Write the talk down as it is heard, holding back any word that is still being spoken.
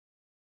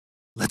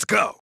Let's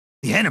go.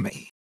 The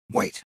enemy.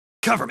 Wait,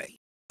 cover me.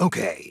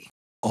 Okay,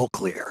 all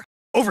clear.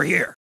 Over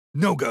here.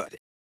 No good.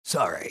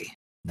 Sorry.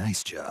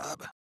 Nice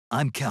job.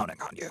 I'm counting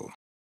on you.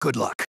 Good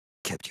luck.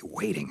 Kept you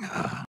waiting,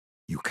 huh?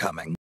 You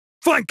coming?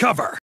 Find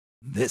cover!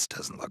 This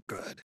doesn't look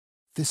good.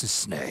 This is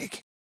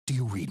Snake. Do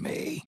you read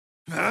me?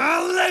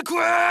 Liquid!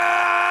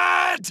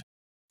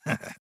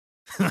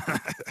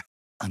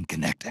 I'm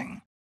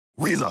connecting.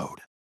 Reload.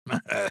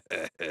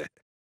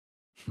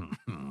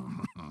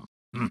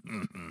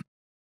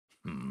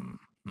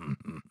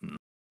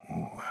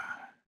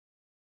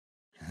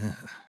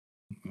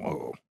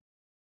 Whoa.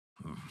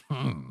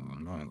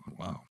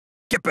 Wow.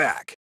 Get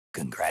back!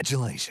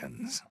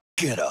 Congratulations.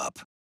 Get up.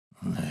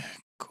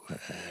 Liquid.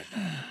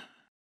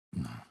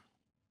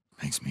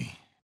 Makes me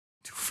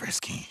too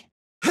frisky.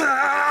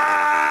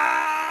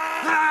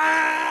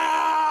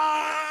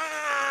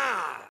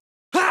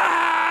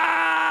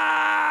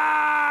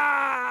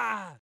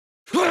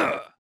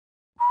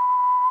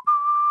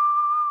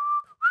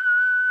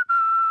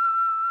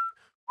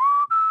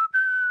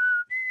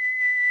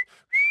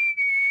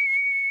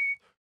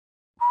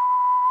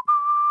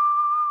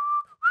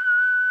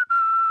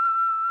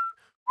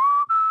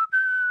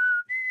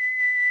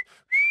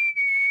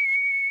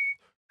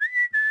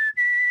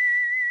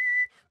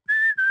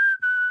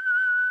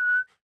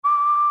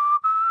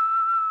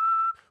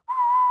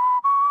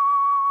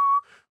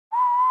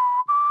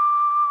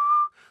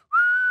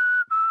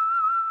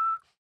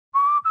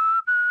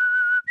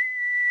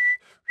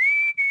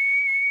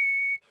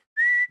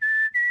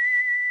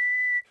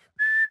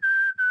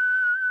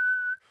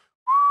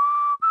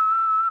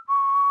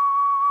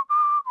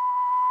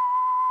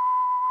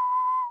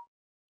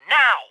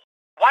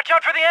 Watch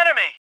out for the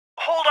enemy!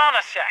 Hold on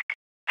a sec.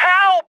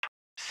 Help!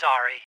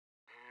 Sorry.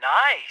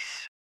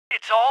 Nice.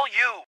 It's all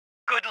you.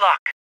 Good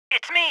luck.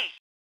 It's me.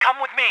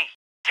 Come with me.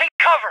 Take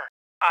cover.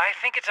 I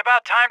think it's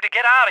about time to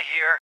get out of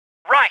here.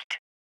 Right.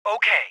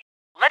 Okay.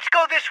 Let's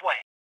go this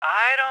way.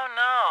 I don't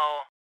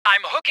know.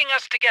 I'm hooking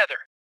us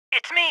together.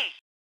 It's me.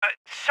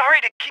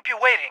 Sorry to keep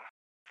you waiting.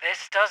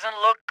 This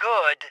doesn't look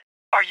good.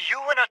 Are you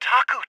an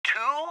otaku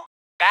too?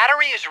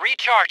 Battery is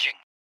recharging.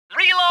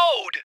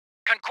 Reload!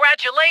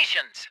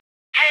 Congratulations!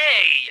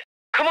 Hey!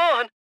 Come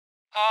on!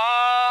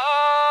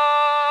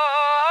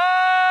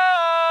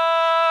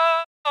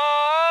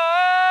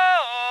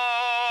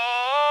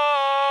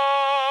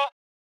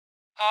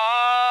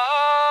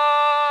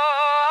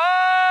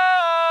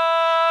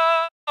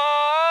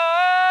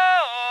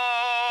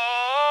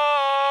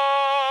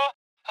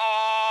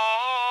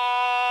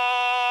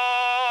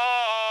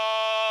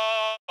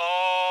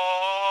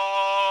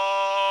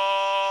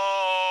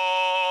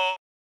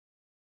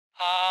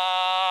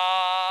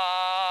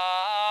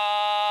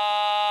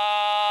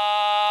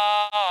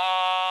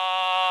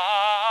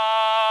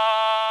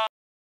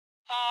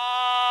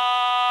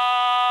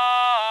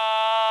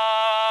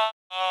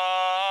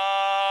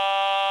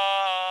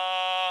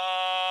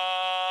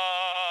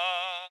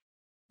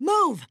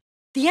 Move!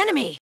 The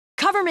enemy!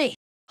 Cover me!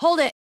 Hold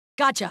it!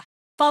 Gotcha.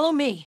 Follow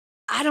me.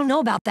 I don't know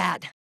about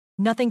that.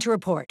 Nothing to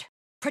report.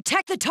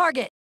 Protect the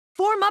target!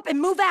 Form up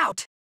and move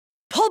out!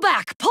 Pull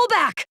back! Pull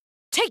back!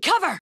 Take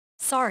cover!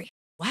 Sorry.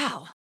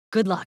 Wow.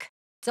 Good luck.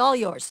 It's all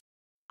yours.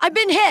 I've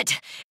been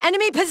hit!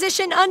 Enemy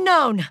position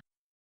unknown!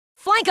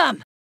 Flank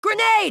 'em!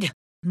 Grenade!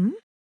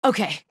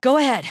 Okay, go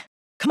ahead.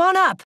 Come on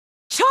up!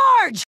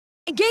 Charge!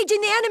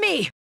 Engaging the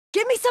enemy!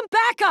 Give me some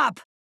backup!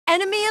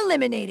 Enemy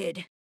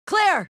eliminated.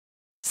 Claire!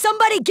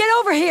 Somebody get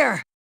over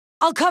here!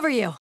 I'll cover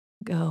you.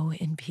 Go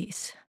in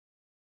peace,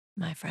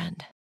 my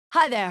friend.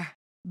 Hi there.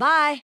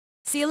 Bye.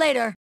 See you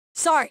later.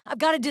 Sorry, I've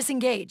got to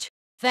disengage.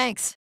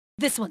 Thanks.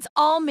 This one's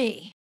all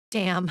me.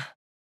 Damn.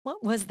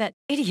 What was that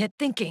idiot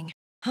thinking?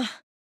 Huh?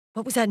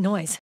 What was that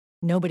noise?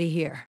 Nobody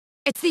here.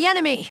 It's the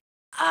enemy!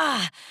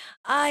 I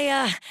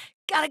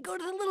gotta go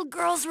to the little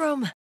girl's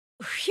room.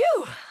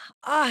 Phew!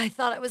 I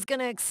thought I was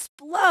gonna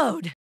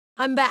explode.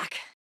 I'm back.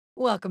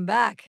 Welcome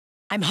back.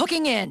 I'm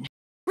hooking in.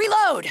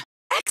 Reload!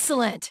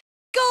 Excellent!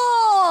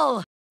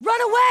 Goal!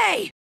 Run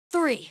away!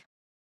 3,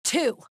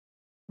 2,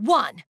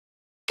 1,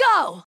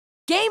 go!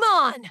 Game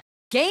on!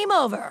 Game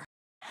over!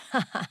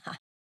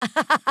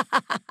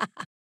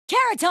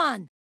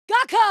 Keraton!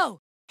 Gakko!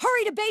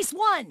 Hurry to base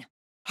 1!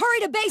 Hurry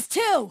to base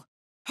 2!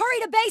 Hurry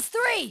to base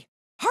 3!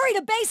 Hurry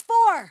to base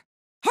 4!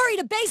 Hurry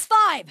to base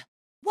 5!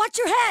 Watch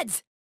your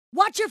heads!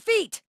 Watch your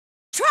feet!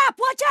 Trap,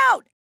 watch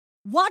out!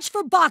 Watch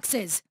for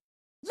boxes!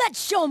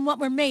 Let's show 'em what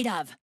we're made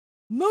of!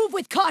 Move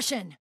with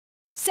caution!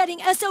 Setting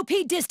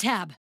SOP dis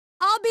tab.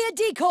 I'll be a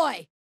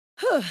decoy!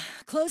 Whew,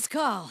 close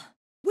call.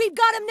 We've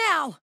got him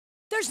now!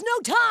 There's no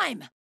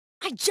time!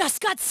 I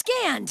just got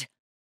scanned!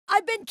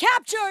 I've been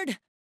captured!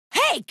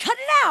 Hey, cut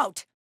it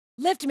out!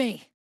 Lift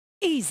me.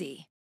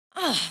 Easy.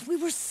 Ugh, we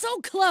were so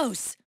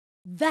close!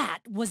 That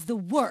was the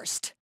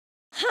worst.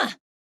 Huh,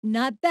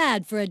 not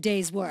bad for a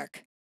day's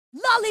work.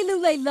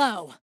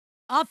 Lolly-lule-low!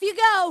 Off you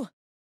go!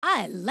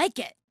 I like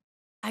it.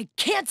 I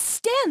can't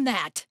stand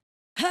that!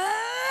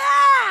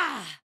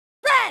 Ah!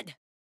 Red!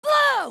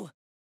 Blue!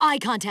 Eye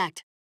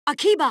contact.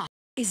 Akiba!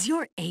 Is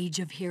your age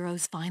of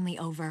heroes finally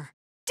over?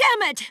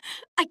 Damn it!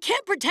 I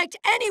can't protect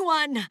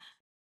anyone!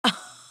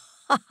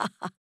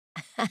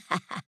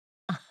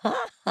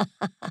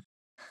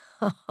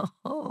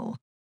 Oh,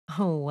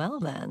 well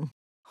then.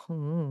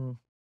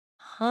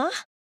 Huh?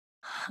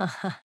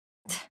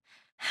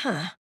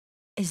 Huh?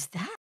 Is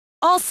that?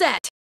 All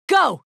set!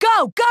 Go!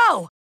 Go!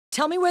 Go!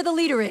 Tell me where the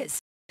leader is.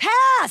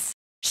 Pass!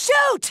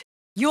 Shoot!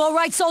 You all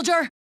right,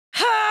 soldier?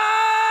 Ha!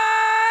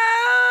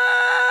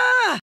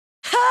 Ha!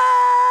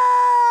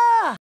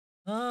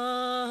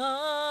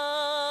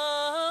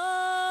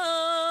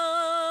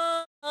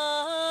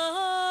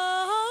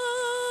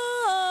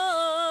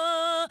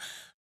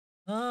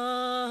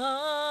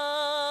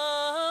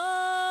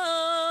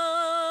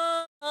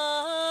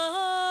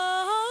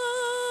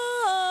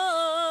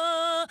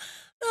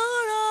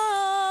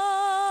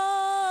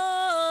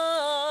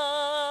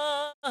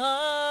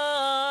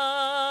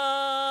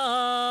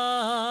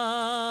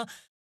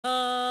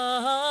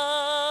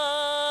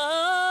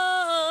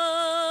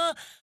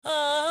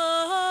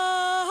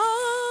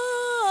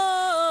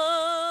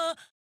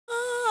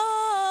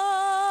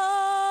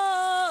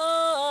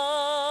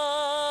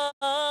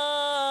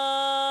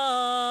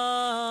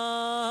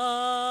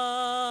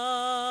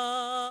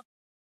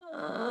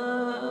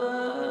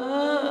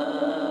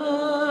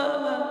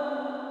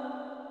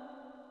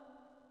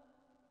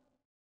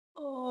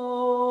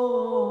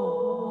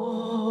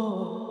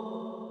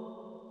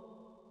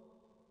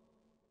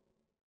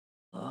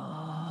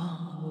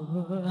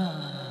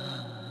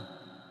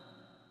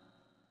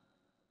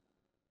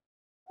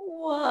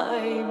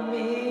 Why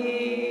me?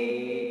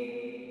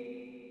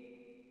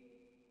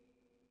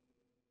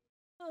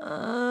 Oh.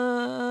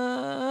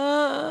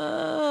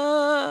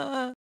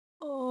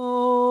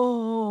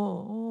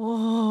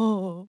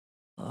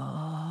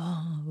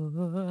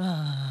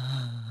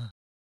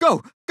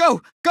 Go!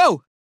 Go!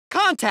 Go!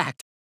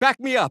 Contact! Back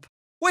me up!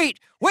 Wait!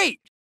 Wait!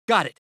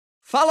 Got it!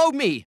 Follow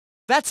me!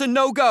 That's a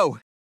no-go!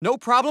 No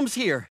problems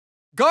here!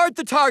 Guard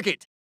the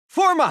target!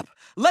 Form up!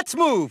 Let's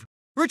move!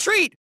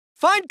 Retreat!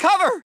 Find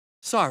cover!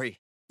 Sorry,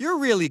 you're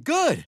really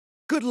good.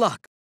 Good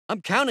luck.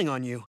 I'm counting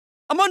on you.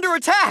 I'm under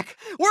attack!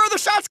 Where are the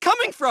shots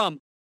coming from?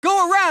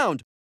 Go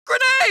around!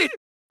 Grenade!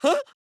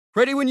 Huh?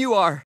 Ready when you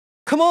are.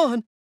 Come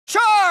on!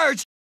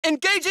 Charge!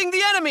 Engaging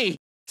the enemy!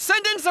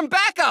 Send in some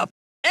backup!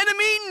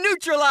 Enemy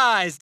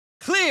neutralized!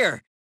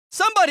 Clear!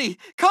 Somebody,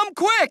 come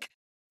quick!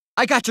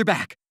 I got your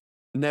back.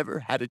 Never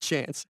had a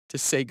chance to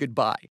say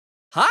goodbye.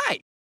 Hi!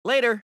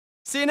 Later.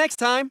 See you next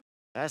time.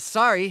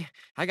 Sorry,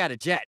 I got a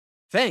jet.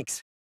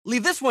 Thanks.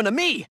 Leave this one to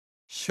me.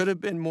 Should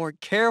have been more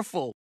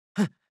careful.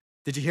 Huh.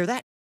 Did you hear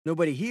that?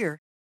 Nobody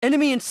here.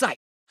 Enemy in sight.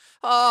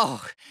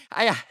 Oh,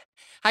 I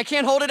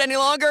can't hold it any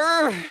longer.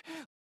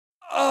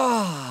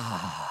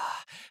 Oh.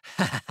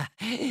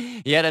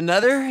 Yet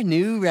another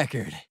new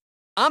record.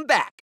 I'm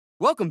back.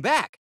 Welcome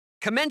back.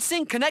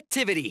 Commencing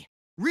connectivity.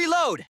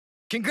 Reload.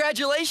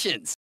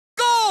 Congratulations.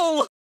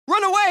 Goal!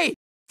 Run away.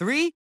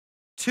 3,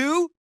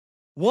 2,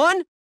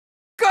 1,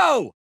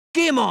 go!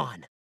 Game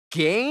on.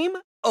 Game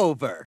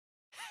over.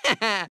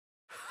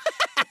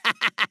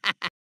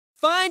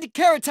 Find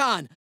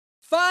Keraton.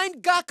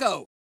 Find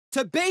Gakko.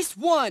 To base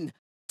 1.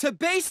 To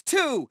base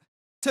 2.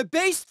 To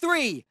base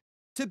 3.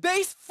 To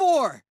base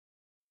 4.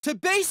 To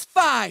base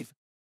 5.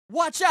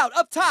 Watch out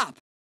up top.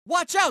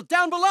 Watch out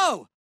down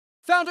below.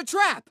 Found a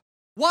trap.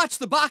 Watch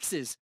the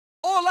boxes.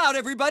 All out,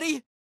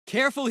 everybody.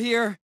 Careful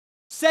here.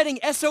 Setting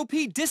SOP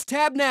disk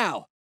tab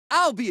now.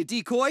 I'll be a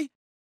decoy.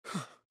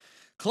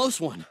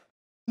 Close one.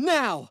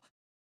 Now.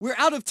 We're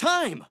out of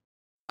time.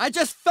 I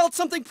just felt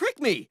something prick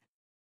me.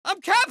 I'm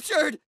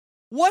captured.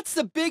 What's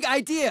the big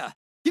idea?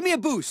 Give me a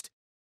boost.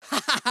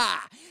 Ha ha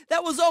ha.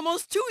 That was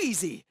almost too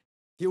easy.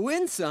 You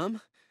win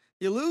some.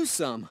 You lose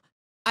some.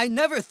 I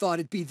never thought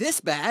it'd be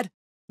this bad.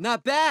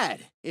 Not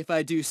bad, if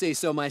I do say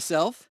so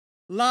myself.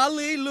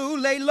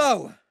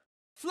 Lolly-loo-lay-lo.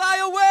 Fly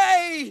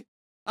away!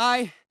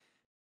 I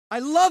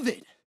love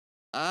it.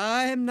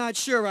 I'm not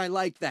sure I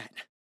like that.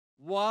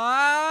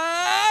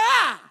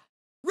 Why?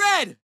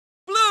 Red!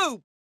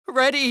 Blue!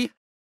 Ready?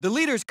 The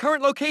leader's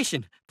current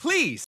location,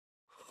 please.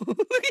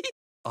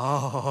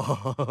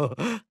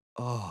 Oh.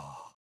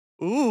 Oh.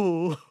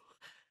 Ooh.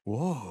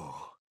 Whoa.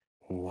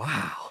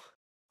 Wow.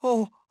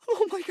 Oh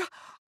my God.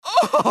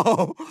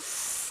 Oh!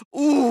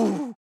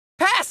 Ooh!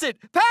 Pass it!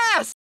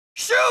 Pass!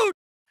 Shoot!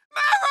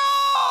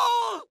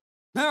 Meryl!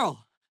 Meryl!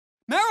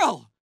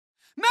 Meryl!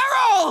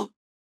 Meryl!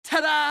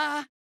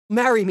 Ta-da!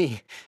 Marry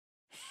me.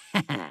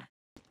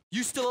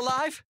 You still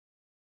alive?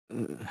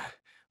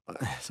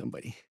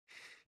 Somebody.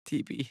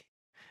 TP.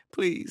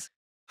 Please.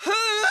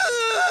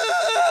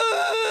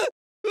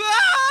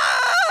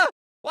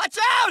 Watch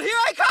out!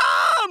 Here I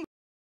come!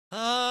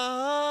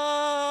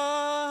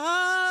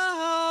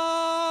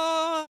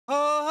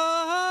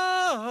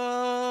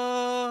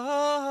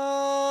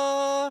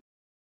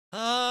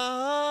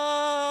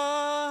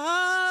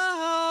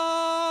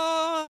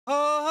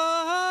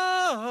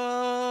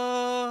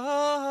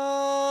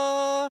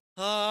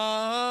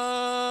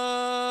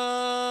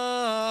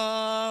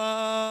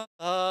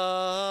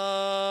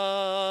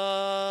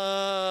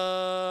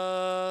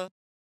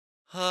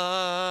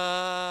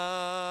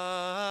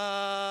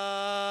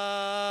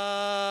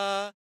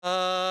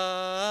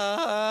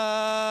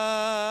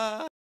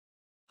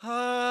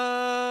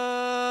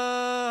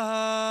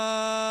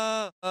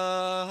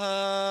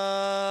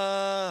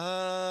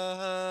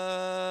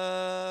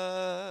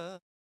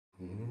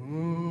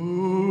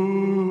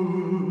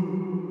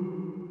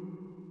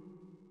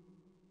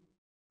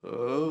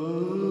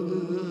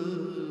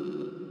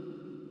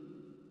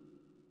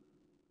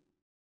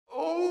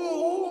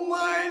 Oh,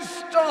 my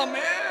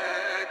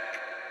stomach!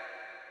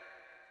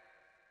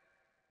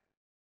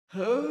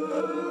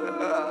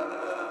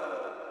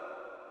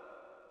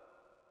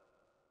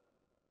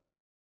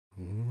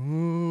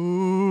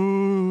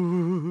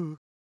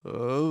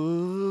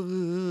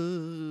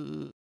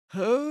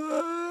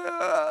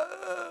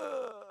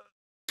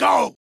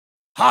 Go!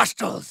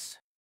 Hostiles!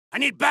 I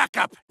need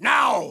backup,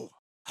 now!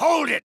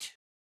 Hold it!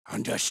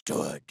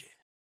 Understood.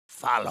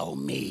 Follow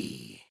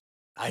me.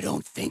 I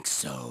don't think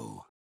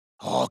so.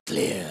 All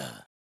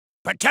clear.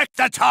 Protect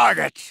the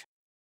target!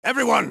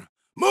 Everyone,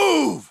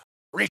 move!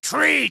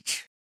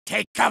 Retreat!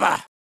 Take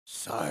cover!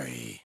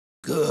 Sorry.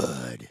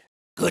 Good.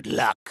 Good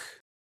luck.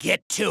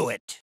 Get to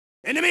it.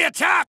 Enemy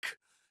attack!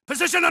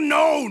 Position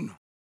unknown!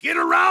 Get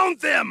around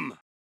them!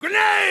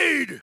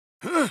 Grenade!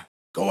 Huh?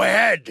 Go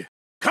ahead.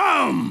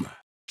 Come!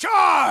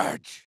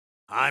 Charge!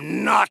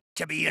 I'm not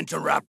to be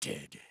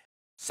interrupted.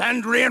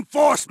 Send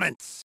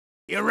reinforcements!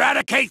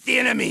 Eradicate the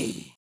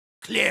enemy!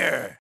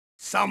 Clear!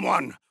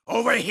 Someone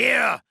over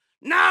here!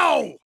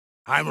 Now!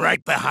 I'm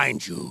right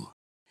behind you.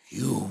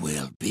 You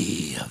will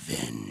be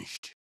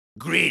avenged.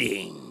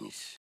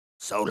 Greetings.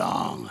 So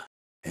long.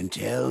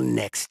 Until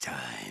next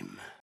time.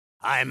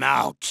 I'm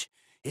out.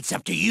 It's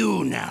up to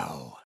you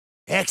now.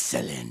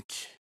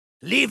 Excellent.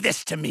 Leave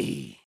this to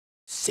me.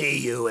 See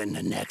you in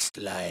the next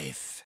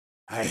life.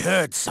 I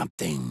heard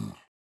something.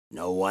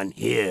 No one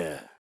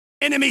here.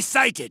 Enemy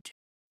sighted.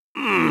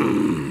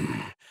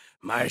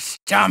 My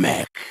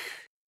stomach.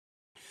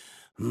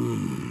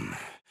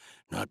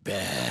 Not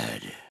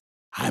bad.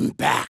 I'm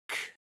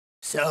back.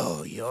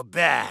 So you're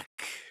back.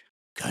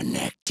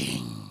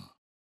 Connecting.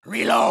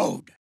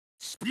 Reload.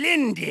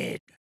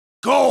 Splendid.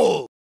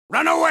 Goal.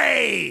 Run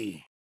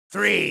away.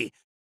 3,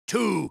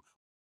 2,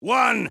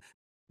 1,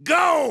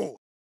 go!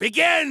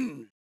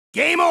 Begin!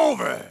 Game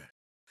over!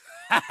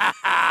 Ha ha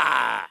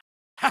ha!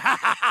 Ha ha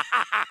ha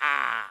ha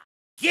ha!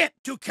 Get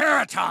to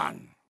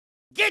Keraton!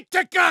 Get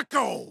to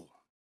Gakko!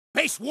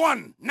 Base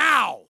 1,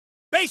 now!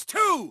 Base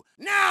 2,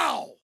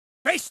 now!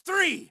 Base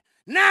 3,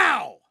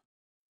 now!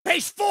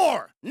 Base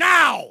 4,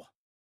 now!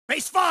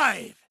 Base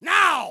 5,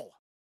 now!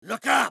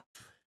 Look up!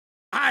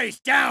 Eyes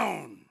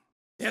down!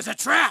 There's a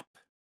trap!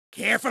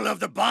 Careful of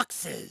the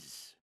boxes!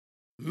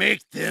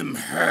 Make them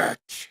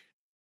hurt!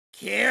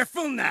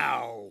 Careful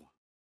now!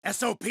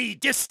 SOP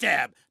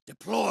Distab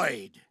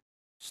deployed!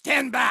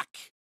 Stand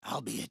back!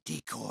 I'll be a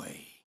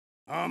decoy.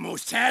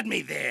 Almost had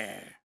me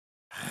there.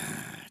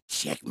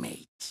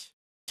 Checkmate.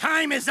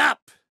 Time is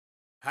up!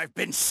 I've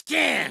been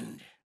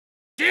scanned!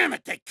 Damn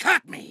it, they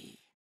caught me!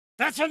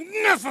 That's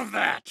enough of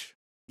that!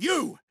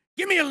 You,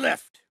 give me a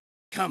lift!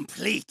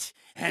 Complete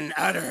and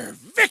utter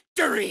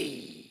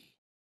victory!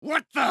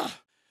 What the?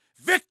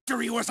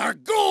 Victory was our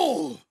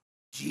goal!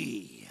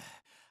 Gee,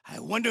 I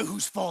wonder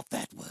whose fault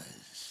that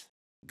was.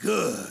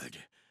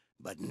 Good,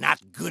 but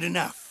not good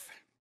enough.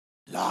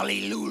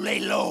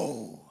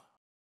 Lolly-loo-lay-lo.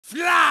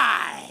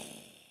 Fly!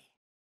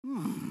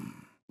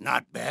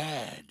 Not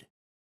bad.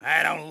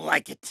 I don't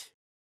like it.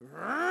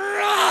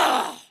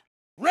 Red!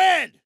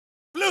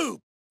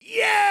 Blue!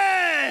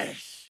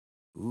 Yes!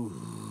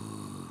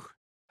 Ooh.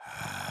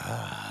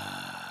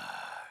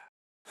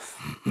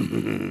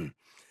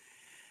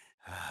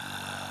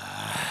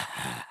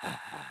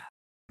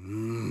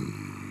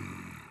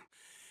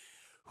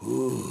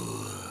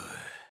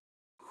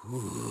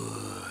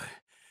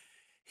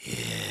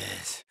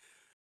 Yes.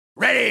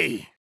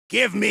 Ready!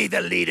 Give me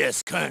the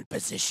leader's current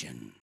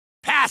position.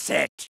 Pass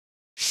it!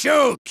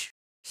 Shoot!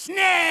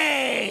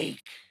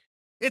 Snake!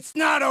 It's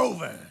not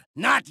over.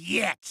 Not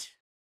yet.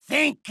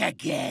 Think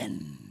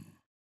again.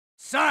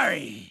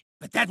 Sorry,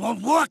 but that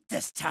won't work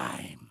this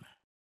time.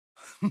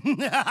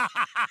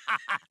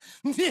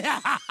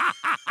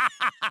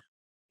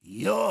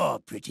 You're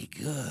pretty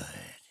good.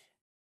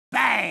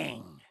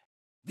 Bang!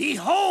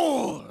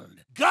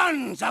 Behold!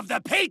 Guns of the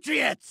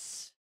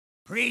Patriots!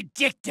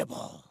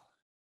 Predictable.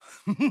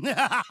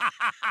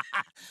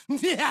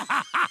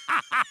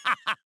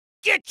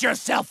 Get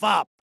yourself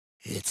up!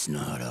 It's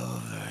not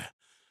over.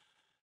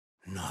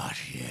 Not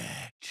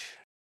yet.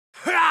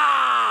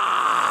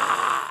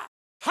 Ha!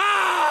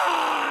 Ha!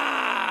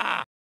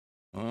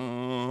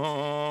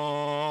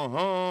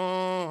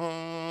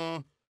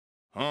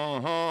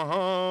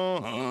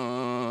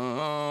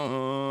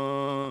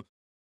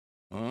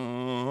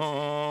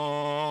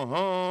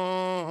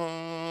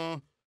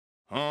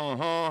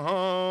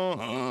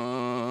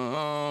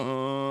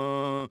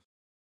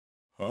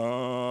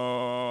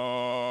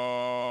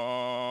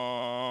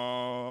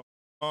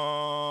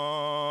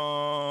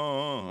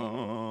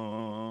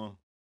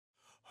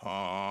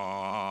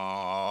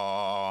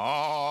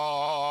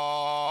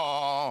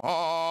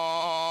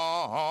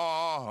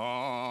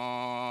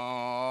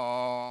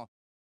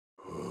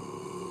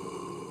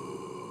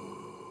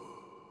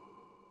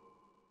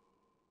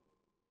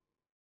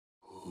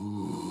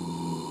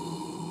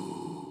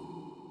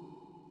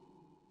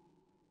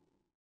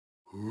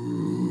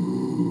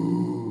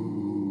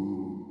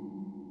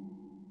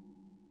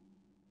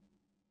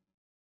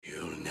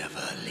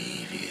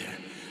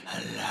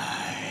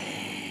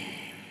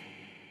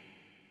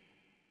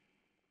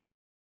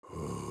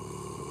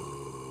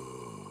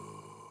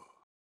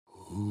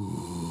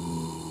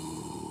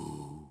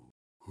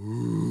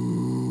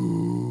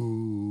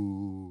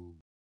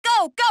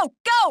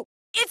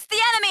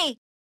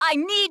 I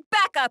need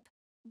backup!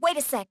 Wait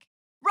a sec.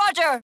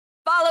 Roger!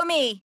 Follow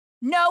me!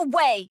 No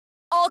way!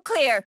 All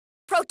clear!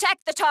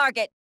 Protect the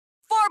target!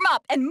 Form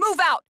up and move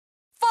out!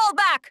 Fall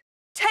back!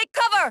 Take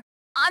cover!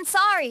 I'm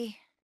sorry.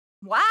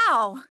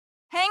 Wow!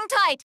 Hang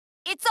tight!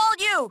 It's all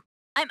you!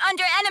 I'm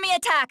under enemy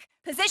attack!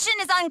 Position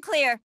is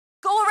unclear!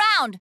 Go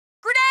around!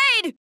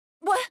 Grenade!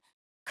 What?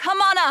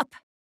 Come on up!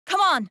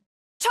 Come on!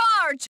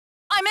 Charge!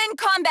 I'm in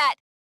combat!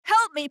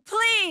 Help me,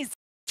 please!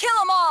 Kill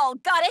 'em all!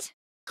 Got it?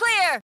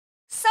 Clear!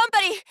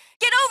 Somebody,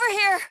 get over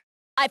here!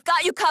 I've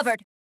got you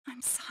covered.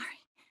 I'm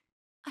sorry.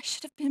 I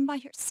should have been by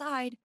your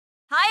side.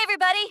 Hi,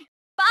 everybody.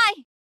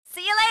 Bye.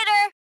 See you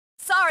later.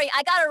 Sorry,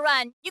 I gotta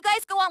run. You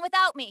guys go on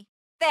without me.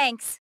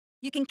 Thanks.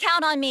 You can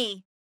count on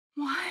me.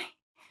 Why?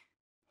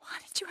 Why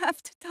did you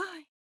have to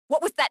die?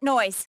 What was that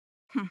noise?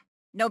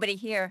 Nobody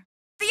here.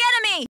 The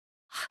enemy!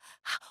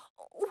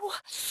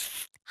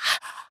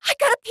 I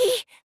gotta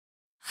pee.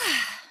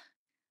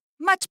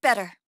 Much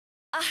better.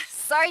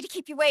 Sorry to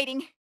keep you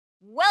waiting.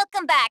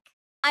 Welcome back.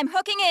 I'm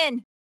hooking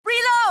in.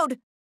 Reload!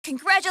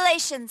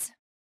 Congratulations.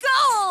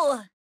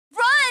 Goal!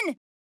 Run!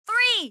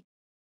 3,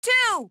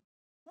 2,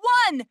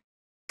 1,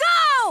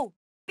 go!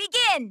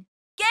 Begin!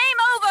 Game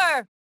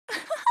over!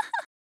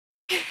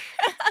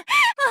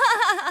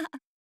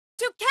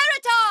 To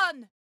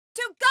Keraton!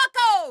 To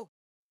Gakko!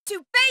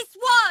 To base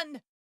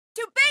 1!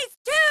 To base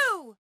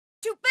 2!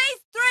 To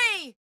base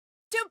 3!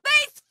 To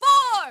base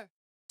 4!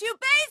 To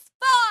base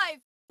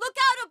 5! Look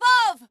out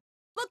above!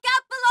 Look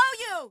out below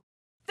you!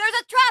 There's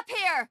a trap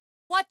here!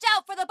 Watch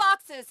out for the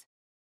boxes!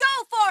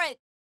 Go for it!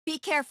 Be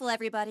careful,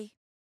 everybody.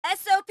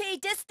 SOP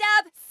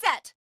Distab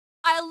set.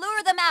 I'll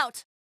lure them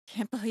out.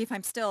 Can't believe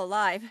I'm still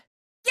alive.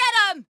 Get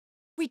 'em!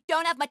 We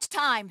don't have much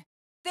time.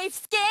 They've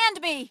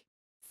scanned me.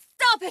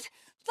 Stop it!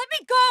 Let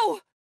me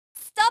go!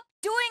 Stop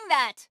doing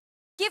that!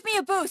 Give me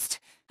a boost.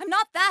 I'm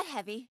not that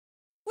heavy.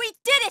 We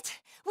did it!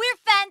 We're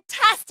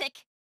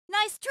fantastic!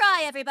 Nice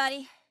try,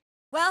 everybody.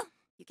 Well,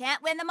 you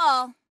can't win them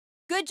all.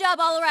 Good job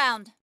all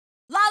around.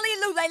 Lolly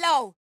lule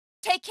lo.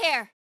 Take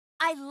care.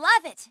 I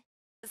love it.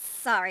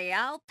 Sorry,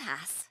 I'll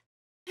pass.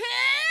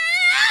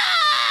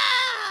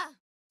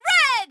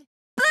 Red!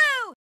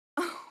 Blue!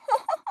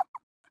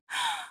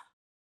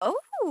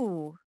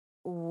 Oh.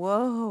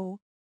 Whoa.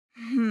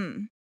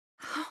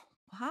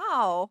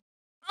 Wow.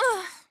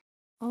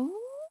 Oh.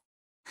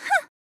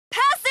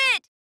 Pass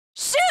it!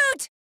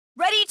 Shoot!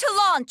 Ready to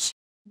launch.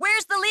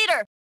 Where's the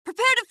leader?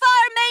 Prepare to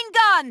fire main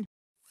gun!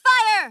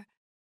 Fire!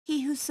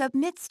 He who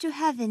submits to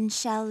heaven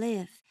shall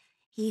live.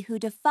 He who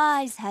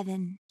defies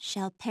heaven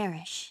shall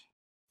perish.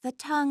 The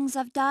tongues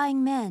of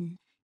dying men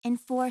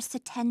enforce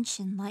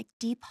attention like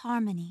deep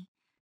harmony.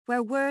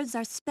 Where words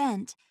are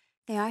spent,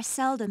 they are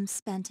seldom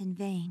spent in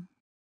vain.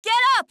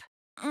 Get up!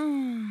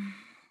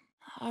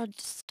 Hard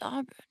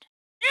starboard.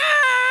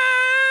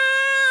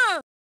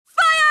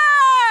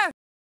 Fire!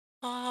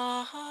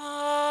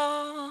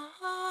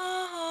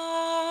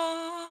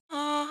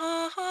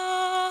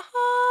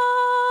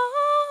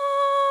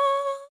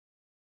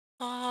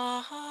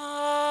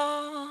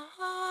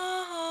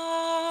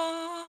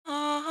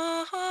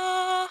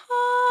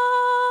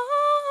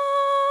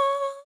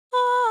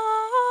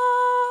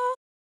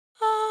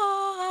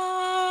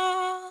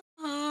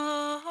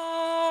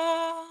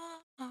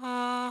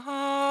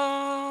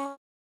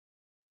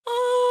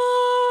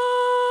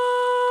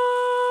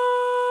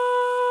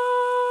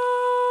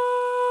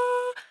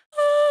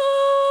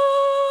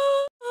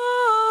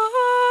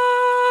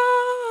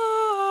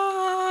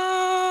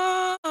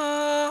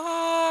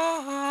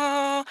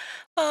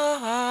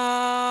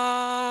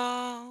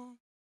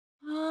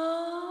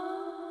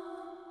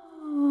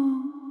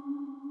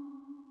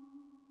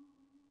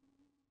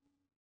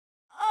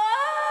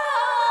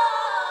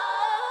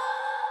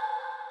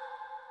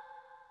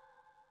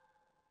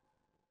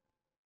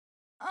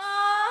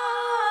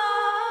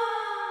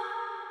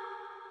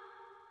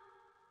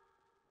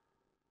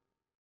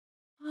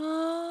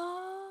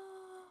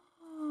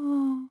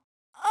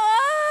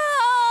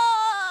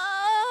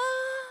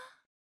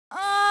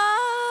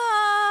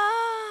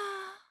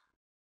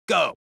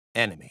 Go!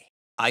 Enemy.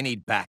 I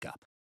need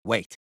backup.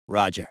 Wait.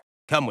 Roger.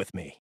 Come with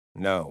me.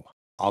 No.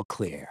 All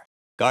clear.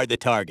 Guard the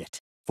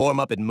target. Form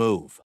up and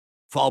move.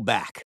 Fall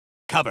back.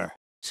 Cover.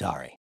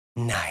 Sorry.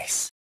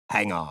 Nice.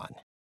 Hang on.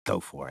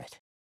 Go for it.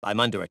 I'm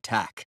under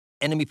attack.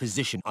 Enemy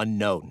position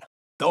unknown.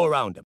 Go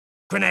around him.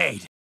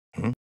 Grenade!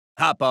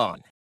 Hop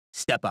on.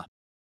 Step up.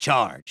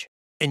 Charge.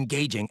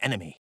 Engaging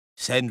enemy.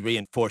 Send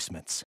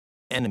reinforcements.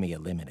 Enemy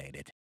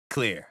eliminated.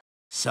 Clear.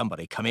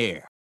 Somebody come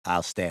here.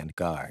 I'll stand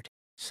guard.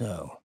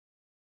 So,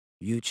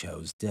 you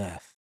chose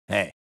death.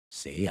 Hey,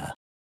 see ya.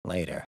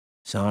 Later.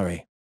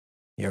 Sorry.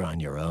 You're on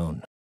your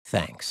own.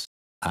 Thanks.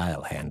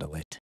 I'll handle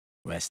it.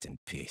 Rest in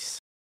peace.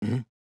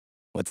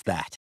 What's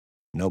that?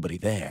 Nobody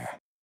there.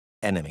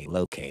 Enemy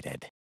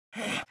located.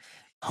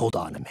 Hold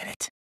on a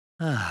minute.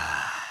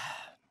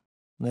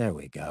 There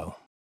we go.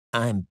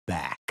 I'm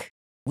back.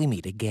 We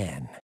meet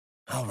again.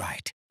 All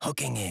right.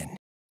 Hooking in.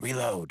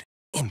 Reload.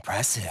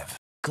 Impressive.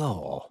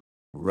 Goal.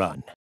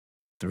 Run.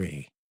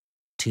 3,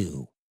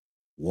 2,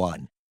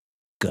 1.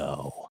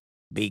 go.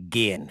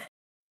 Begin.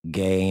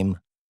 Game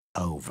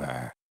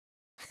over.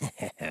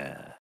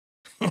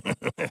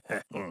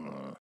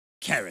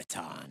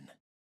 Keraton.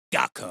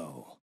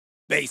 Gakko.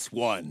 Base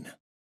 1.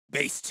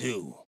 Base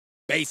 2.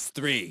 Base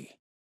 3.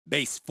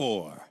 Base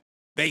 4.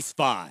 Base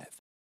 5.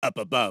 Up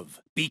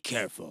above, be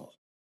careful.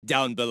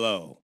 Down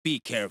below, be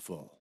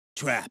careful.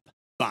 Trap,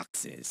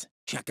 boxes,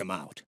 check 'em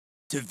out.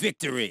 To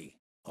victory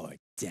or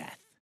death.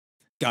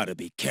 Gotta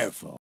be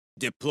careful.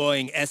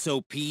 Deploying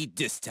SOP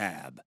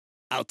distab.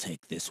 I'll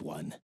take this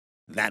one.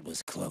 That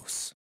was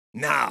close.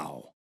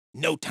 Now,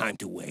 no time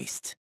to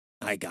waste.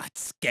 I got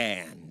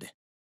scanned.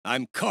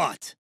 I'm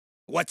caught.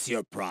 What's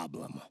your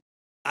problem?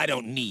 I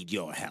don't need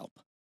your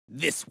help.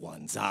 This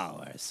one's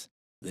ours.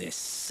 This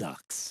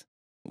sucks.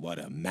 What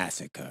a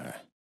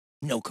massacre.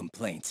 No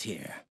complaints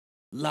here.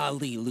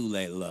 Lolly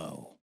lule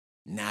lo.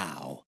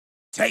 Now,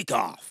 take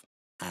off.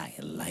 I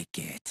like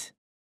it.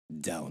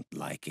 Don't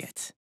like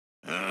it.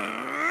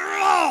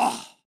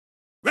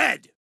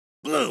 Red!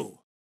 Blue!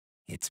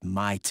 It's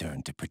my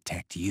turn to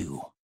protect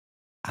you.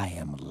 I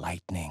am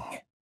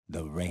lightning.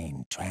 The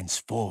rain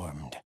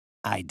transformed.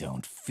 I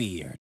don't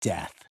fear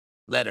death.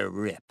 Let her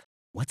rip.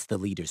 What's the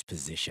leader's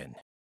position?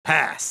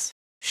 Pass!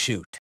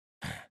 Shoot.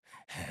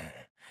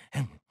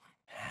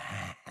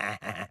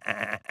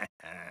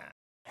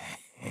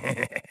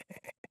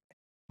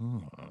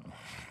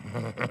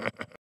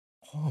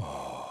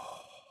 Oh,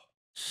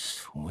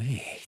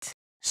 sweet.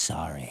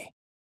 Sorry,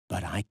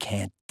 but I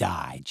can't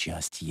die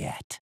just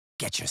yet.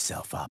 Get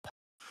yourself up.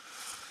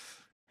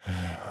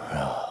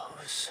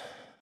 Rose.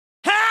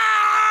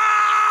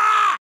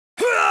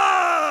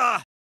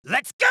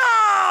 Let's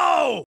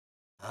go!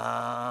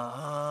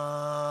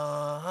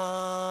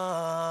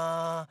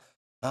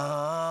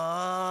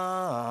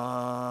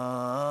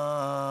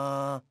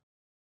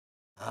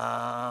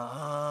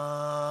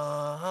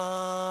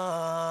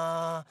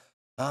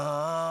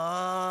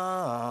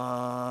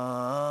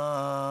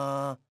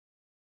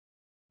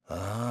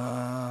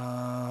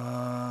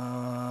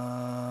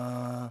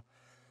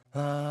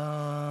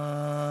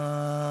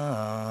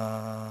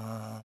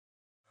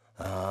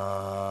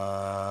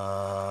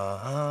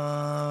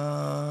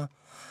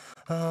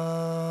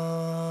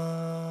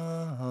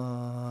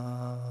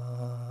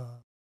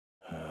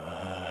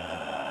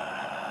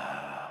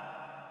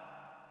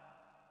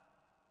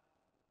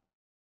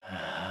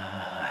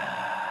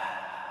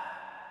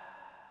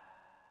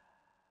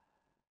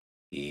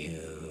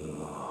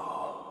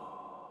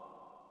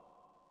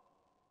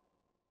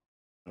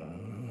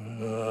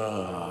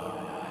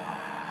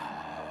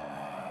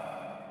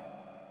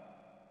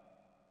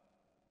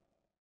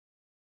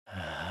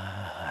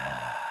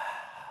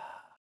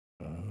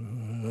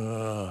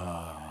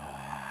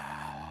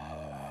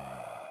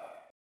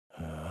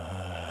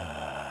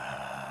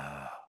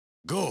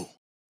 Go!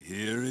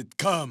 Here it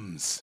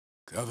comes!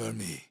 Cover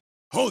me.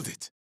 Hold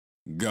it!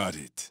 Got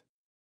it.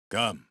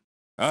 Come.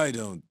 I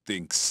don't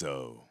think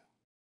so.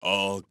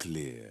 All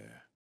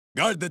clear.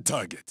 Guard the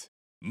target.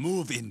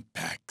 Move in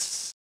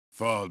packs.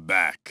 Fall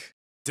back.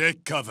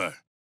 Take cover.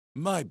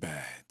 My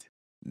bad.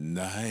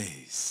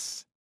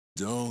 Nice.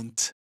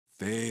 Don't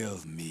fail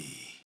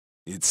me.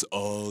 It's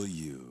all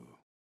you.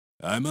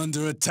 I'm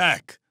under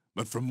attack,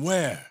 but from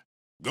where?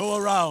 Go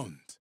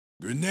around.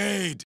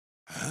 Grenade!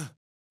 Huh?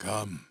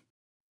 Come.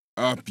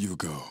 Up you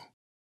go.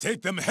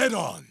 Take them head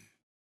on.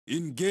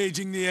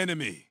 Engaging the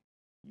enemy.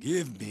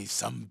 Give me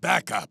some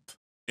backup.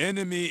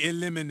 Enemy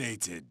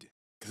eliminated.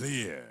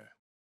 Clear.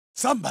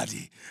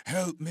 Somebody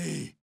help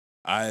me.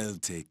 I'll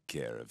take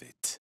care of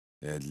it.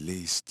 At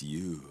least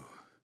you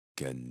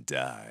can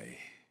die.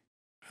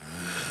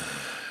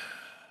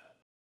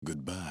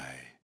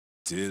 Goodbye.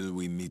 Till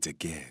we meet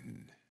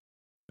again.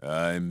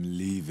 I'm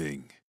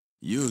leaving.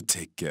 You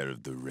take care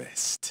of the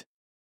rest.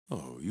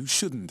 Oh, you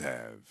shouldn't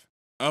have.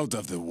 Out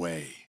of the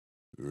way.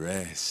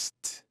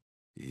 Rest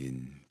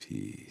in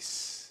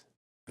peace.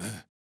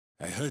 Huh?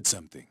 I heard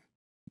something.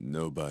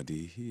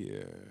 Nobody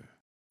here.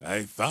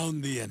 I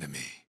found the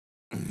enemy.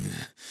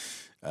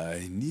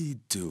 I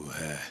need to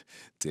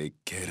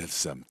take care of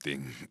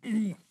something.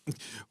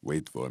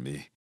 Wait for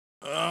me.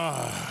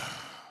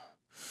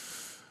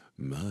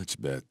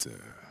 Much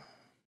better.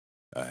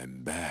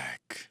 I'm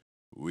back.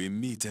 We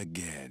meet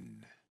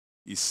again.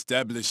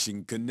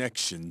 Establishing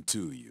connection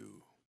to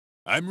you.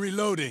 I'm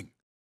reloading.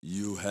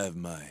 You have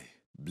my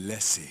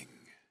blessing.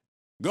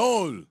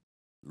 Goal!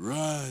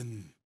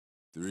 Run.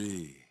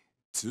 3,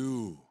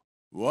 2,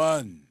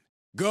 1,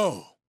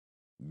 go!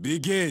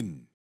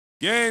 Begin!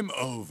 Game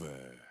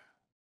over!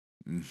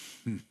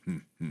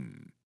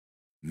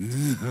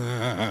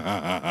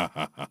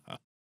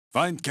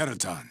 Find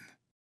Keraton.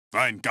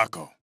 Find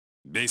Gakko.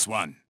 Base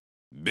 1.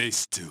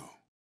 Base 2.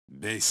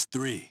 Base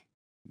 3.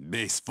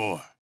 Base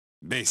 4.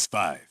 Base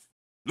 5.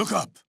 Look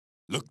up!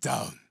 Look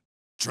down.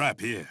 Trap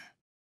here.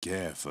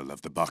 Careful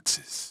of the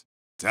boxes.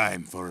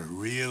 Time for a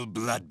real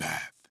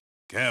bloodbath.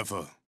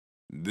 Careful.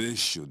 This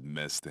should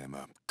mess them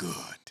up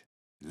good.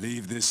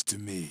 Leave this to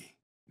me.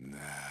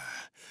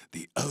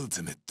 The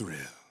ultimate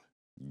thrill.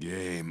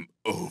 Game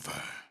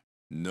over.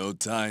 No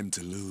time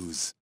to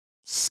lose.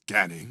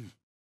 Scanning?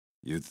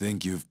 You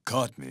think you've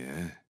caught me,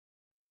 eh?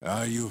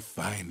 Are you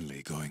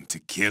finally going to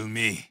kill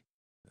me?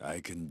 I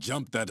can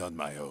jump that on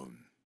my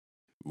own.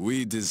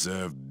 We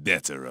deserve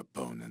better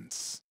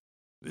opponents.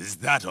 Is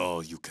that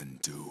all you can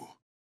do?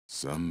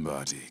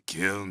 Somebody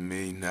kill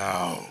me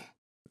now.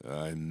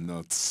 I'm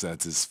not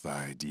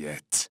satisfied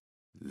yet.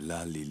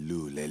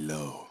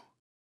 Lalilulelo.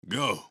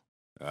 Go.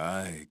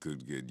 I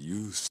could get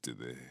used to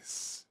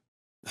this.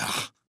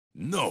 Ah,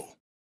 no.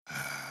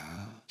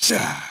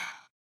 Sha.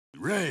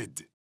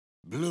 Red.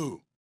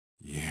 Blue.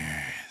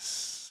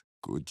 Yes.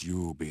 Could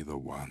you be the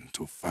one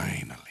to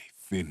finally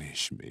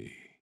finish me?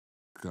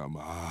 Come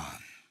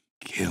on.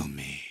 Kill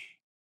me.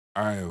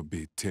 I'll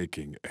be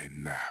taking a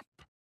nap.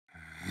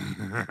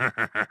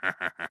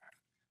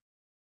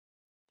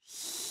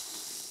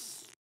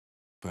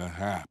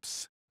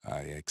 Perhaps I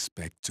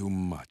expect too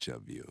much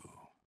of you.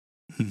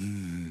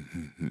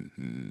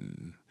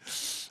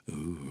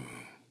 Ooh.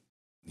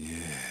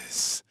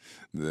 Yes,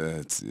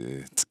 that's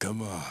it.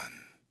 Come on.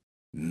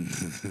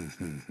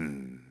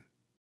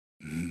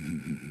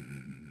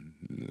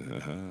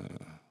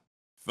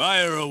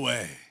 Fire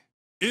away!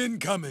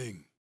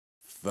 Incoming!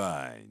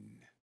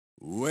 Fine.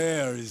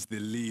 Where is the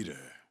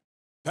leader?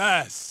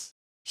 Pass!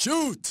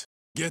 Shoot!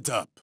 Get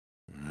up!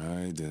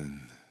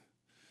 Raiden,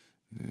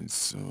 it's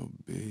so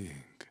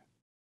big.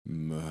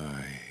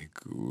 My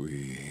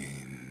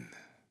queen.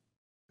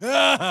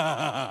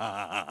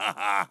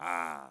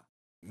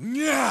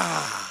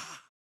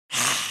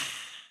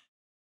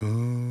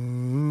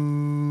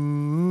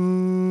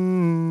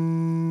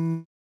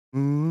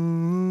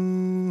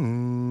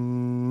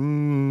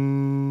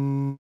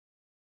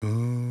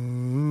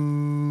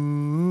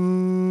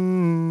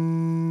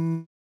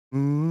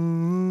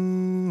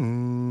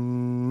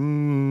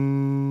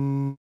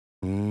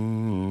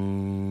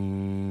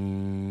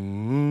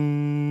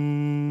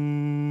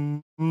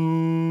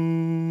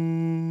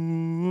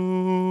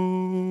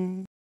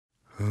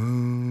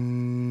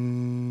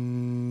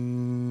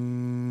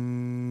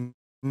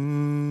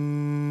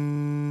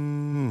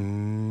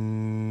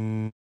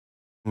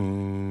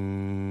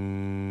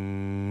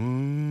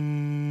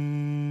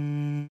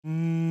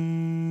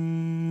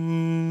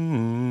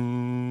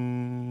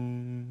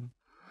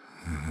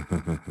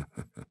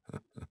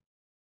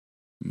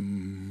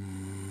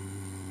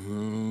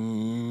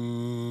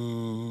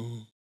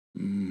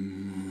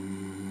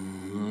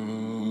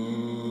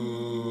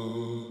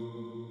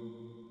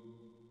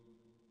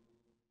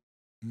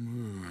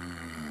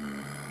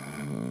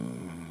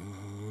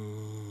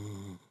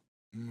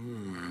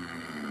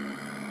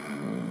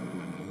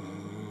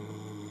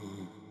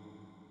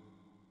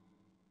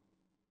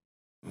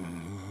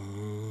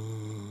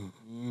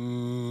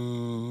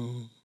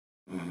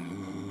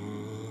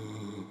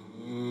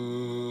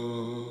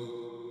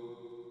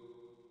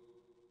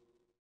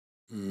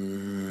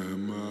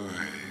 Am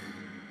I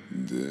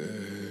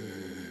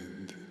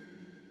dead?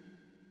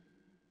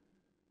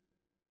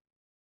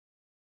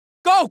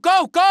 Go,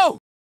 go, go!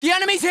 The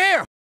enemy's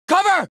here!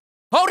 Cover!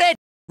 Hold it!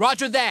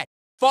 Roger that.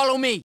 Follow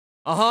me.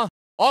 Uh-huh.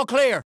 All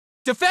clear.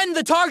 Defend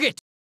the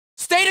target!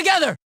 Stay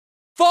together!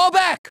 Fall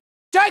back!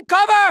 Take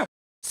cover!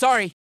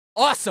 Sorry.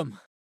 Awesome.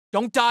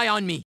 Don't die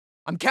on me.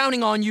 I'm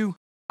counting on you.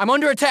 I'm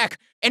under attack.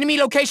 Enemy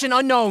location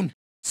unknown.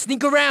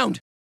 Sneak around.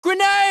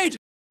 Grenade!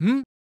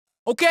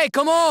 Okay,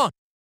 come on.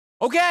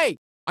 Okay,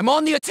 I'm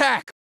on the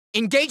attack.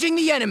 Engaging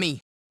the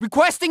enemy.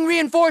 Requesting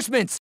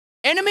reinforcements.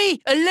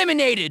 Enemy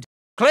eliminated.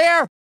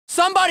 Clear?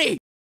 Somebody!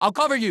 I'll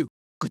cover you.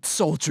 Good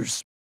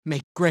soldiers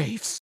make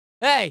graves.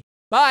 Hey,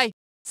 bye.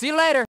 See you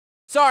later.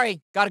 Sorry,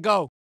 gotta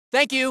go.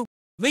 Thank you.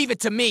 Leave it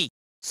to me.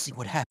 See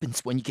what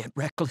happens when you get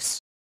reckless.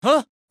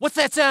 Huh? What's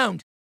that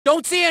sound?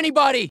 Don't see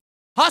anybody!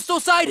 Hostile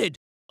sighted!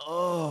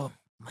 Oh,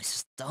 my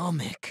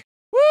stomach.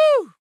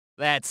 Woo!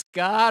 That's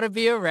gotta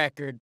be a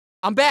record.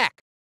 I'm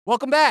back.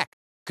 Welcome back.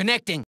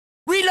 Connecting.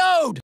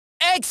 Reload!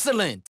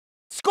 Excellent!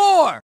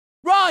 Score!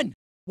 Run!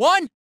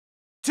 1,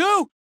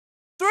 2,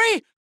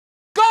 3,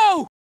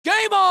 go!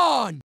 Game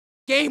on!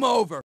 Game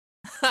over.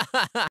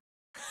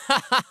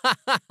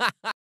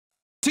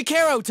 To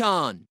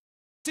Keroton!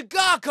 To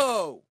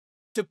Gakko!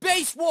 To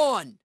base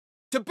 1!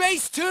 To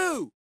base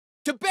 2!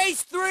 To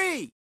base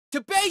 3!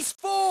 To base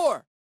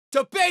 4!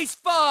 To base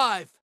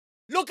 5!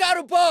 Look out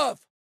above!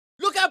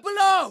 Look out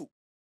below!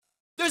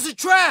 There's a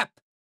trap!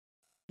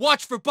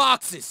 Watch for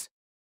boxes!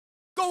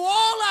 Go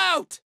all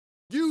out!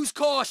 Use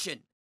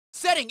caution!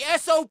 Setting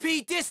SOP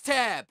dis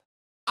tab!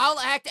 I'll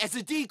act as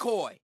a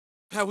decoy.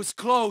 That was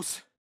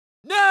close.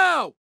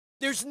 Now!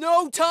 There's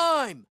no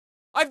time!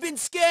 I've been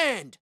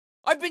scanned!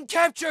 I've been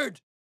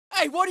captured!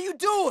 Hey, what are you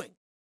doing?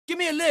 Give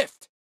me a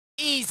lift!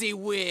 Easy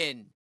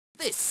win!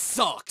 This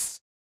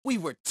sucks! We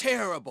were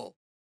terrible!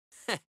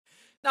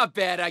 Not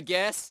bad, I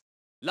guess.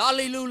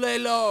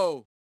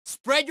 Lalilulelo!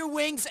 Spread your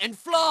wings and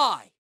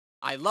fly!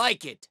 I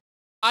like it.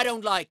 I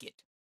don't like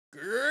it.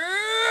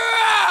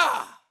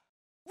 Grrrah!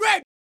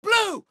 Red!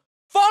 Blue!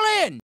 Fall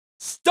in!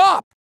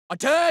 Stop!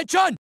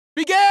 Attention!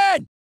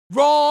 Begin!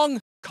 Wrong!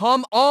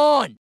 Come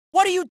on!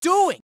 What are you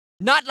doing?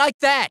 Not like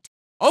that!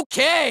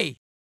 Okay!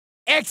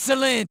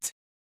 Excellent!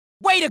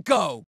 Way to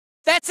go!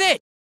 That's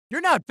it!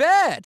 You're not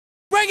bad!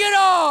 Bring it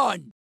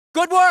on!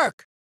 Good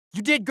work!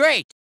 You did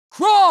great!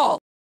 Crawl!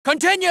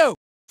 Continue!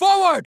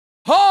 Forward!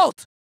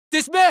 Halt!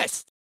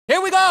 Dismissed!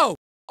 Here we go!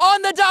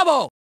 On the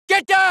double!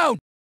 Get down!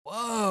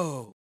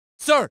 Whoa!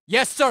 Sir!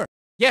 Yes, sir!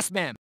 Yes,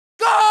 ma'am!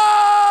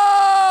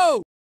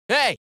 Go!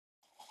 Hey!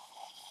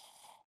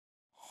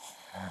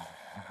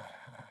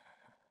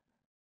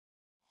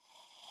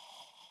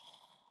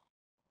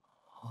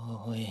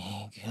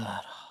 We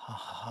got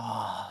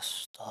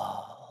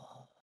hostile.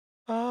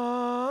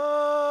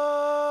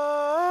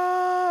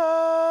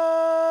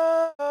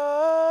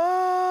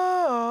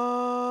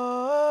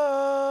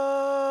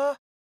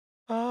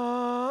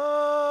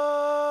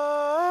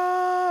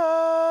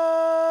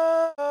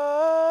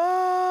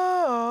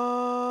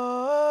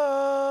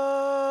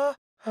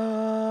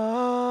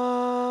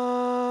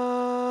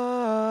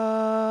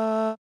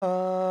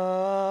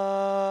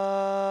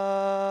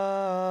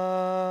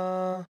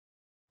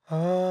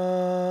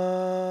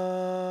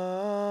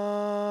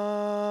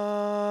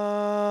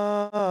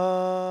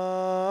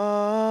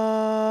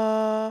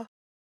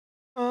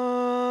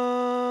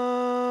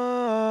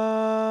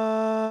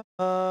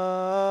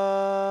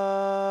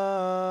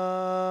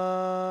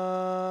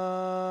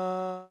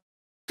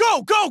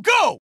 Go, go,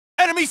 go!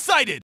 Enemy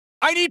sighted!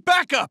 I need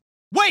backup!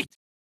 Wait!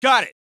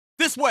 Got it!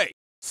 This way!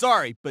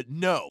 Sorry, but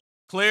no.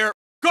 Clear.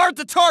 Guard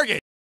the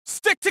target!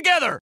 Stick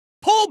together!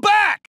 Pull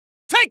back!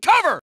 Take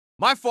cover!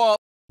 My fault.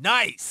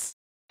 Nice!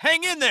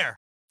 Hang in there!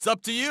 It's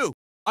up to you.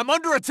 I'm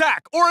under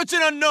attack.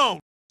 Origin unknown.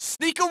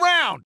 Sneak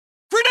around.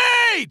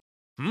 Grenade!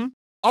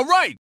 All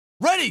right.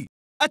 Ready.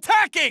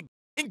 Attacking!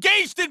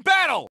 Engaged in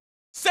battle!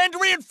 Send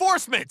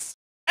reinforcements!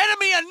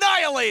 Enemy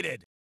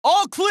annihilated!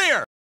 All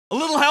clear! A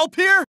little help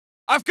here?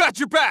 I've got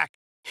your back!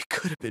 It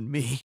could have been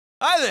me.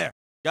 Hi there!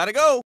 Gotta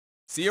go.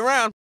 See you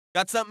around.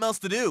 Got something else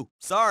to do.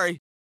 Sorry.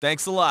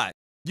 Thanks a lot.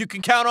 You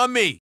can count on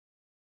me.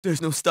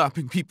 There's no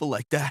stopping people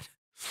like that.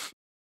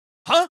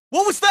 Huh?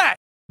 What was that?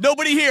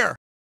 Nobody here!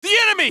 The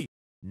enemy!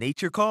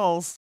 Nature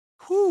calls.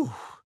 Whew.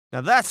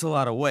 Now that's a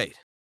lot of weight.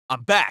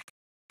 I'm back.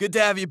 Good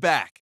to have you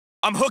back.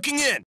 I'm hooking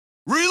in.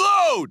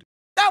 Reload!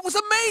 That was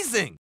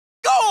amazing!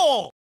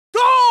 Goal!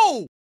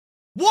 Go!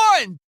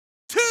 1,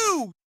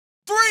 2,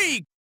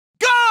 3,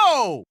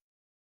 go!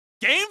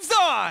 Game's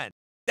on!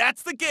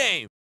 That's the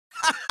game.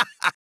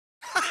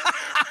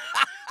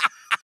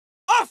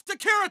 Off to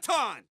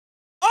Keraton!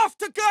 Off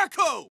to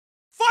Gakko!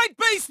 Find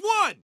base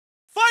 1!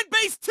 Find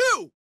base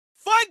 2!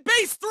 Find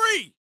base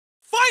 3!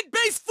 Find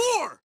base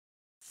 4!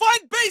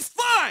 Find base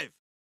 5!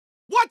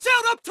 Watch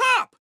out up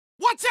top!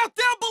 Watch out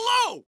down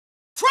below!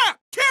 Trap!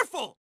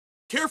 Careful!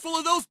 Careful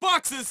of those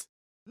boxes!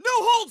 No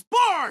holds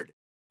barred!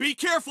 Be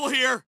careful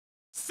here!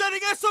 Setting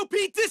SOP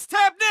dis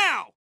tab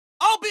now!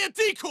 I'll be a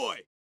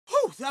decoy!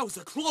 Whew, that was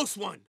a close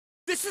one!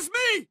 This is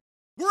me!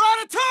 We're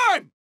out of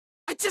time!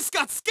 I just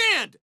got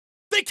scanned!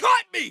 They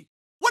caught me!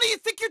 What do you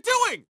think you're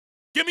doing?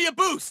 Give me a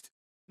boost!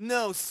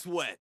 No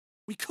sweat.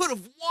 We could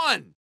have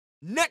won!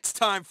 Next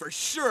time for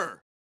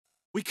sure!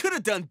 We could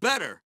have done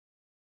better!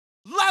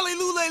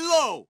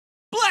 Lally-lule-lo!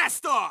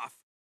 Blast off!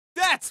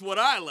 That's what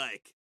I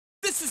like!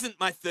 This isn't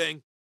my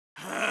thing!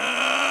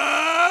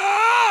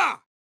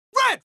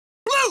 Red!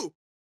 Blue!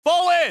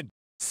 Fall in!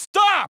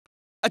 Stop!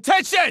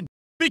 Attention!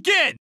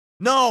 Begin!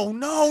 No,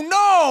 no,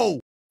 no!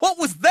 What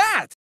was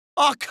that?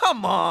 Oh,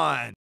 come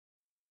on!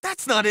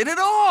 That's not it at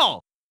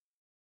all!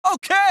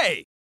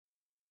 Okay!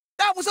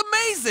 That was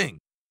amazing!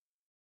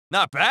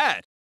 Not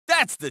bad.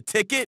 That's the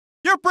ticket.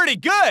 You're pretty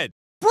good.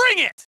 Bring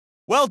it!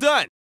 Well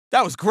done.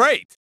 That was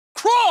great.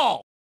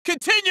 Crawl!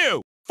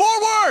 Continue!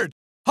 Forward!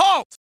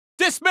 Halt!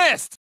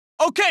 Dismissed!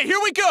 Okay, here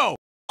we go!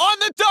 On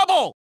the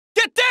double!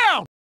 Get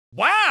down!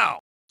 Wow!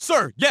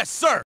 Sir, yes,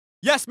 sir!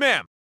 Yes,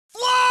 ma'am!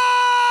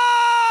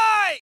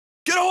 Fly!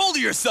 Get a hold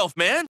of yourself,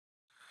 man!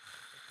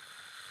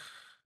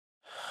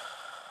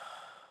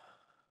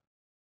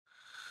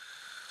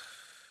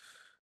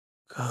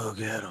 Go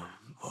get 'em,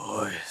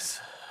 boys.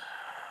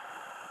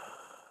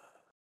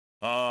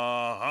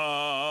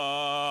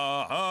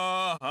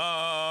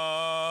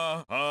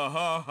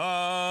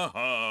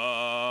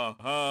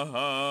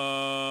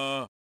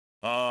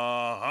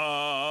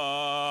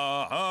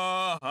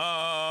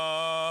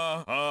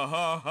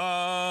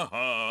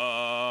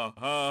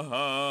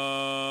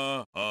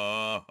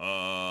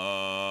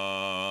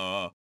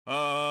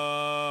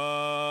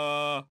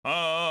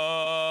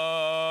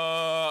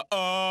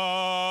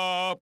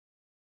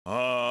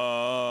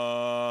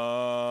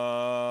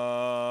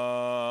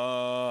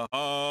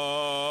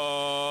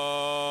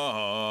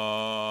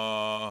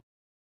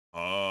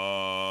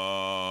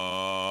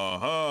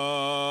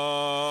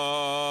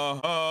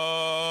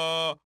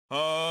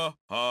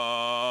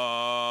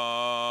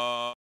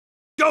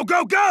 Go,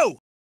 go, go!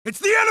 It's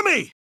the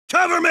enemy!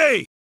 Cover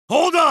me!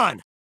 Hold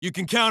on! You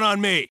can count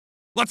on me.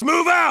 Let's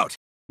move out!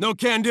 No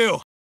can do.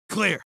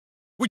 Clear.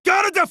 We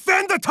gotta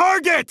defend the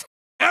target!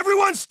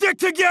 Everyone stick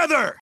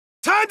together!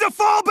 Time to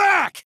fall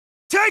back!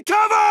 Take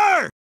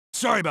cover!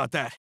 Sorry about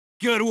that.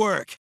 Good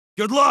work.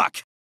 Good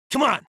luck.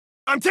 Come on.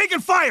 I'm taking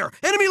fire!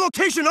 Enemy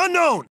location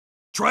unknown!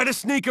 Try to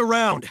sneak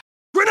around.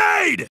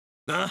 Grenade!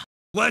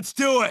 Let's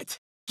do it!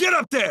 Get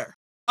up there!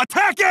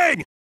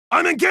 Attacking!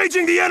 I'm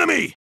engaging the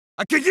enemy!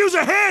 I could use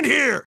a hand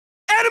here!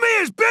 Enemy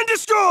has been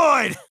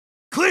destroyed!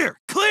 Clear!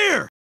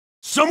 Clear!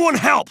 Someone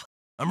help!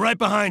 I'm right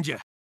behind you.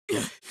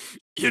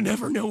 You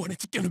never know when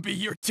it's gonna be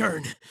your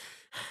turn.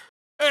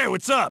 Hey,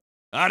 what's up?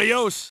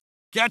 Adios.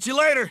 Catch you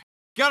later.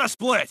 Gotta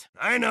split.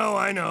 I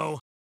know.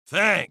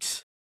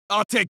 Thanks.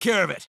 I'll take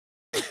care of it.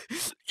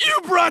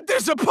 You brought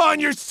this upon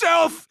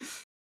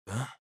yourself!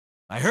 Huh?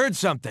 I heard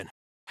something.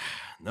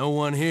 No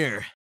one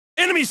here.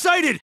 Enemy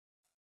sighted!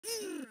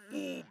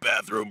 Ooh,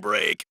 bathroom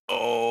break.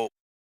 Oh.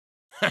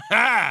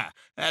 Haha!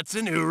 That's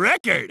a new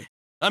record.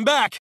 I'm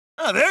back.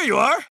 Oh, there you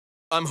are.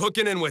 I'm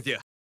hooking in with you.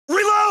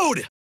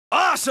 Reload!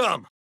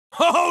 Awesome!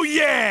 Oh,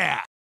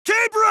 yeah!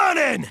 Keep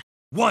running!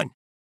 1,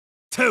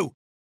 2,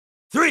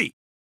 3,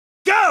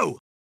 go!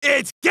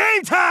 It's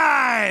game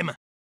time!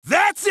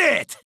 That's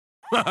it!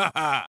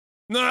 Keraton,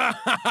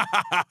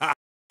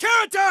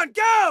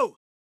 go!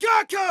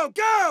 Gakko,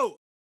 go!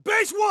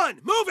 Base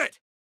 1, move it!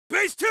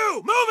 Base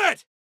 2, move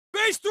it!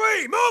 Base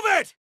 3, move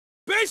it!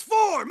 Base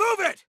 4, move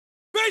it!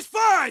 Base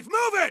 5,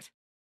 move it!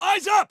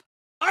 Eyes up!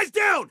 Eyes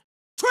down!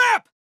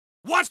 Trap!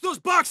 Watch those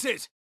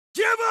boxes!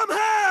 Give them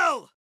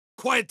hell!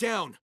 Quiet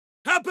down.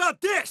 How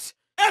about this?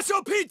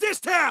 SOP dis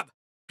tab!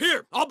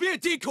 Here, I'll be a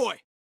decoy.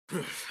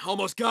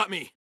 Almost got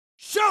me.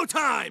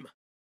 Showtime!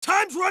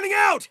 Time's running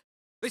out!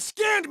 They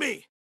scanned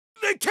me!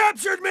 They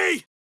captured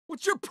me!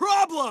 What's your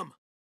problem?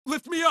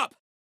 Lift me up.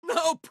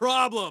 No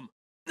problem.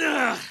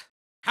 Ugh.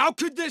 How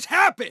could this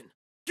happen?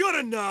 Good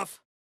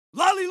enough.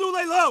 Lolly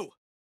lule low.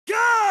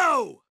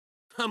 Go!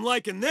 I'm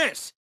liking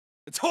this.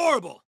 It's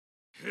horrible.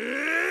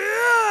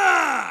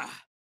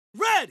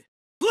 Red!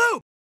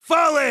 Blue!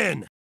 Fall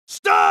in!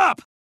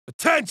 Stop!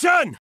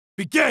 Attention!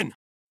 Begin!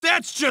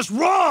 That's just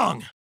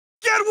wrong!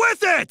 Get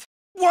with it!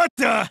 What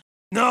the?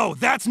 No,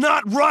 that's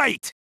not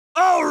right!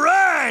 All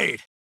right!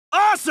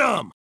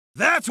 Awesome!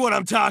 That's what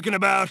I'm talking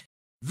about!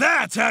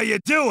 That's how you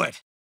do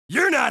it!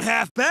 You're not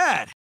half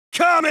bad!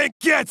 Come and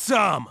get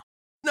some!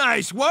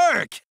 Nice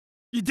work!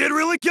 You did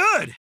really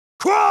good!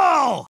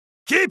 Crawl!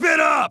 Keep it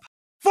up!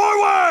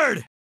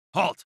 Forward!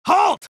 Halt!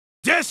 Halt!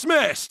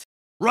 Dismissed!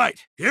 Right,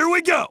 here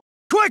we go!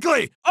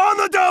 Quickly! On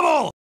the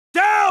double!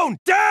 Down!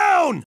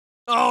 Down!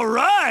 All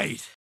right!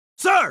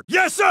 Sir!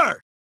 Yes, sir!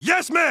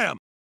 Yes, ma'am!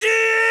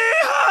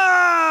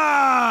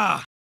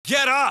 Yeehaw!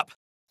 Get up!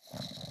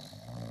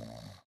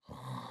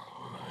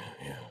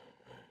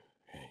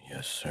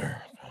 Yes,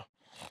 sir.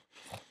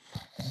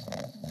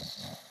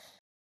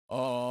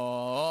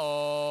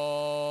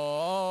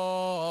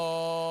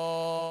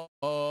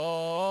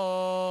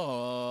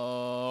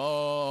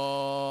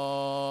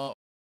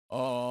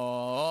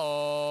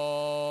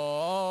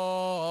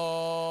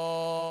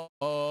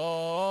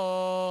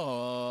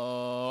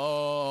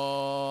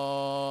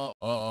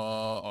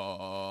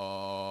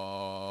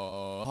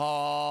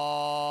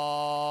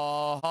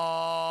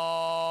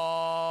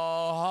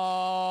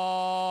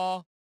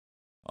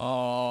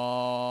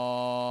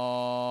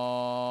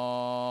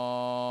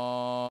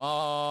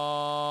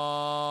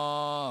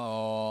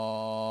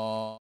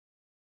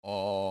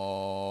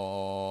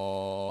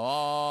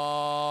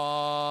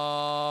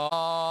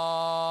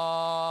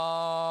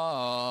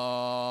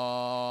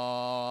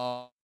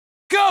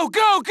 Go,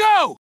 go,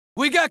 go!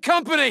 We got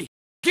company!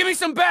 Give me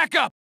some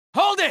backup!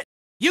 Hold it!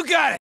 You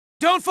got it!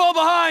 Don't fall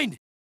behind!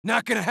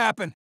 Not gonna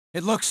happen.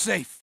 It looks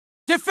safe.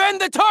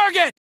 Defend the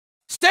target!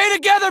 Stay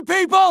together,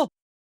 people!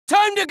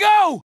 Time to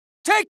go!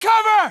 Take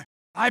cover!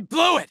 I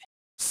blew it!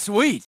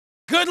 Sweet.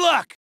 Good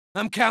luck!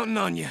 I'm counting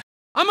on you.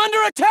 I'm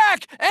under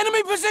attack!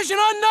 Enemy position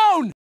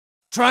unknown!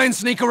 Try and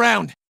sneak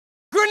around.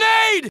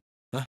 Grenade!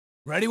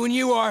 Ready when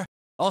you are.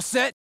 All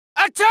set.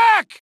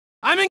 Attack!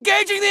 I'm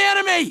engaging the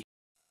enemy!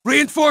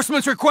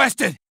 Reinforcements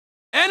requested!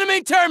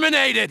 Enemy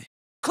terminated!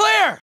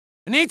 Clear!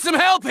 I need some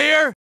help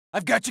here!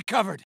 I've got you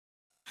covered.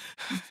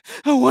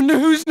 I wonder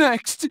who's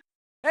next.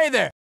 Hey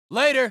there.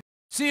 Later.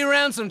 See you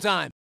around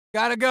sometime.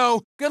 Gotta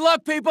go. Good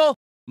luck, people.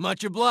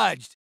 Much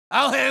obliged.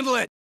 I'll handle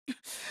it.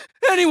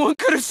 Anyone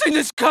could have seen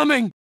this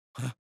coming.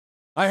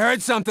 I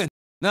heard something.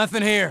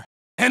 Nothing here.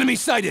 Enemy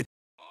sighted.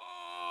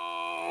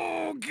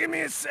 Oh, give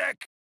me a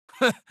sec.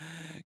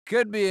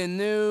 Could be a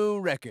new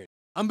record.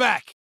 I'm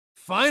back.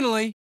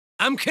 Finally.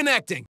 I'm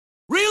connecting.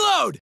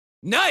 Reload!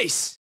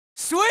 Nice!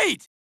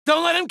 Sweet!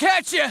 Don't let him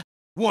catch you!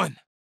 1,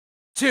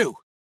 2,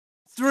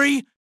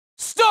 3,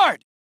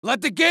 start!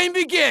 Let the game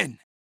begin!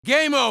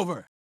 Game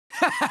over!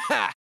 Ha ha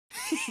ha!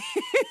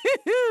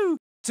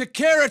 To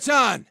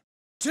Keraton!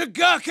 To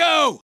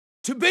Gakko!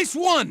 To base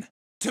 1!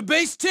 To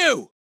base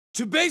 2!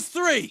 To base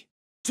 3!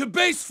 To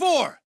base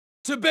 4!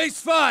 To base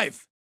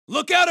 5!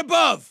 Look out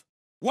above!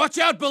 Watch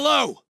out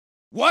below!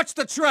 Watch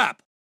the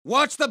trap!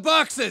 Watch the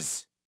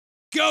boxes!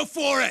 Go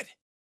for it!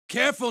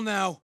 Careful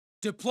now.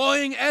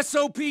 Deploying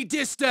SOP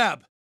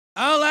Distab.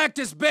 I'll act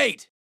as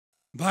bait.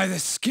 By the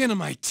skin of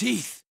my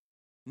teeth.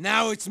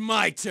 Now it's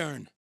my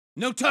turn.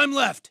 No time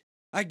left.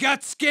 I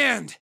got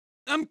scanned.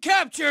 I'm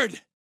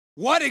captured.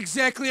 What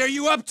exactly are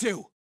you up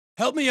to?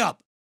 Help me up.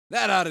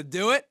 That ought to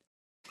do it.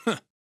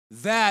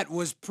 That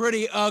was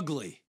pretty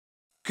ugly.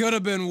 Could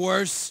have been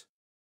worse.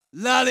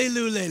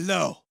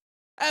 Lolly-lule-lo.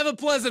 Have a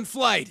pleasant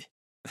flight.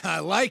 I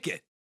like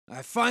it.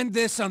 I find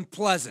this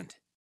unpleasant.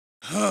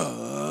 Red!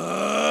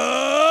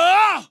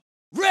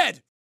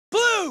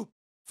 Blue!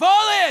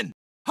 Fall in!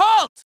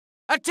 Halt!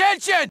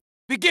 Attention!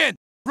 Begin!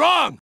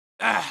 Wrong!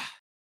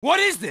 What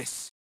is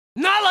this?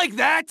 Not like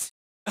that!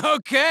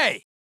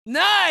 Okay!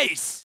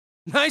 Nice!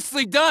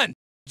 Nicely done!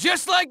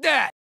 Just like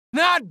that!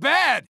 Not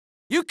bad!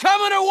 You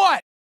coming or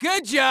what?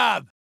 Good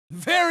job!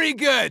 Very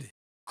good!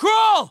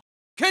 Crawl!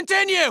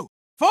 Continue!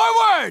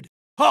 Forward!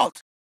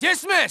 Halt!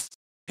 Dismissed!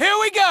 Here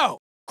we go!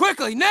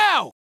 Quickly,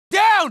 now!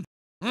 Down!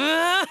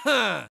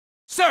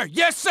 Sir,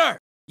 yes, sir!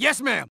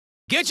 Yes, ma'am!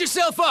 Get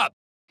yourself up!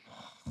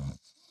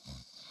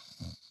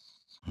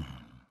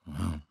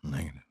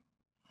 Negative.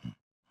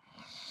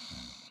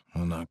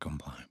 Will not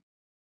comply.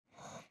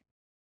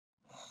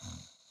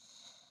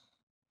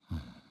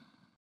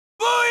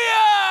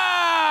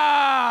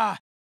 Booyah!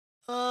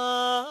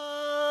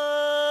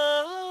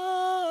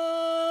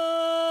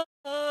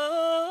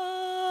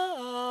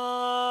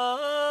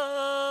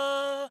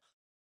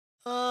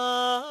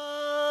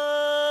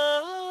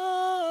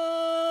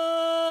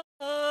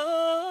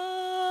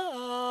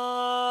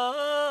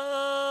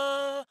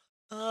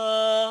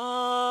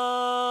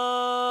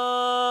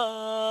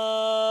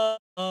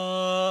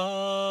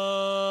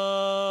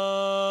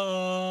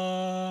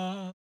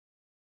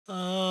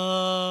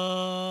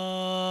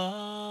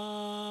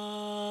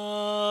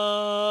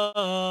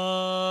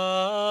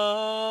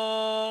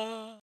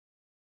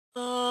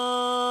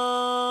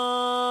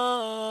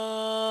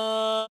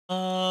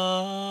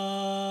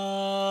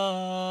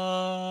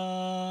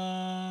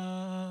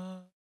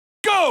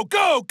 Go,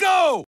 go,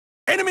 go!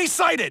 Enemy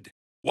sighted!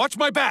 Watch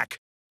my back!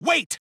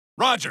 Wait!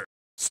 Roger!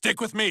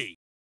 Stick with me!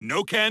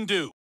 No can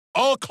do!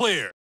 All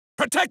clear!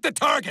 Protect the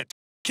target!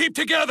 Keep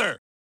together!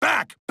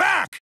 Back!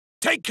 Back!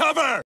 Take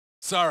cover!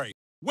 Sorry.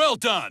 Well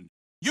done!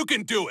 You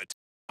can do it!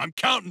 I'm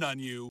counting on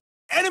you!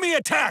 Enemy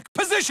attack!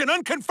 Position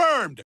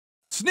unconfirmed!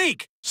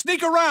 Sneak!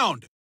 Sneak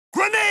around!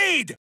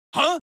 Grenade!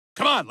 Huh?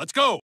 Come on, let's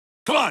go!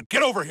 Come on,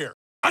 get over here!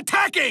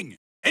 Attacking!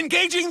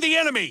 Engaging the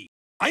enemy!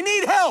 I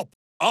need help!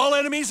 All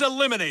enemies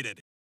eliminated!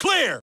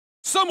 Clear!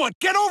 Someone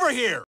get over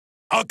here!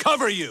 I'll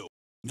cover you!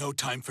 No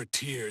time for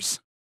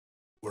tears.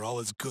 We're all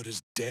as good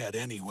as dead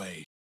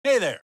anyway. Hey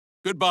there!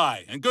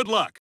 Goodbye and good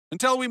luck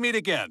until we meet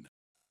again.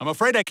 I'm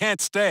afraid I can't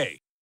stay.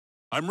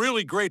 I'm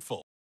really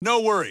grateful. No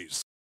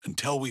worries.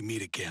 Until we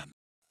meet again.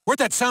 Where'd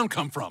that sound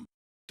come from?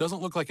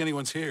 Doesn't look like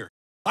anyone's here.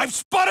 I've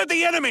spotted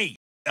the enemy!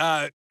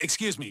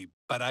 Excuse me,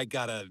 but I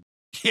gotta...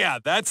 Yeah,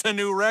 that's a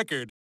new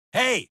record.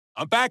 Hey,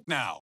 I'm back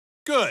now.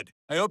 Good.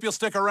 I hope you'll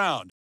stick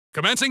around.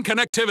 Commencing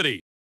connectivity.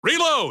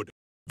 Reload.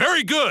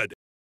 Very good.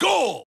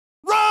 Goal.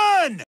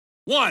 Run!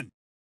 1,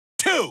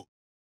 2,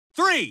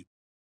 3.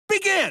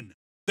 Begin.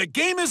 The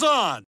game is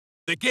on.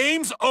 The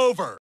game's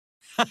over.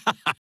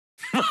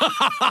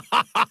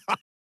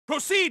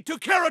 Proceed to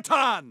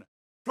Keraton.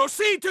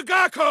 Proceed to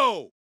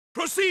Gakko.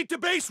 Proceed to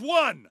base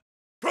 1.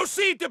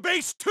 Proceed to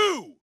base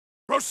 2.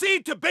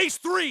 Proceed to base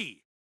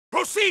 3.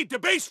 Proceed to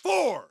base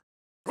 4.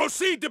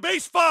 Proceed to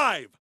base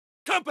 5.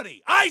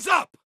 Company, eyes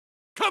up!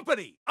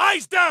 Company,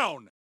 eyes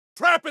down!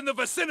 Trap in the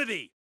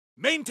vicinity!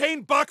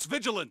 Maintain box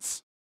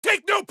vigilance!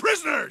 Take no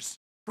prisoners!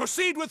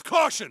 Proceed with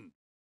caution!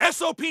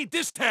 SOP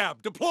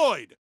distab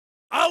deployed!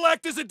 I'll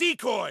act as a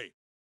decoy!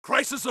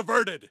 Crisis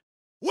averted!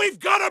 We've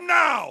got him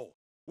now!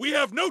 We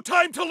have no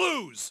time to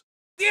lose!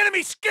 The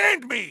enemy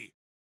scanned me!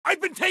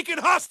 I've been taken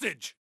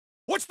hostage!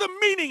 What's the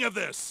meaning of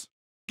this?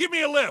 Give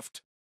me a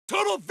lift!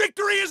 Total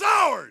victory is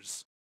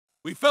ours!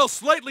 We fell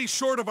slightly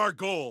short of our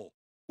goal.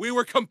 We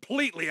were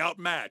completely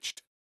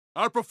outmatched.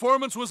 Our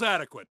performance was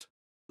adequate.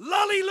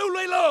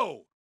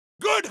 Lolly-lule-lo!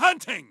 Good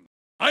hunting!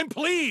 I'm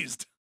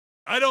pleased.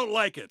 I don't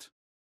like it.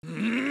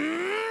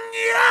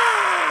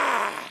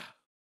 Yeah!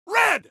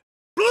 Red!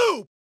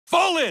 Blue!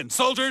 Fall in,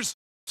 soldiers!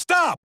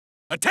 Stop!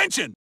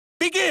 Attention!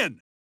 Begin!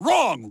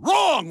 Wrong!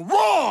 Wrong!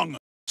 Wrong!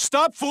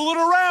 Stop fooling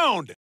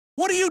around!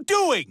 What are you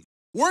doing?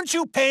 Weren't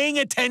you paying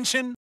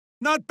attention?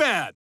 Not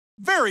bad.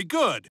 Very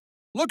good.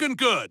 Looking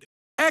good.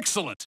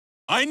 Excellent.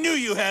 I knew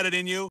you had it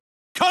in you.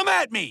 Come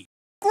at me!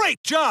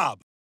 Great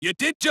job! You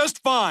did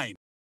just fine.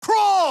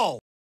 Crawl!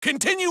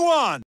 Continue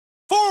on.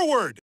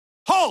 Forward!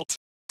 Halt!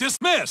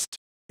 Dismissed!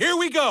 Here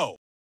we go!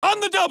 On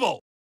the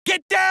double!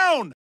 Get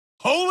down!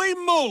 Holy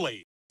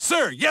moly!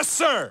 Sir, yes,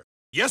 sir!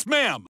 Yes,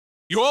 ma'am!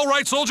 You all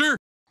right, soldier?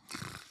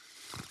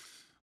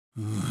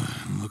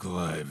 Look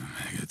alive,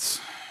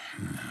 maggots.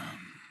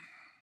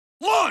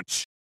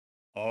 Launch!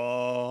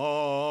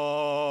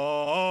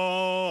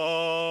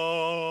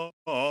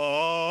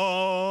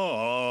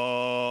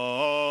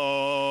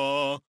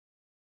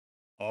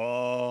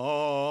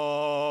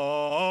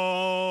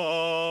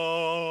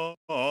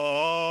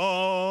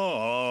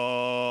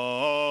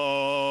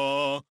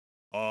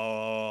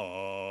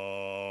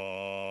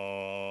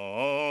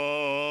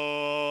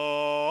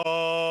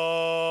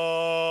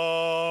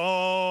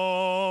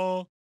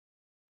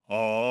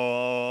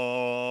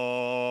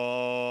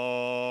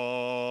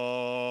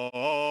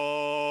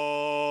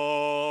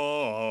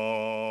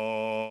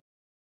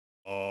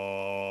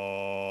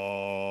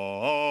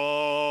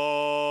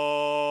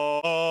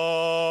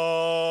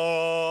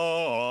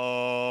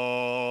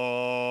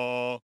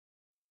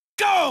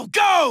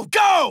 Go! Go!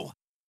 Go!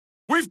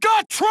 We've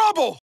got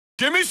trouble!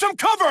 Give me some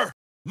cover!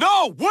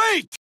 No,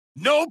 wait!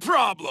 No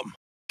problem.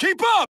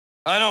 Keep up!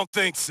 I don't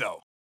think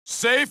so.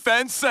 Safe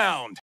and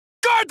sound.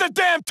 Guard the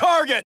damn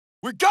target!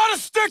 We gotta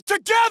stick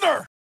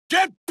together!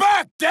 Get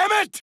back, damn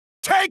it!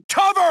 Take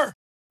cover!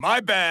 My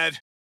bad.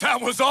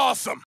 That was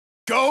awesome.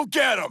 Go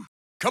get 'em.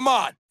 Come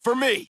on, for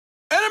me.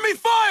 Enemy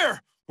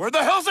fire! Where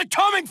the hell's it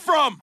coming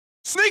from?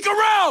 Sneak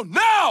around,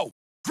 now!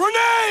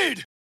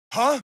 Grenade!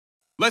 Huh?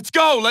 Let's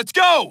go, let's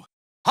go!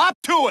 Hop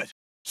to it!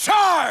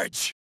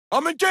 Charge!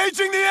 I'm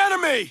engaging the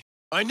enemy!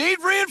 I need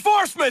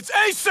reinforcements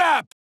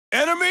ASAP!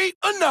 Enemy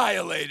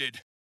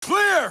annihilated.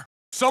 Clear!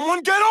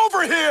 Someone get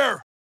over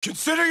here!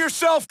 Consider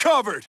yourself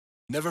covered.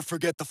 Never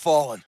forget the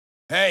fallen.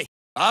 Hey,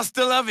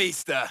 hasta la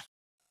vista.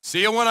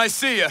 See you when I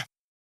see you.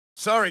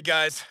 Sorry,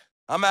 guys.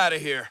 I'm out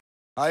of here.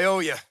 I owe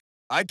you.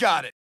 I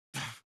got it.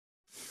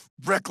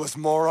 Reckless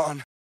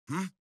moron.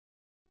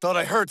 Thought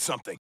I heard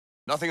something.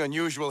 Nothing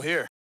unusual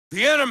here.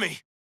 The enemy!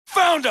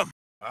 Found him!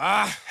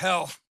 Ah,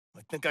 hell.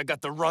 I think I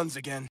got the runs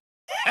again.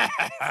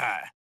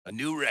 A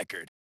new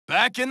record.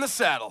 Back in the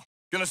saddle.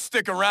 Gonna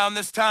stick around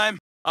this time?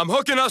 I'm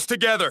hooking us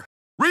together.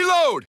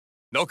 Reload!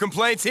 No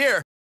complaints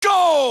here.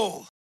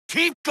 Goal!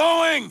 Keep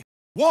going!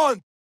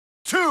 1,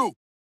 2,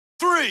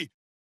 3.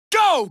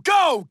 Go,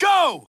 go,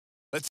 go!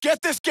 Let's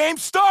get this game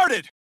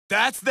started!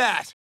 That's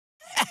that!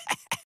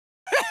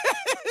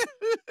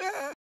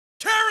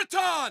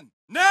 Keraton!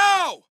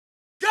 Now!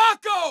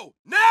 Gakko!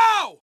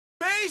 Now!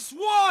 Base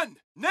 1!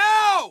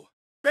 Now!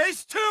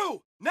 Base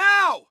 2!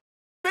 Now!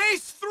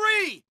 Base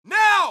 3!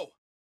 Now!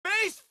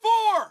 Base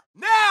 4!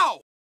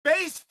 Now!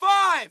 Base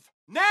 5!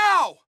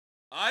 Now!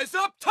 Eyes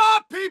up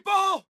top,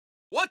 people!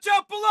 Watch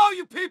out below,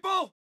 you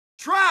people!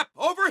 Trap,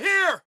 over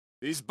here!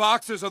 These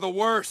boxes are the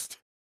worst.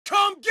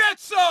 Come get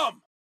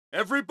some!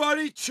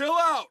 Everybody chill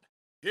out.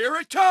 Here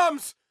it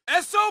comes!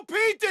 SOP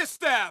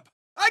Distab!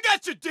 I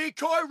got your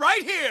decoy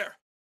right here!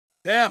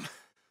 Damn,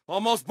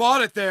 almost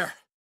bought it there.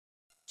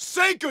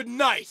 Say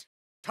goodnight!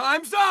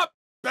 Time's up!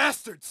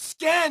 Bastards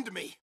scanned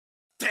me!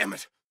 Damn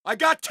it, I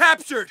got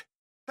captured!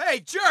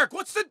 Hey, jerk,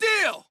 what's the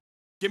deal?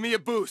 Give me a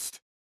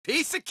boost.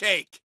 Piece of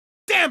cake.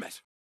 Damn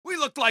it! We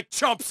looked like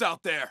chumps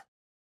out there.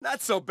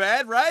 Not so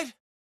bad, right?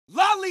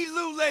 Lolly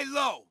lule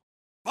low.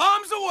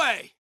 Bombs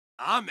away.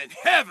 I'm in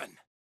heaven.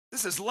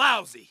 This is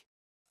lousy.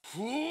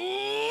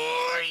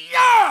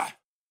 Yeah!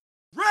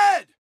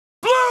 Red!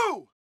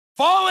 Blue!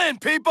 Fall in,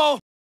 people!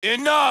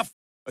 Enough!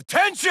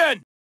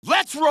 Attention!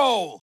 Let's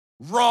roll!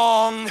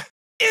 Wrong!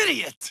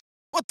 Idiot!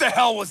 What the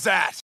hell was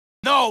that?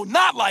 No,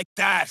 not like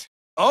that!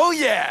 Oh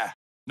yeah!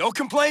 No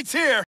complaints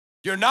here.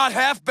 You're not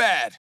half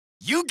bad.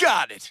 You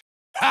got it.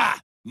 Ha!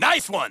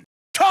 Nice one.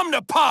 Come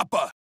to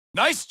Papa.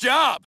 Nice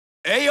job.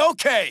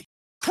 A-okay.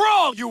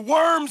 Crawl, you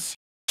worms.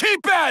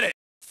 Keep at it.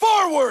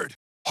 Forward.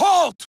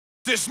 Halt.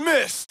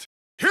 Dismissed.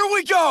 Here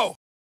we go.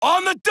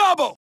 On the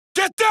double.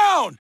 Get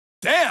down.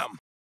 Damn.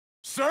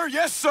 Sir,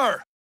 yes,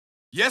 sir.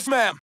 Yes,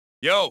 ma'am.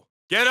 Yo,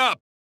 get up.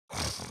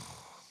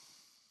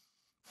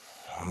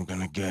 I'm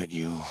gonna get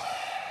you.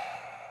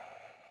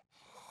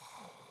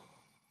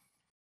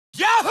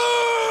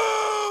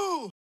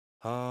 Yahoo!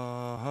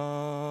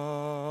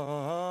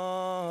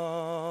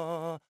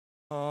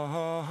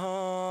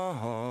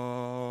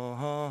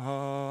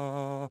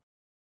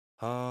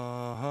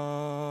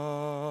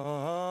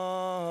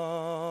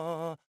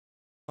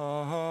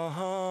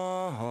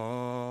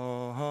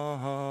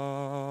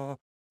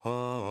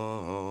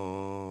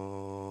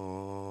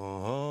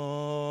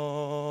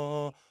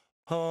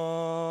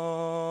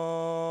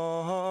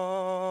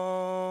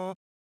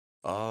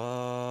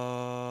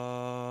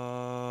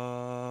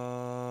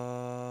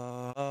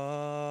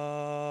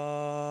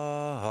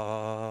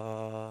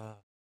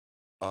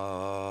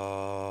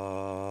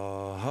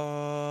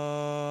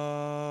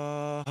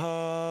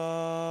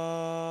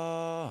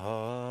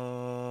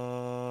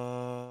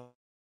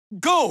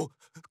 Go!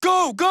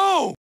 Go!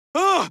 Go!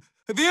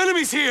 The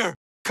enemy's here!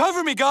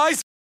 Cover me,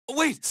 guys!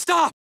 Wait,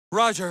 stop!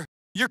 Roger,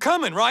 you're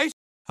coming, right?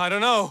 I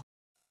don't know.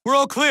 We're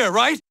all clear,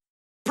 right?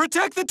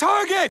 Protect the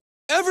target!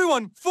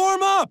 Everyone,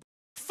 form up!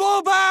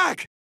 Fall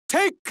back!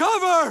 Take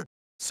cover!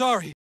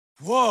 Sorry.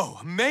 Whoa,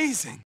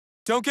 amazing.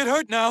 Don't get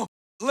hurt now.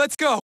 Let's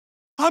go.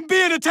 I'm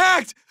being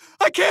attacked!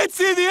 I can't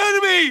see the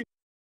enemy!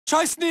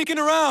 Try sneaking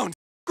around.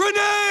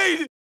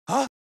 Grenade!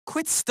 Huh?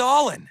 Quit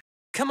stalling.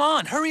 Come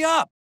on, hurry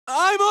up.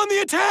 I'm on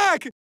the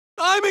attack!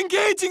 I'm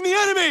engaging the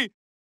enemy!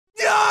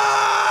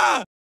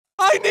 Yeah!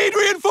 I need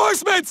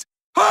reinforcements!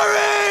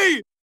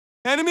 Hurry!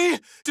 Enemy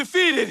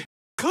defeated!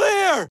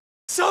 Clear!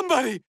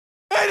 Somebody!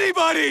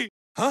 Anybody!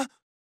 Huh?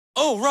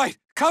 Oh, right.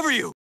 Cover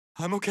you.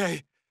 I'm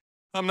okay.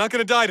 I'm not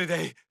gonna die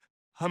today.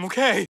 I'm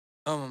okay.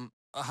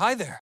 Hi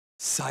there.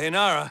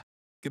 Sayonara.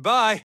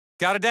 Goodbye.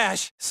 Gotta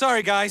dash.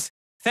 Sorry, guys.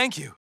 Thank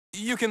you.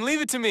 You can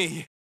leave it to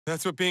me.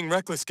 That's what being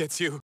reckless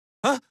gets you.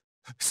 Huh?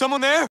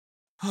 Someone there?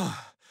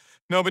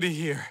 Nobody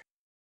here.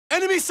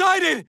 Enemy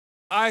sighted!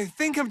 I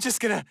think I'm just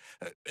gonna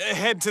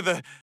head to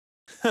the...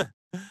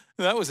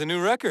 That was a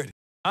new record.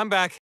 I'm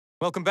back.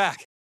 Welcome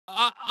back.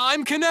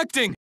 I'm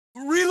connecting.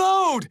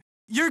 Reload!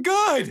 You're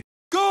good!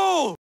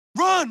 Goal!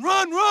 Run,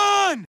 run,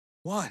 run!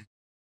 1,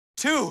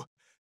 2,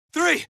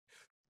 3.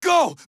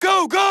 Go,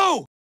 go,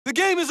 go! The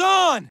game is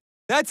on!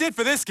 That's it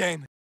for this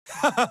game.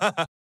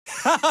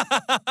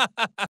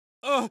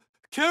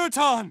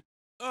 Keraton!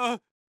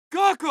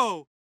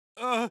 Gakko!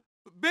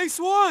 Base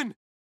 1!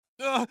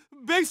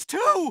 Base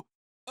 2!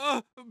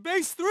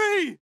 Base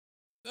 3!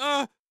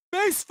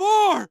 Base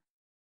 4!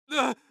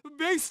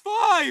 Base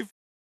 5!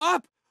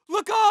 Up!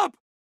 Look up!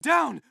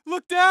 Down!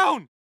 Look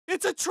down!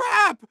 It's a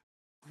trap!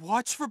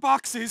 Watch for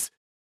boxes.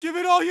 Give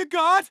it all you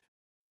got.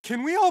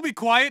 Can we all be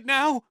quiet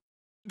now?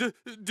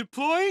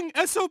 Deploying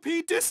SOP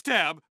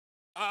distab.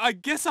 I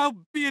guess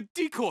I'll be a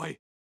decoy.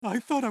 I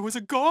thought I was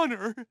a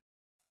goner.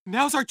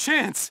 Now's our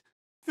chance.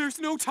 There's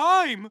no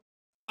time.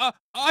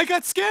 I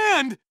got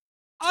scanned.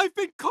 I've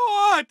been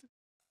caught.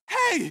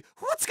 Hey,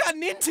 what's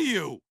gotten into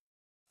you?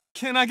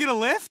 Can I get a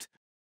lift?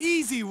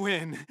 Easy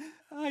win,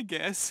 I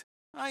guess.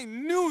 I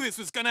knew this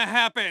was gonna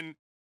happen.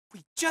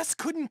 We just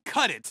couldn't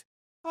cut it.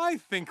 I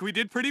think we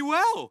did pretty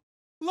well.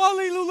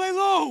 Lolly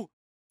lulelo.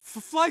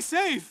 Fly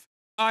safe.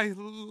 I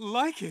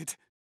like it.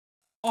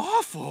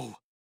 Awful.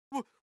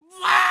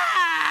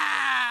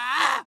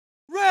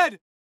 Red,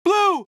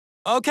 blue.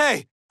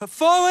 Okay,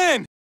 fall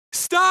in.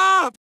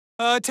 Stop.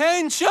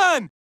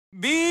 Attention.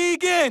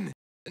 Begin.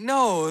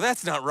 No,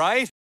 that's not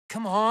right.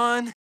 Come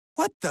on.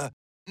 What the?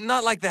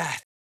 Not like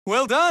that.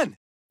 Well done.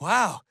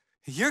 Wow,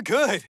 you're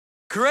good.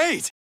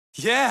 Great.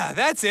 Yeah,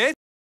 that's it.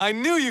 I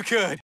knew you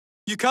could.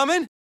 You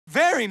coming?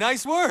 Very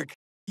nice work.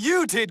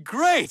 You did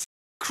great.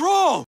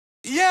 Crawl.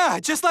 Yeah,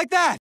 just like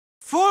that.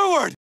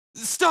 Forward.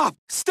 Stop.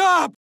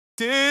 Stop.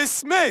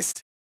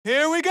 Dismissed.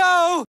 Here we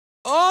go.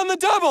 On the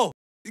double.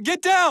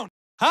 Get down.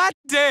 Hot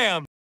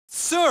damn.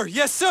 Sir,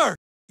 yes, sir.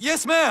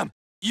 Yes, ma'am.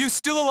 You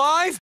still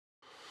alive?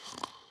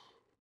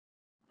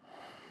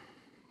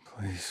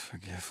 Please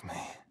forgive me.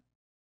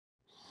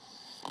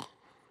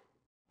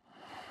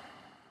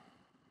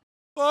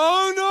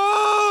 Oh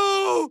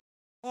no!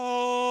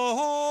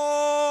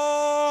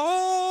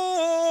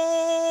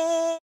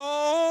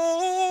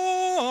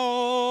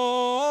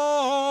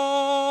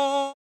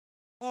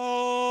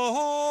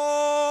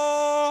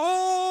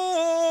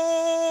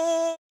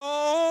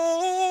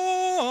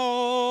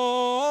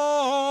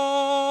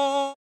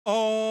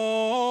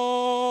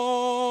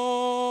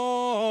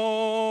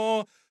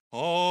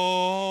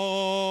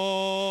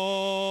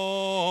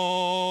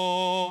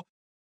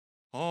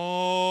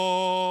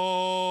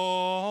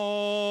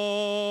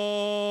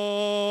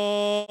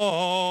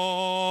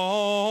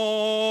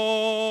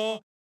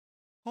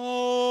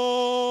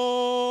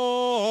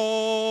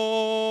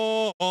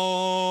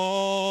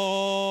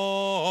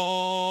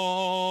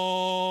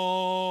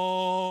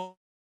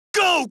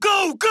 Go,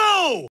 go,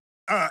 go!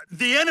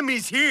 The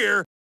enemy's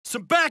here.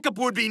 Some backup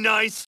would be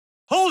nice.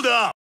 Hold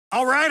up.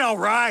 All right, all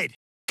right.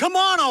 Come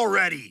on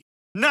already.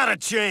 Not a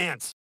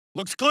chance.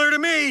 Looks clear to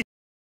me.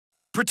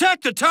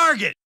 Protect the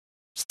target.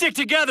 Stick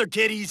together,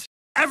 kiddies.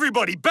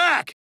 Everybody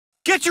back.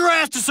 Get your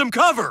ass to some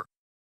cover.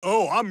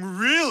 Oh, I'm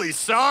really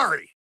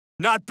sorry.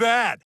 Not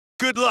bad.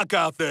 Good luck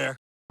out there.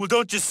 Well,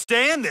 don't just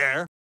stand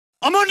there.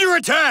 I'm under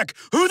attack.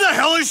 Who the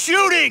hell is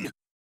shooting?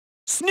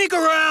 Sneak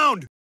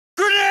around.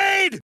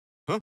 Grenade!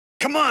 Huh?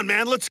 Come on,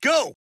 man, let's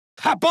go.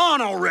 Hop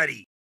on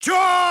already.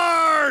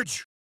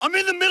 Charge! I'm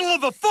in the middle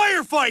of a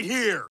firefight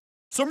here.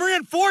 Some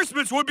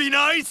reinforcements would be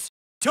nice.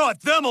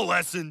 Taught them a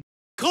lesson.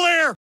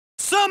 Claire,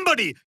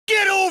 somebody,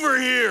 get over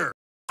here.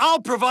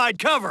 I'll provide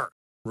cover.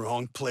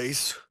 Wrong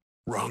place,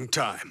 wrong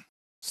time.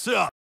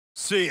 Sup?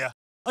 See ya.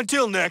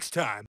 Until next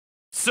time.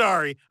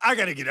 Sorry, I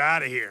gotta get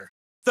out of here.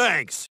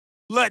 Thanks.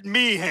 Let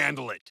me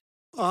handle it.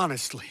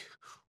 Honestly,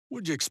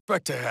 what'd you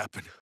expect to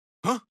happen?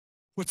 Huh?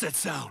 What's that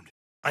sound?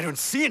 I don't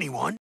see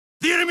anyone.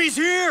 The enemy's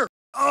here!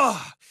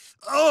 Oh,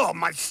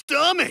 my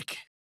stomach!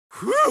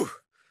 Whew!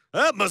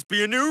 That must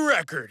be a new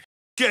record.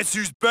 Guess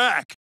who's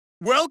back?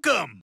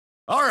 Welcome!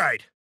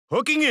 Alright,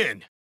 hooking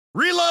in.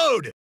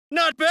 Reload!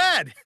 Not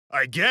bad,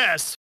 I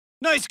guess.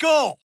 Nice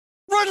goal!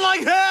 Run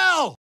like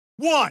hell!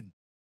 1,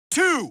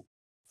 2,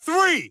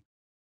 3,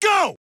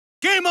 go!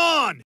 Game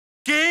on!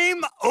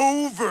 Game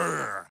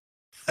over!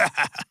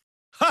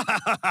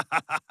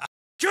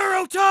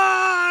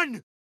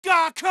 Keraton!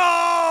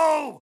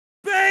 Gakko!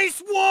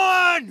 Base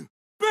 1!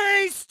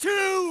 Base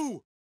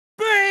 2!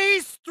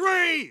 Base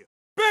 3!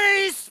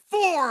 Base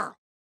 4!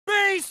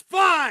 Base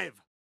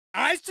 5!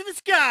 Eyes to the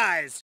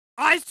skies!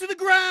 Eyes to the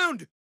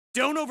ground!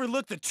 Don't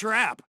overlook the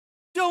trap.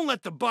 Don't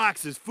let the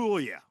boxes fool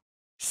you.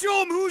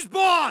 Show 'em who's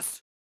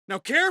boss! Now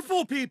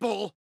careful,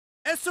 people!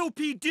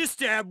 SOP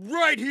distab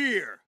right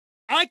here!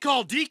 I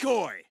call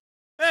decoy!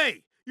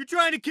 Hey, you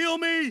trying to kill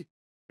me?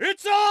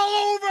 It's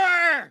all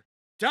over!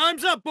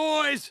 Time's up,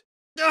 boys!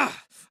 Ugh,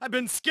 I've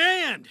been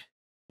scanned!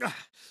 Ugh,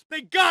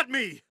 they got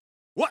me!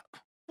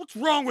 What's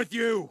wrong with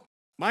you?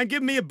 Mind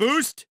giving me a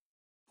boost?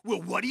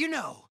 Well, what do you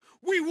know?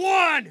 We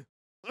won!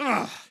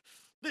 Ugh,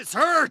 this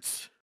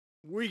hurts!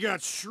 We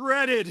got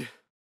shredded.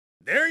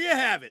 There you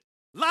have it.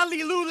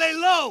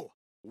 Lolly-loo-lay-lo!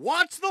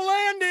 Watch the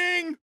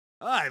landing!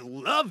 I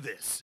love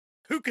this.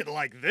 Who could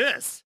like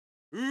this?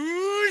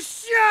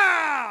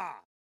 Ooh-sha!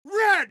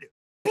 Red!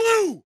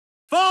 Blue!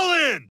 Fall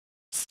in!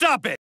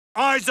 Stop it!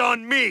 Eyes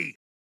on me!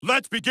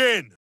 Let's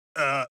begin!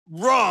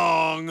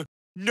 Wrong!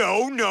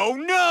 No, no,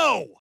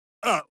 no!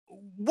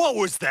 What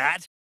was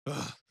that?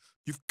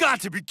 You've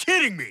got to be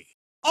kidding me!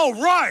 All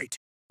right!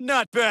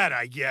 Not bad,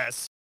 I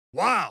guess.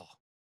 Wow!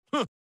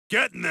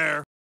 Getting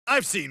there.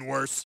 I've seen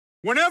worse.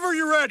 Whenever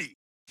you're ready.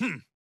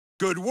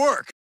 Good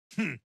work.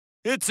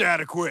 It's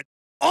adequate.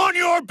 On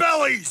your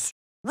bellies!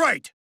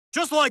 Right,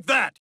 just like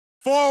that.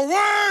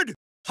 Forward!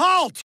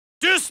 Halt!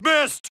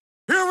 Dismissed!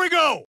 Here we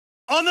go!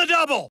 On the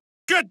double!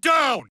 Get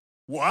down!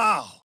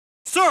 Wow!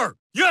 Sir!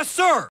 Yes,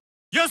 sir!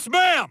 Yes,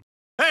 ma'am!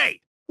 Hey,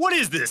 what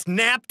is this,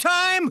 nap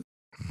time?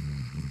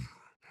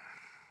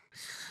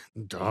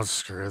 Don't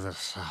screw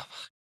this up.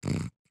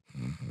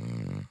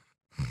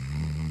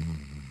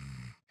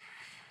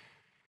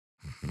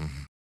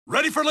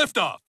 Ready for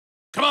liftoff!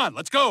 Come on,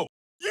 let's go!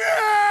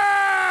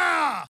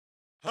 Yeah!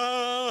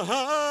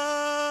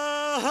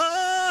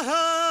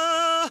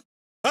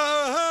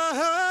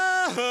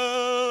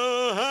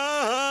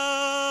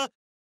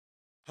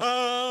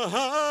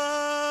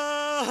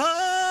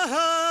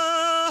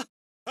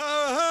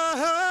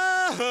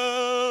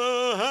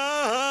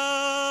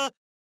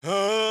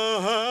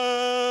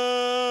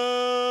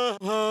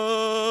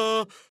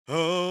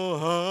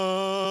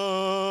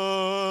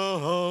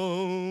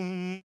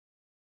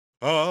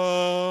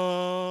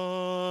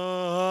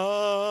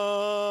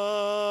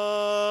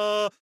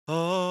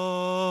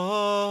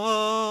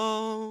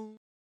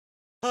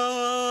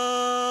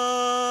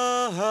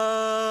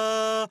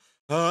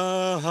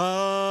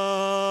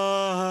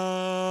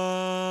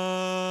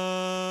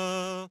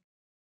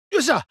よ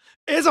っしゃ、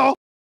ええぞ。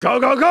ゴ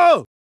ーゴーゴ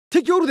ー。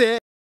敵おるで。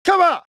カ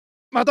バー。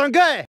待たん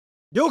かい。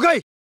了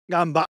解。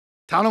ガンバ。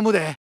頼む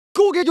で。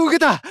攻撃を受け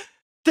た。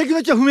敵の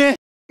位置は不明。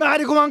回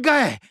り込まん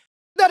かい。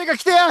誰か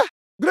来てや。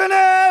グレネ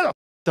ード。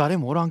誰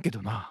もおらんけ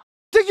どな。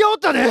敵おっ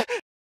たで。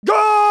ゴ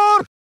ー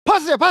ル。パ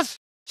スやパス。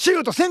シュ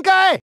ートせん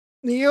かい。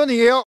逃げよう逃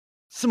げよう。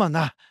すまん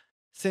な。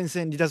戦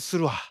線離脱す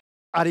るわ。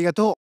ありが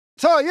と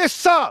う。さあ、イエス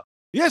さあ。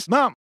イエス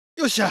マン。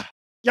よっしゃ。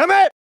や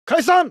め。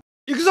解散。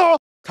行くぞ。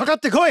かかっ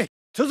てこい。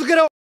続け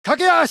ろ。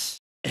駆け足。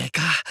ええ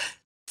か。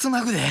つ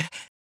なぐで。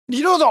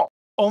リロード。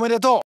おめで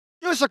と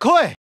う。よっしゃ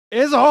来い。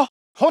ええぞ。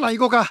ほな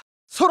行こうか。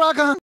そらあ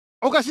かん。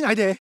おかしない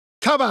で。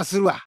カバーす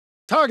るわ。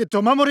ターゲット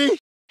を守り。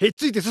へっ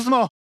ついて進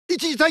もう。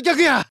一時退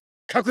却や。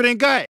隠れん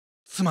かい。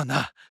すまん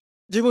な。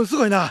自分す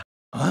ごいな。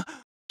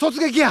突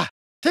撃や。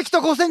敵と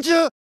交戦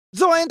中。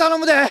増援頼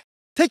むで。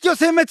敵を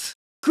殲滅。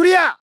クリ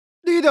ア。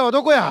リーダーは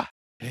どこや。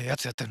ええや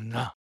つやってる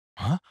な。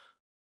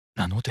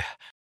何の音や。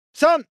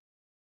3、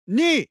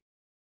2、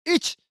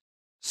1、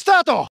スタ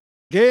ート。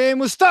ゲー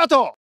ムスター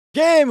ト。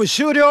ゲーム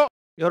終了。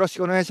よろし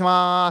くお願いし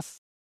ま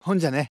す。ほん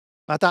じゃね、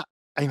また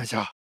会いまし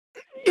ょう。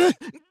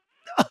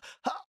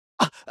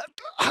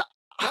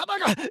鼻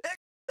が。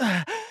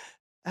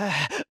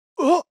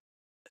お、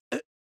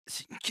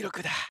新記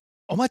録だ。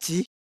お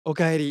待ち。お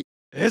かえり。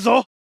ええ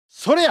ぞ。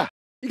それや。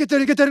いけて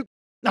るいけてる。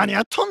何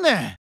やっとんね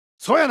ん。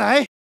そうやな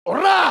い。お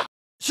ら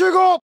集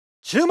合。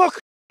注目。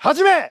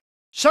始め。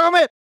しゃが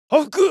め。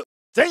ほふく。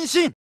前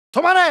進。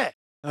止まれ。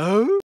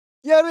おう。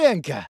やるや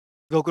んか。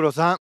ご苦労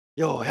さん。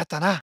ようやった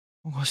な。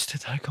起こして、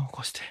誰か起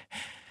こして。起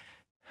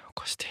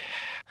こして。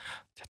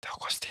絶対起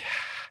こしてや。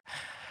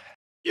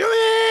ユミ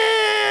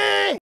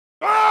ー。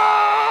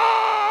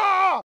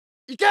ああ。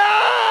いけー。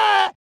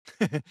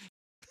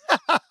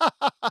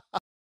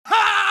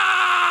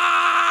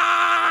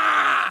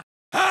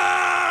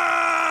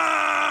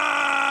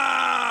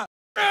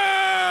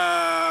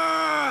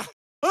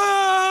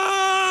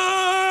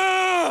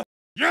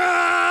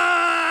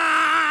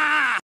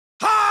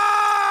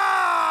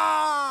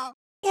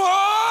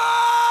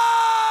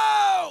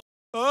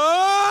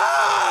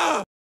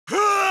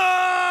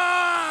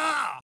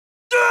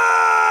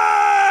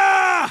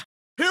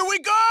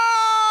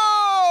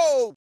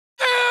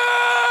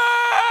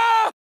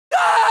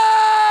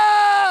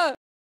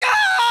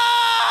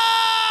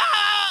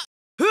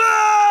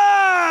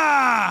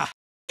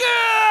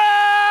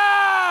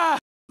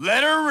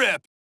Let her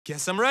rip.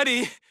 Guess I'm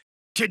ready.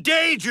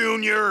 Today,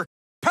 Junior.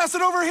 Pass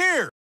it over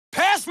here.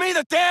 Pass me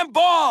the damn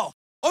ball.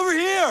 Over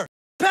here.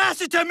 Pass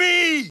it to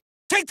me.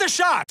 Take the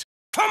shot.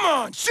 Come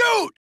on,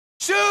 shoot.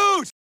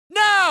 Shoot.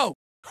 Now.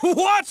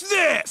 Watch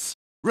this.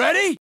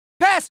 Ready?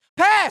 Pass,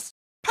 pass.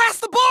 Pass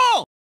the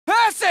ball.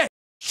 Pass it.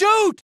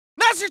 Shoot.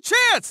 Now's your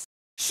chance.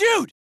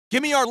 Shoot.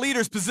 Give me our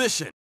leader's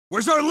position.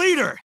 Where's our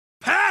leader?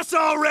 Pass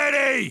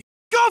already.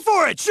 Go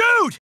for it.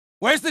 Shoot.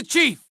 Where's the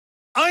chief?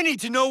 I need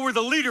to know where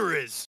the leader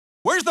is.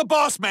 Where's the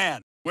boss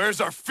man? Where's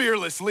our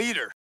fearless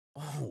leader?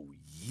 Oh,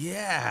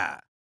 yeah.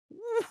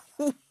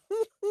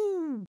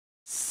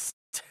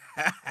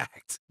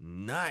 Stacked.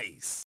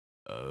 Nice.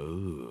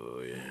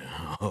 Oh,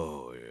 yeah.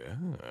 Oh,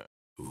 yeah.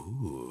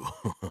 Ooh,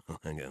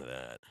 look at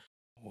that.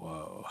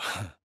 Whoa.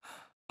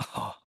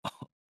 Oh,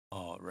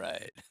 all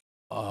right.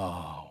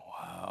 Oh,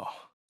 wow.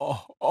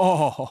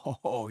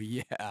 Oh,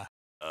 yeah.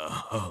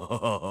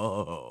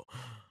 Oh.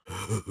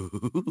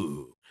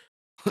 Ooh.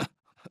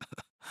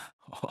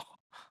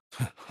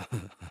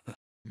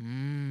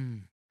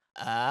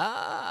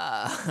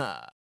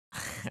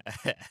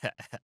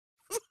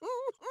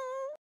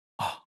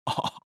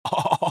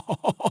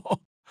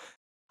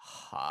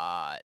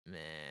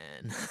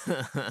 man.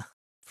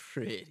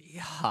 Pretty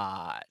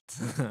hot.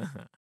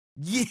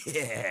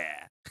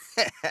 Yeah!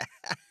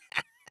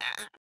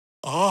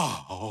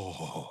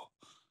 Oh!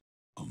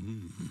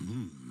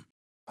 Mm.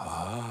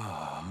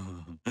 Ah.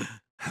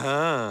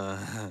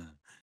 Ah.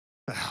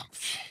 Oh,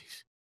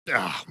 jeez.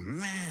 Oh,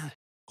 man.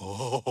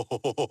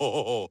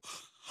 Oh.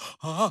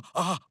 Ah,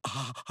 ah,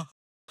 ah.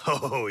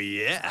 Oh,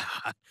 yeah.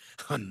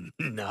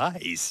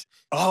 Nice.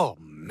 Oh,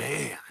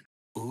 man.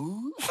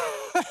 Ooh.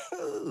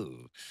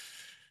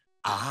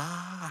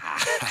 Ah.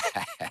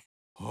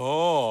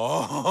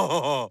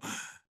 Oh.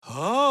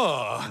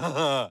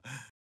 Oh.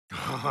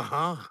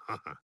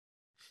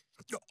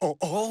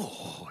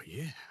 Oh,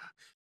 yeah.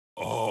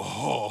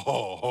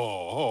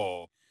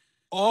 Oh.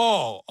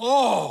 Oh,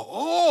 oh,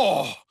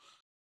 oh.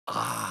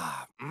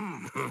 Ah.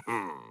 Mm.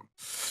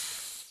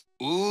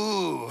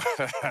 Ooh.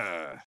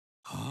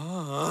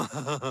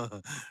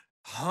 Huh.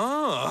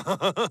 Huh.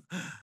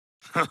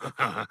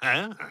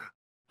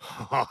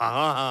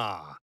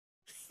 Ah.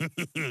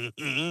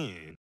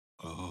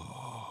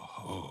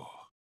 Oh.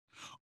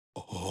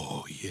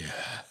 Oh,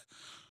 yeah.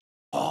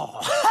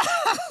 Oh.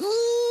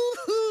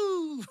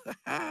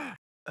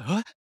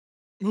 Huh?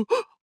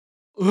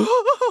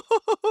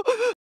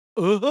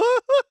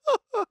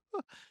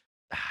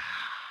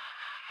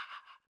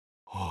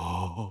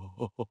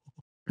 Oh.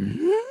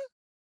 Hmm?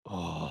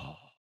 Oh.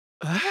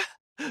 Ah?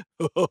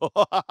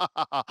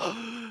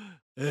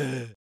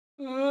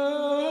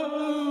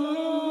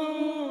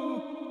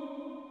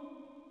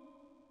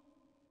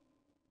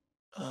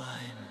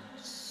 I'm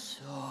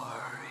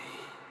sorry.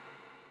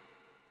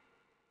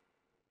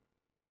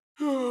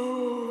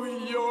 Oh,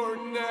 you're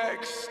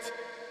next.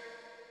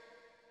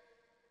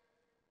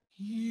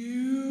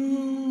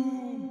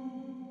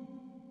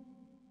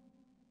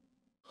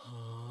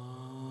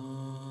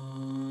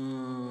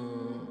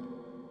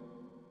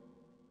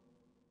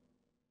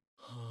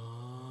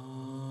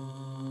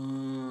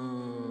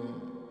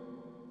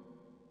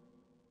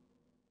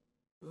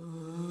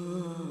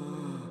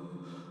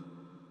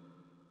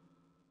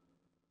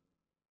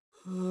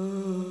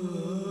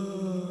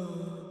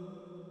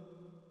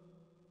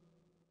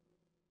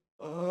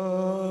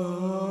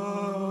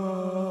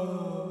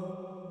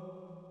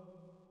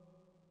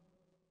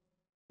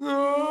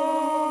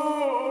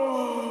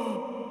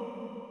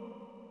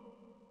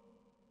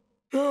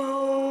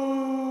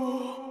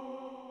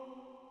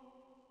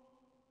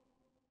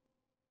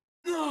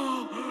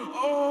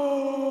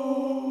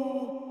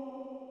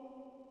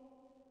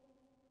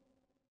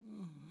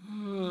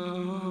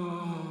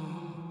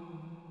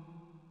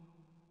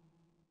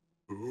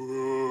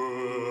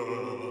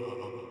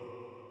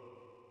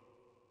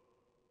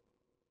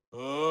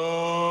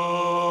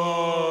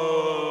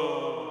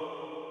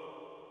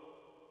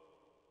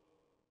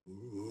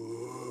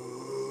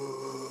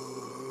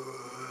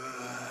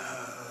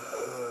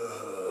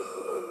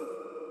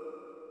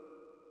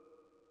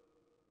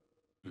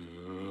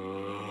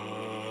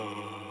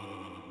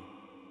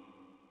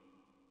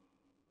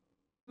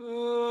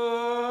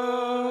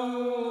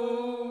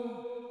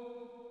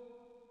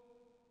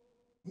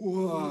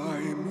 Why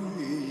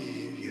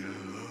me?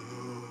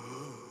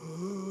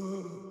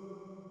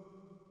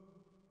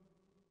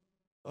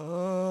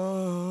 Oh.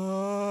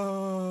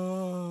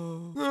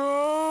 No!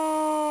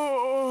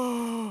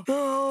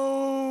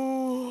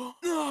 No!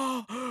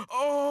 No!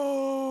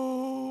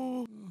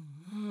 Oh!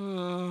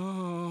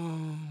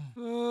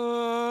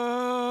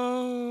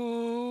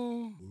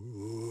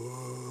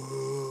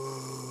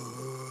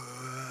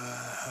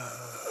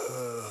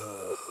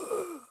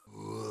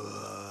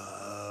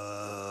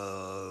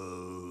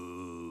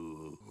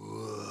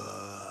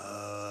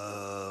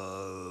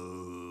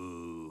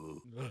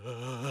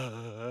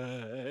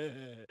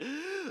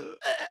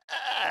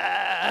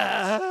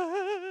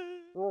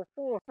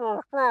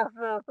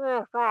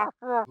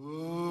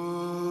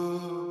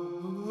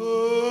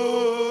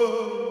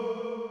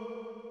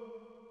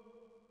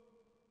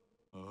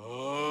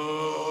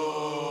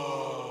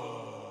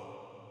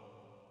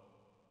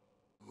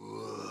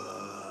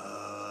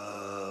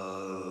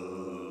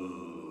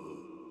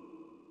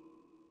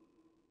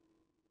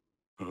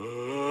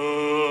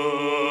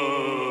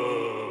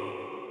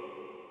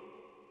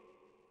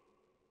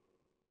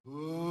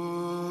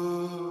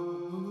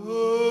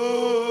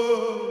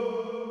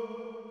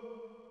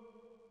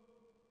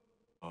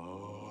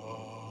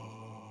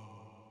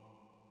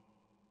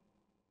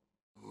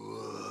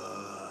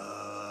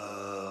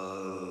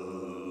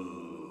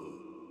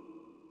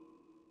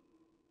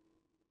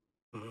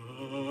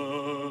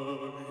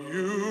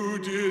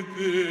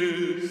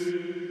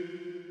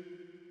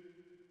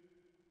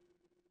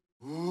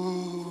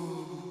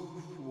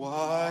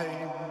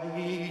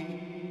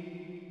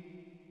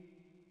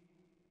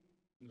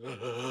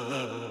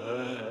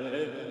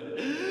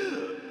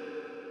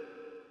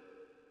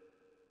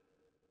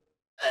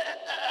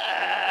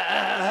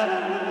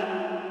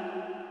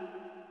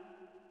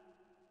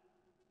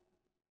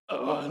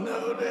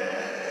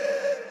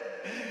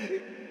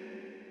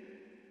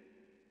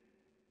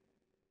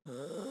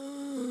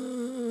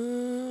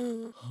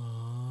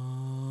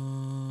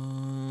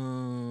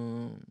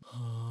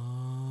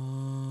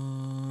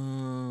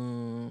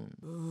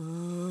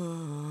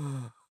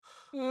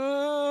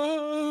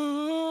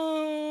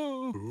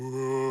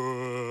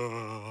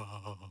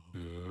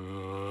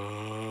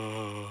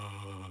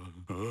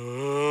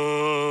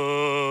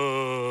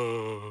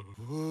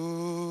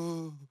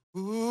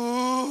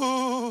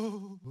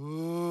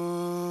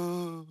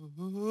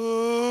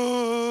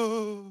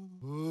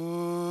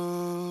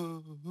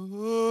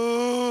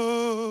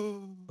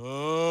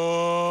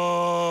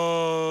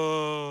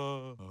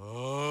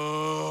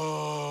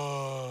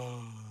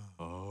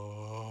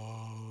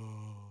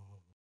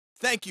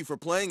 Thank you for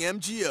playing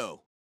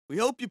MGO. We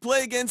hope you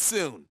play again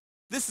soon.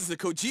 This is a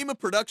Kojima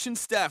Production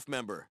staff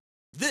member.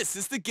 This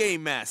is the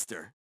Game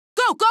Master.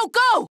 Go, go,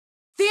 go!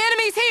 The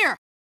enemy's here!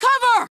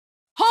 Cover!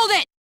 Hold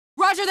it!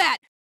 Roger that!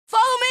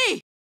 Follow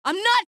me! I'm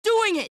not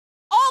doing it!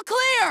 All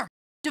clear!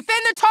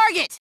 Defend the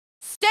target!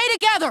 Stay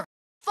together!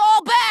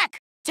 Fall back!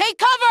 Take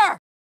cover!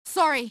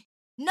 Sorry.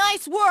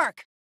 Nice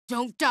work!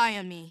 Don't die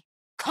on me.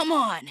 Come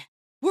on!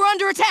 We're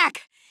under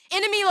attack!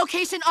 Enemy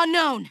location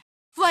unknown!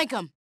 Flank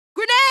 'em!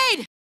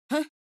 Grenade!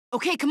 Huh?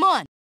 Okay, come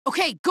on.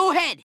 Okay, go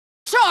ahead.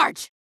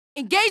 Charge!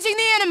 Engaging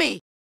the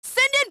enemy!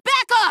 Send in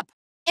backup!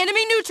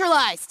 Enemy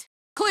neutralized!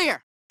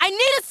 Clear! I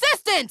need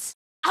assistance!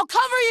 I'll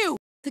cover you!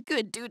 The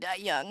good do die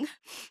young.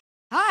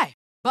 Hi.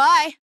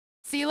 Bye.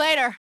 See you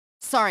later.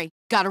 Sorry,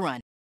 gotta run.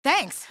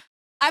 Thanks.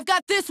 I've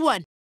got this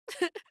one.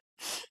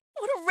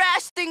 What a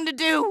rash thing to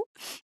do.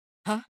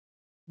 Huh?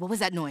 What was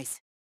that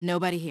noise?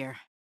 Nobody here.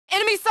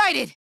 Enemy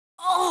sighted!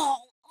 Oh,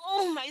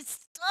 my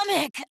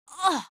stomach.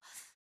 Oh.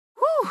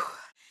 Whew.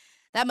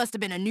 That must have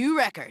been a new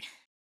record.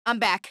 I'm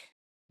back.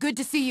 Good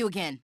to see you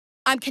again.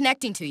 I'm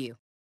connecting to you.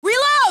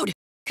 Reload!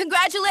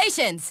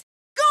 Congratulations!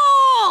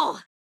 Goal!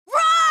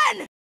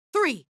 Run!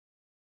 3,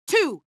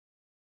 2,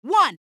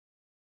 1,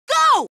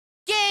 go!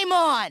 Game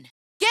on!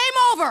 Game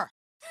over!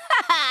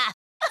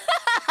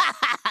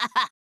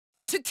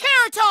 To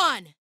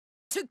Keraton!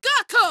 To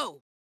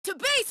Gakko! To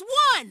base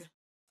 1!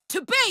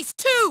 To base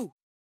 2!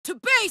 To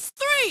base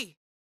 3!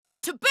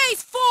 To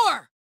base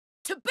 4!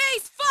 To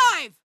base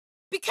 5!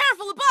 Be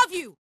careful above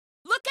you!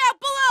 Look out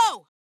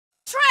below!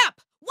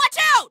 Trap! Watch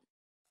out!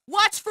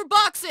 Watch for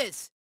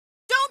boxes!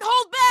 Don't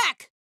hold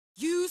back!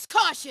 Use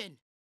caution!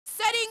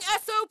 Setting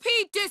SOP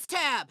dis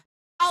tab!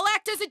 I'll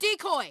act as a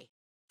decoy!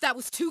 That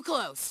was too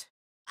close.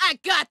 I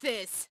got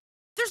this!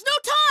 There's no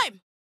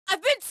time!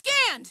 I've been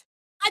scanned!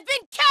 I've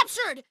been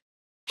captured!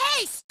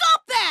 Hey,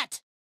 stop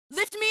that!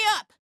 Lift me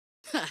up!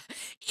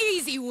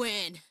 Easy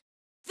win!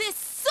 This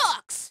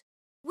sucks!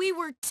 We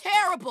were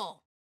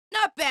terrible!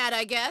 Not bad,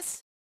 I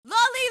guess.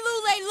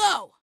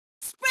 Lolly-lule-low!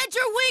 Spread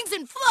your wings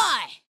and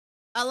fly!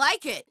 I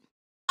like it.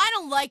 I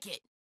don't like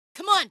it.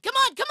 Come on, come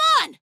on, come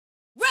on!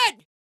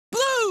 Red!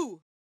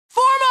 Blue!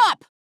 Form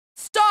up!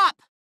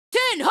 Stop!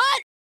 Tin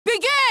Hut!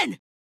 Begin!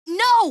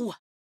 No!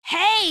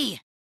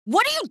 Hey!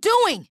 What are you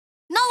doing?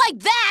 Not like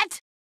that!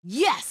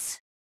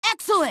 Yes!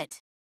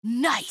 Excellent!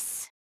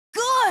 Nice!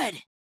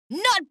 Good!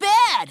 Not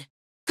bad!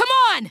 Come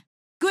on!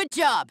 Good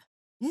job!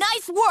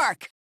 Nice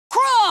work!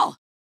 Crawl!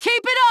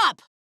 Keep it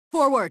up!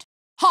 Forward!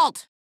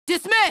 Halt!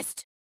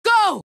 Dismissed!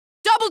 Go!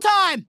 Double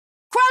time!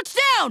 Crouch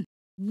down!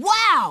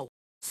 Wow!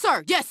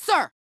 Sir, yes,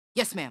 sir!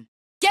 Yes, ma'am.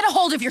 Get a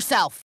hold of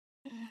yourself!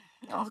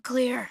 All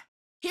clear.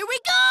 Here we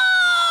go!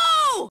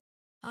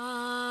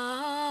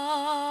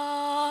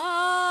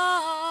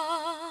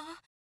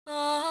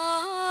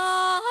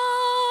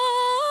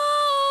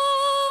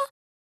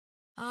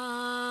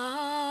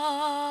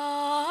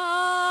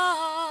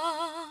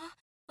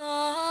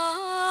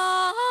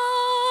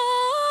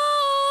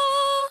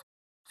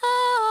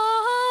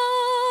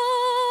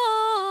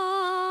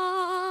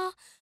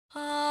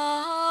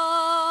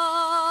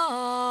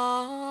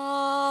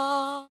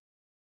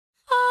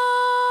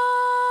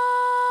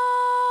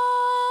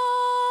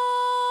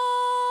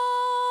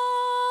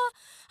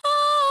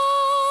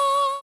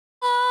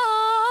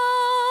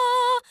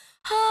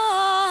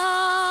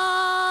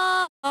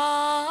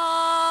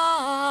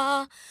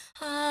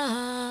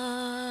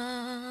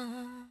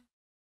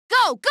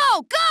 Go,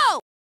 go, go!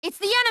 It's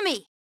the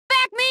enemy!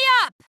 Back me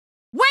up!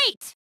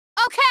 Wait!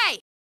 Okay,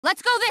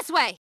 let's go this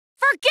way.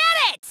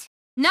 Forget it!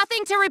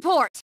 Nothing to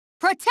report.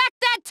 Protect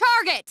that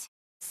target!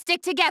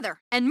 Stick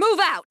together and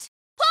move out.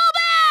 Pull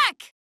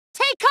back!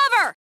 Take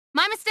cover!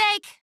 My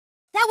mistake.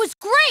 That was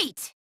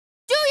great!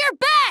 Do your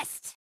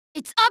best!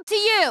 It's up to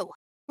you.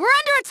 We're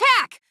under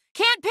attack!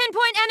 Can't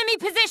pinpoint enemy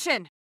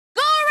position.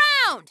 Go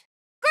around!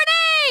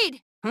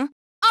 Grenade! Huh?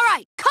 All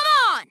right, come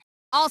on!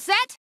 All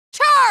set?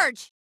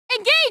 Charge!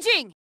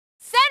 Engaging!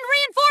 Send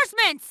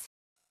reinforcements!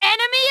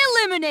 Enemy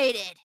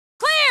eliminated!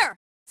 Clear!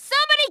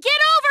 Somebody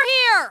get over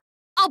here!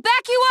 I'll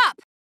back you up!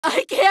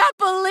 I can't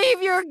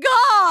believe you're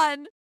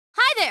gone!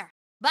 Hi there.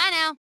 Bye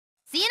now.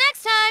 See you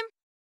next time.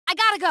 I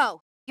gotta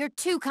go. You're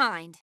too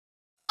kind.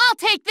 I'll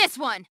take this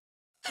one.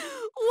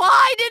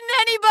 Why didn't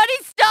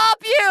anybody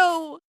stop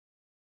you?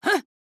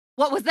 Huh?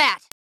 What was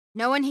that?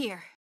 No one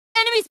here.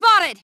 Enemy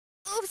spotted!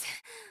 Oops.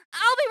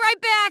 I'll be right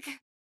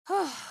back.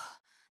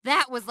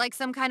 That was like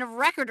some kind of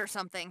record or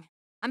something.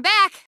 I'm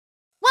back.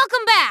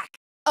 Welcome back.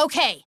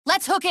 Okay,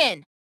 let's hook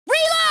in.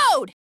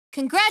 Reload!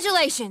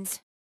 Congratulations.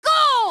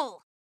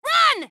 Goal!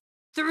 Run!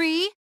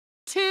 3,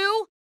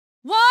 2,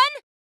 1,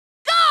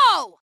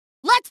 go!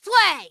 Let's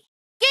play!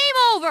 Game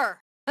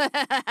over! Off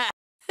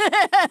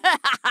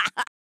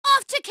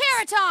to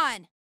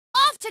Keraton!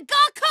 Off to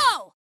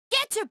Gakko!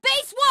 Get to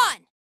base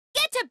 1!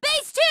 Get to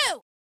base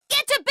 2!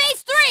 Get to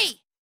base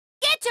 3!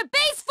 Get to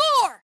base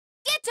 4!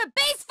 Get to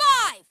base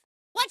 5!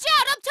 Watch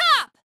out up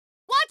top!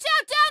 Watch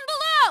out down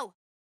below!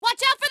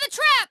 Watch out for the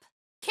trap!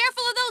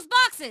 Careful of those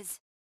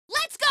boxes!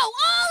 Let's go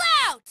all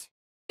out!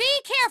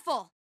 Be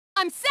careful!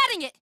 I'm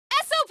setting it!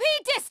 SOP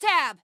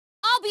distab!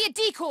 I'll be a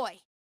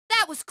decoy.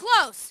 That was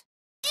close.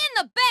 In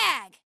the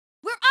bag!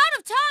 We're out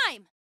of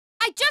time!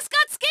 I just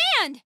got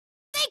scanned!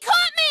 They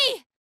caught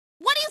me!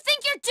 What do you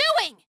think you're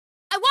doing?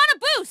 I want a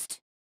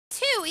boost!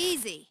 Too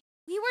easy.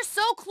 We were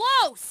so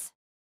close.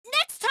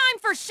 Next time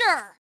for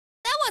sure.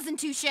 That wasn't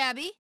too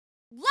shabby.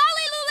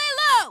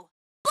 Lolly-loo-lay-low!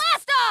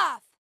 Blast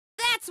off!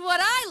 That's what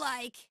I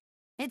like.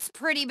 It's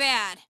pretty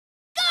bad.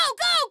 Go,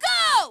 go,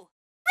 go!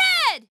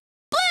 Red!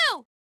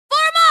 Blue!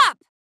 Form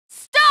up!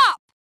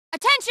 Stop!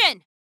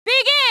 Attention!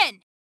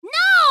 Begin!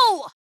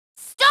 No!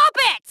 Stop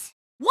it!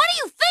 What are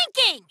you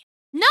thinking?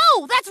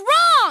 No, that's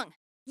wrong!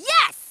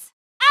 Yes!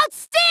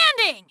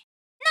 Outstanding!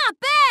 Not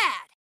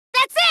bad!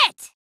 That's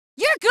it!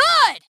 You're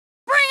good!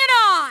 Bring it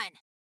on!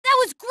 That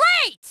was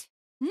great!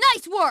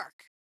 Nice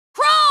work!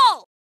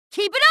 Crawl!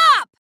 Keep it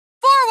up!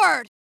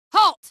 Forward!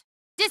 Halt!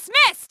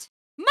 Dismissed!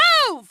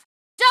 Move!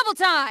 Double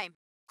time!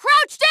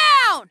 Crouch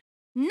down!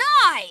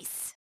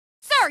 Nice!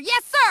 Sir,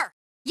 yes, sir!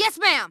 Yes,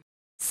 ma'am!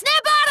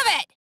 Snap out of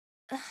it!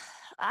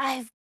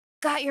 I've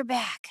got your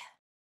back.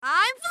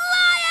 I'm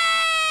flying!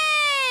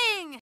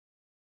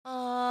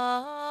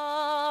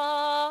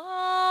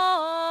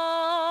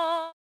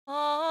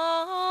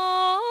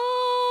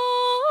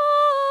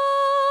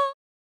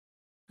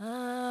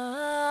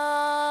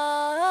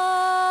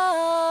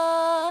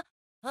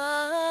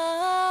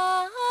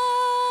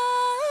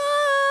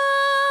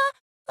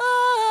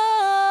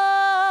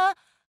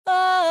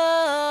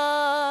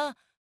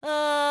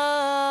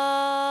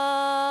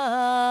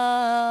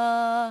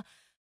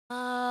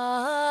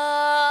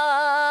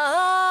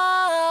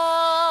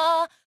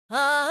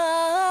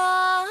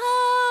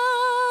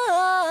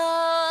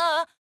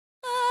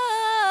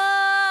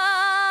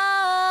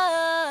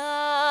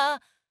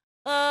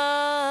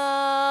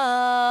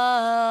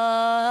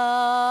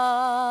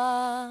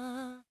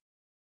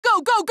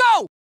 Go, go,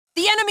 go!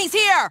 The enemy's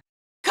here!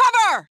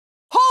 Cover!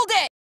 Hold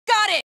it!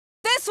 Got it!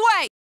 This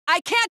way!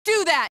 I can't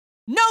do that!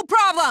 No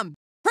problem!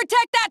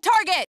 Protect that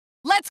target!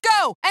 Let's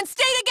go! And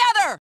stay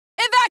together!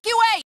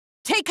 Evacuate!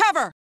 Take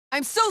cover!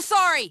 I'm so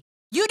sorry!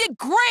 You did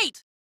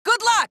great!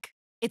 Good luck!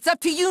 It's up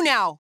to you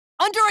now!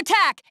 Under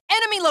attack!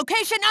 Enemy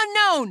location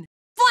unknown!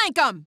 Flank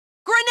 'em!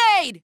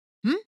 Grenade!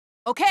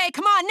 Okay,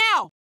 come on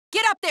now!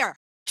 Get up there!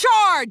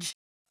 Charge!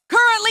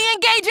 Currently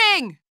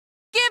engaging!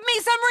 Give me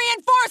some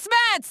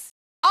reinforcements!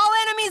 All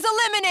enemies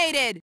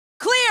eliminated!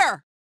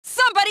 Clear!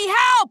 Somebody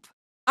help!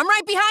 I'm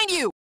right behind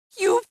you!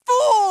 You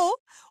fool!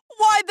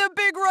 Why the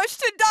big rush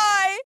to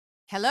die?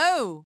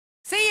 Hello!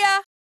 See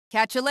ya!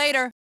 Catch you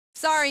later.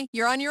 Sorry,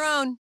 you're on your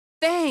own.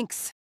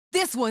 Thanks!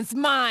 This one's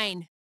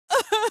mine!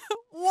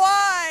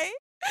 Why?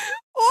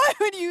 Why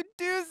would you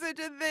do such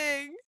a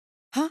thing?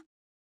 Huh?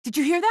 Did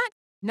you hear that?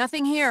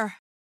 Nothing here.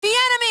 The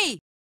enemy!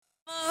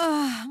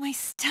 Ugh, my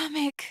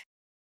stomach.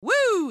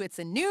 Woo! It's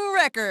a new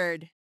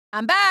record.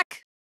 I'm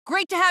back!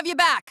 Great to have you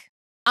back.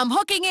 I'm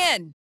hooking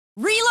in.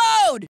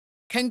 Reload!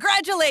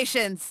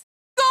 Congratulations!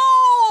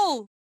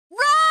 Goal!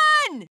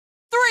 Run!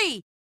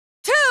 3,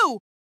 2,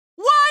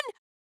 1,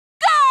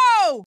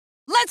 go!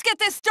 Let's get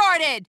this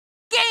started!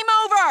 Game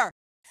over!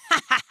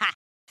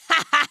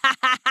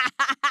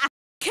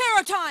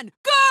 Keraton,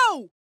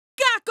 go!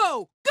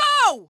 Gakko,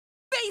 go!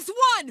 Base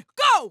 1,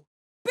 go!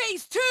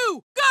 Base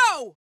 2,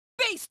 go!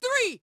 Base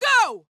 3,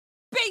 go!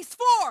 Base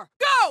 4,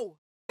 go!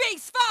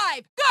 Base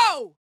 5,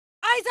 go!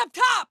 Eyes up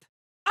top!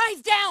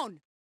 Eyes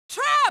down!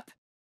 Trap!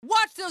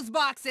 Watch those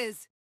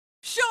boxes!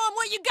 Show 'em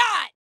what you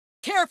got!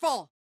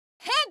 Careful!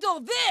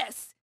 Handle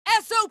this!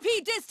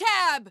 SOP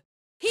distab!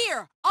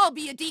 Here, I'll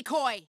be a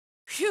decoy.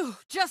 Phew,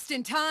 just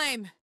in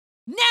time.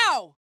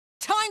 Now!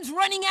 Time's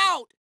running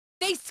out!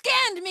 They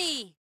scanned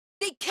me!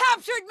 They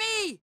captured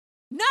me!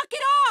 Knock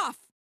it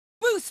off!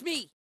 Boost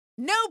me!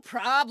 No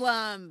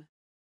problem!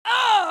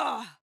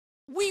 Ugh!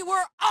 We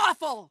were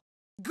awful!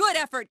 Good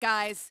effort,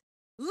 guys!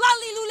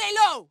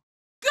 Lolly-loo-lay-low!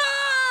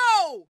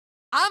 Go!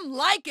 I'm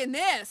liking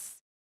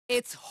this!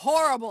 It's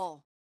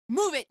horrible!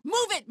 Move it!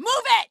 Move it!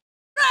 Move it!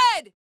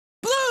 Red!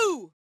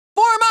 Blue!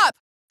 Form up!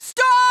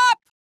 Stop!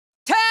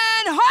 10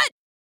 hut!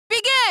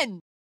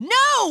 Begin!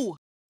 No!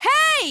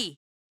 Hey!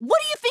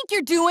 What do you think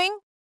you're doing?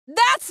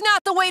 That's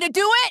not the way to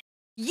do it!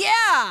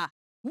 Yeah!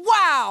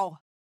 Wow!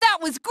 That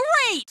was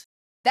great!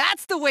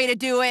 That's the way to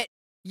do it!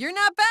 You're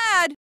not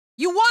bad!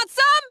 You want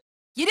some?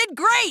 You did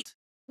great!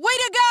 Way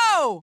to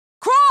go!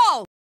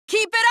 Crawl!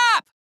 Keep it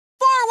up!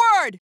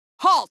 Forward!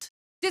 Halt!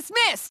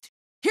 Dismissed!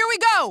 Here we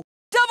go!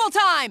 Double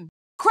time!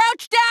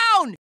 Crouch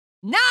down!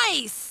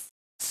 Nice!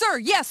 Sir,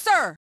 yes,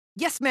 sir!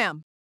 Yes,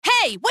 ma'am.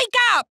 Hey, wake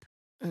up!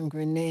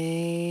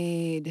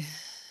 Grenade.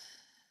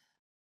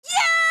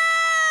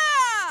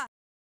 Yeah!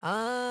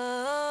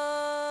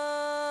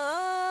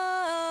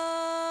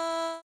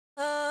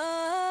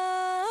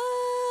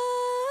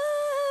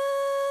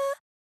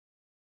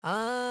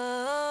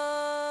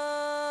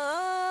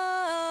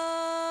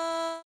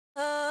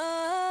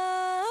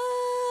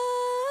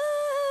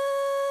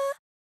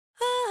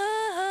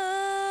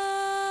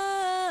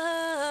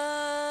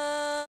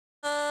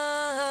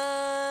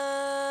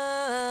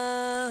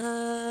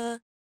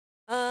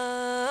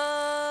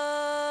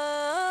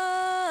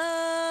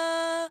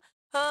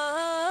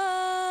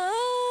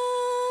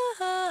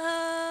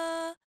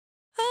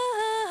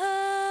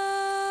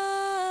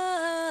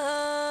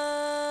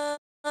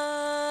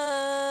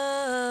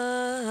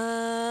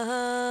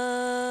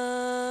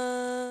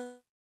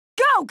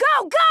 Go,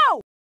 go,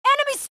 go!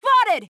 Enemy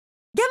spotted!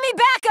 Give me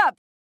backup!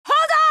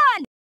 Hold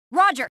on!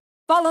 Roger,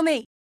 follow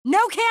me.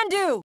 No can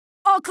do.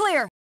 All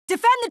clear.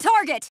 Defend the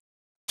target.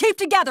 Keep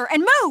together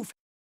and move!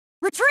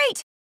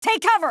 Retreat!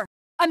 Take cover!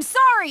 I'm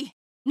sorry!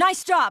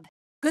 Nice job.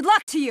 Good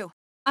luck to you.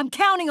 I'm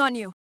counting on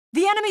you.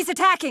 The enemy's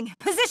attacking.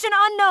 Position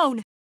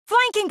unknown.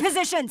 Flanking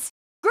positions.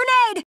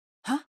 Grenade!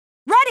 Huh?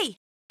 Ready!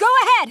 Go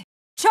ahead!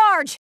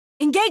 Charge!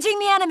 Engaging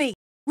the enemy.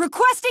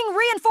 Requesting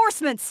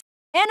reinforcements.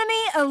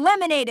 Enemy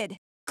eliminated.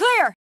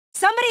 Clear!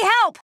 Somebody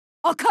help!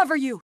 I'll cover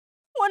you.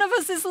 One of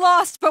us is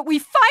lost, but we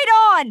fight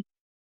on!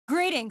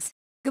 Greetings.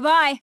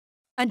 Goodbye.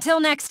 Until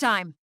next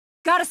time.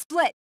 Gotta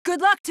split. Good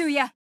luck to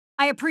ya.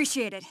 I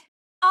appreciate it.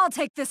 I'll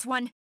take this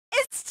one.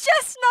 It's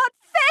just not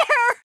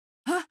fair!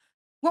 Huh?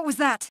 What was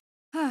that?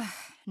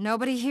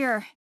 Nobody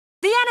here.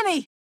 The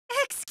enemy!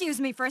 Excuse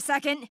me for a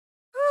second.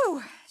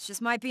 Whew, this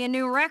just might be a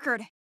new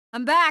record.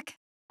 I'm back.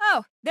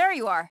 Oh, there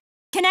you are.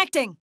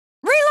 Connecting.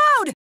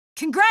 Reload!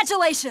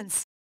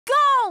 Congratulations!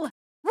 Goal!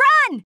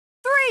 Run!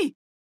 3,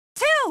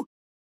 2,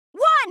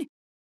 1,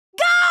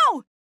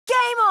 go!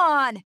 Game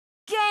on!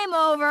 Game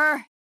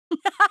over!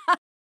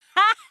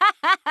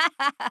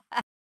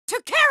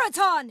 To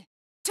Keraton!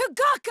 To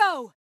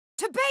Gakko!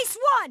 To base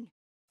 1!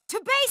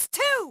 To base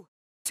 2!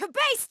 To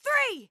base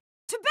 3!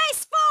 To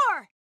base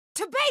 4!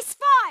 To base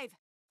 5!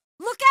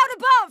 Look out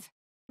above!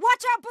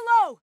 Watch out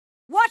below!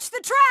 Watch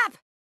the trap!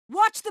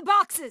 Watch the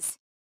boxes!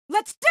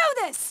 Let's do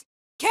this!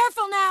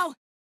 Careful now!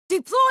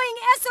 Deploying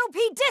SOP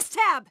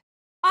Distab!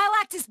 I'll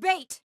act as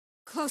bait.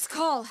 Close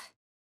call.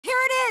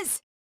 Here it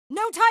is!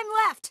 No time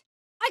left!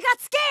 I got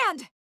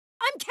scanned!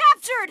 I'm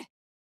captured!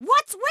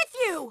 What's with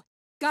you?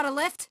 Got a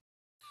lift?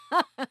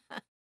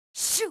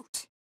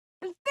 Shoot!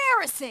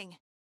 Embarrassing!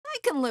 I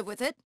can live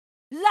with it.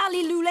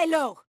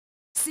 Lali-lule-lo.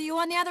 See you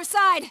on the other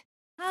side.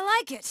 I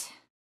like it.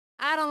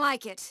 I don't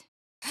like it.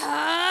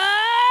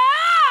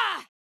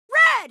 Ah!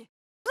 Red!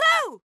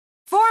 Blue!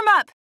 Form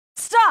up!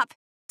 Stop!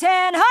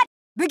 10 hut!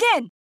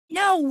 Begin!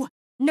 No!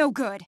 No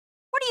good.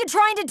 What are you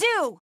trying to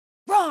do?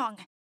 Wrong!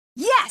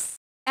 Yes!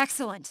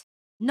 Excellent.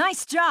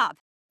 Nice job.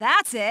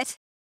 That's it.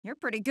 You're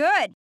pretty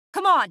good.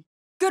 Come on.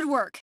 Good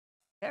work.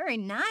 Very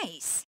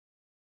nice.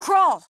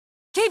 Crawl.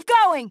 Keep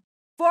going.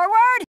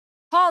 Forward.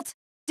 Halt.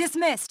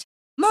 Dismissed.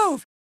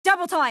 Move.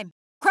 Double time.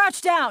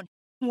 Crouch down.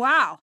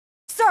 Wow.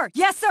 Sir.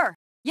 Yes, sir.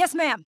 Yes,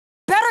 ma'am.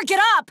 Better get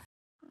up.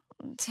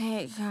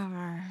 Take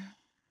cover.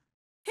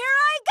 Here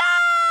I go!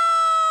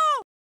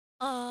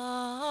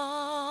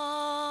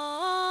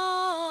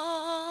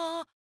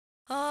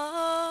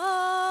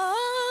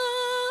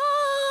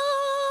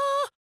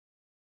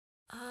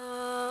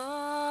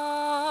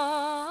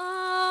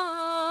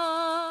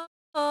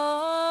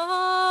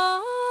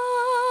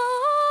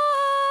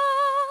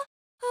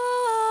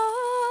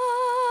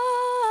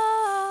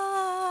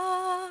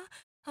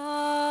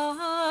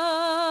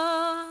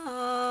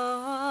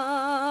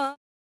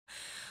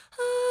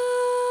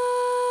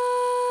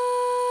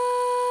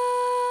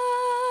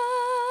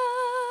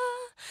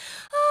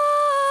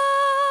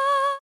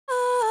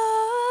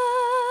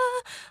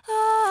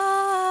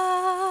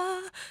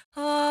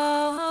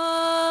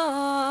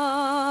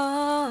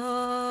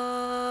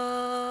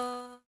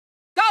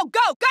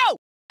 Go!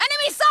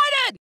 Enemy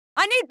sighted!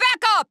 I need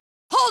backup!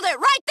 Hold it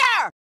right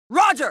there!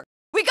 Roger!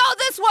 We go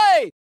this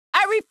way!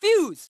 I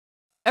refuse!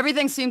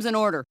 Everything seems in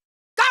order.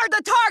 Guard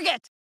the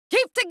target!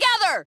 Keep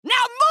together!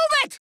 Now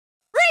move it!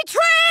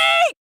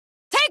 Retreat!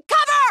 Take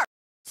cover!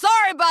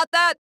 Sorry about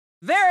that.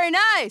 Very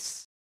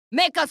nice.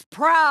 Make us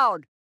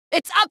proud.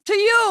 It's up to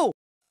you!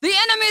 The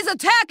enemy's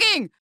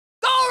attacking!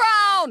 Go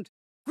round!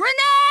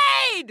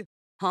 Grenade!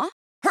 Huh?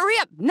 Hurry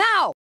up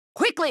now!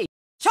 Quickly!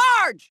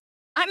 Charge!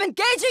 I'm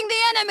engaging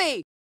the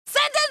enemy!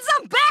 Send in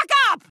some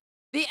backup!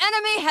 The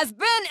enemy has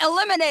been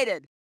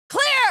eliminated!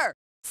 Clear!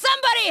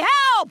 Somebody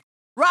help!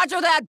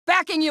 Roger that,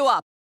 backing you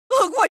up.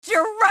 Look what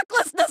your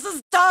recklessness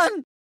has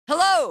done!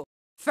 Hello!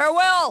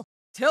 Farewell!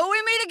 Till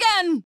we meet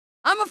again!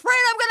 I'm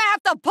afraid I'm gonna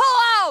have to pull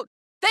out!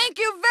 Thank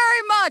you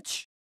very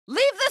much!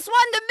 Leave this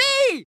one to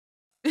me!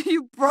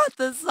 You brought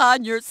this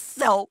on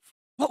yourself.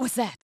 What was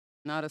that?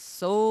 Not a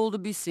soul to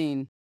be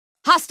seen.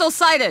 Hostile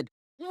sighted!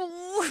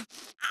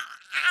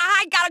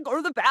 I gotta go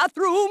to the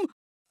bathroom!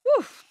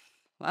 Whew.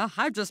 Well,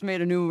 I've just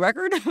made a new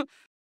record.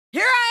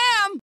 Here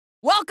I am!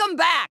 Welcome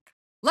back!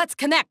 Let's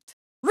connect!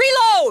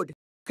 Reload!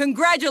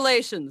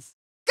 Congratulations!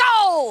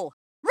 Go!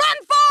 Run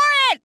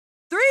for it!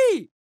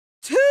 3,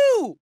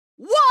 2,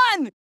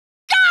 1,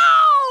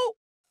 go!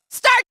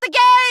 Start the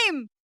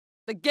game!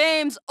 The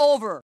game's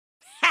over.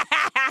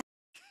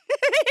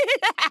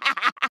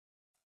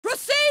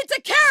 Proceed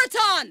to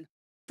Keraton!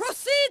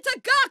 Proceed to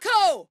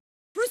Gakko!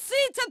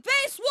 Proceed to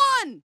base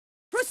 1!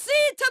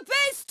 Proceed to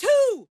base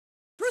 2!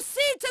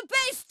 Proceed to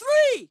base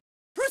 3!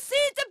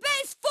 Proceed to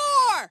base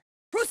 4!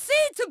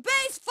 Proceed to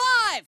base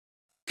 5!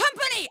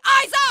 Company,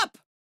 eyes up!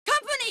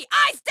 Company,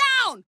 eyes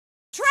down!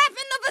 Trap in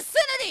the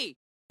vicinity!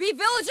 Be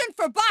vigilant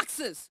for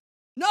boxes!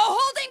 No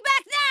holding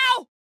back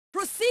now!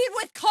 Proceed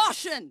with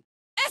caution!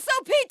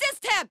 SOP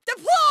Distab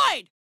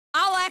deployed!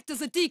 I'll act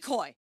as a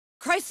decoy.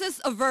 Crisis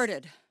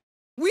averted.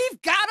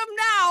 We've got him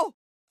now!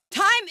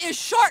 Time is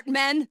short,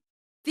 men!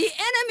 The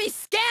enemy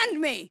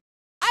scanned me!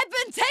 I've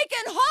been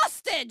taken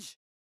hostage!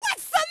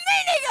 What's the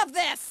meaning of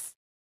this?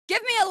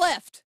 Give me a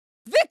lift!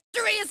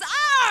 Victory is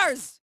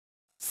ours!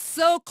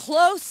 So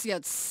close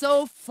yet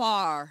so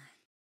far.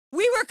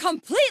 We were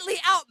completely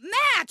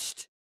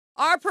outmatched!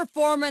 Our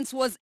performance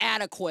was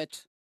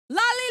adequate.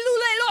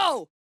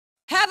 Lalilulelo!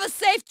 Have a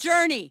safe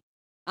journey.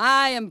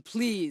 I am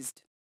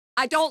pleased.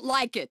 I don't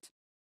like it.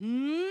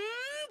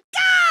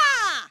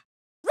 Ka!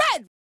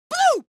 Red!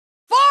 Blue!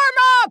 Form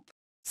up!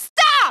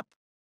 Stop!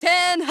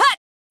 10 hut!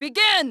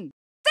 Begin!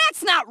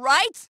 That's not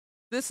right!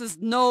 This is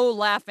no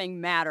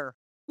laughing matter.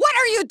 What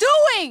are you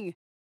doing?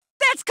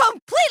 That's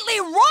completely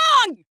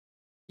wrong!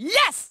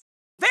 Yes!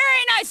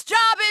 Very nice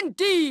job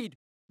indeed!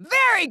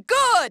 Very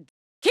good!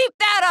 Keep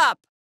that up!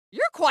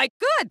 You're quite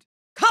good!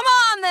 Come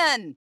on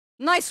then!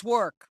 Nice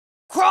work!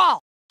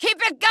 Crawl!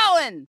 Keep it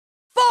going!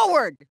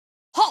 Forward!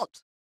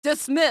 Halt!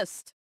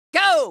 Dismissed!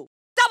 Go!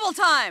 Double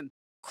time!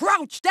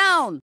 Crouch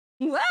down!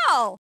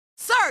 Well!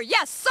 Sir,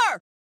 yes, sir!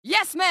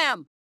 Yes,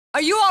 ma'am!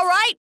 Are you all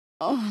right?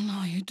 Oh,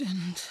 no, you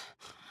didn't.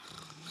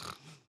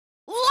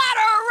 Let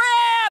her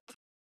rip!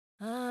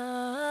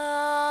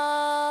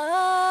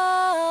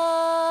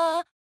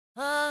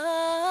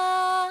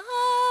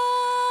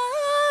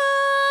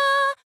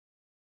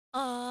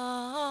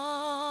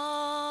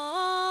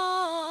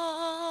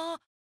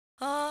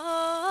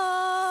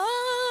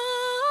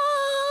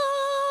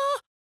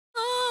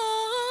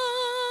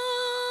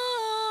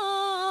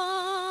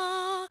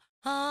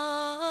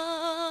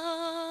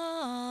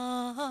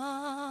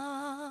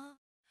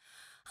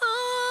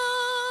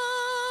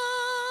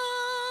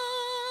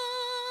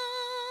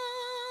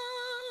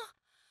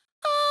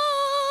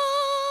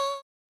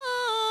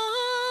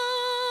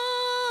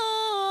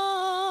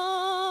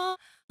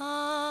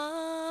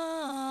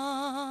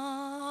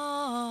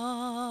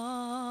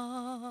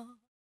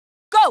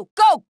 Go,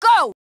 go,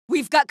 go!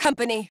 We've got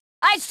company.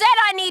 I said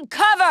I need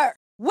cover!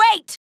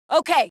 Wait!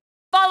 Okay,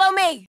 follow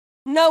me.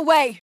 No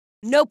way.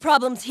 No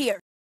problems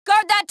here.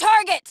 Guard that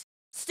target!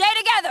 Stay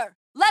together!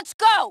 Let's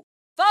go!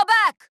 Fall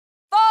back!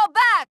 Fall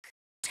back!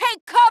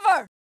 Take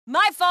cover!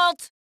 My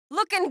fault!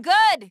 Looking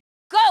good!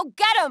 Go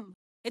get 'em!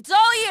 It's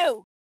all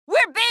you!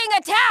 We're being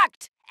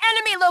attacked!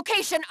 Enemy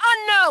location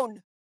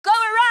unknown! Go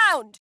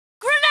around!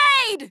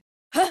 Grenade!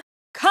 Huh?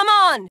 Come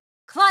on!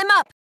 Climb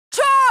up!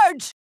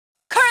 Charge!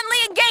 Currently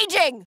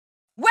engaging!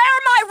 Where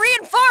are my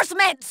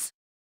reinforcements?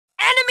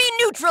 Enemy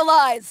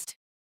neutralized!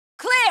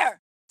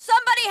 Clear!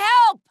 Somebody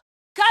help!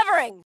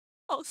 Covering!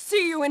 I'll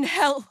see you in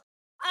hell!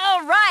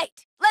 All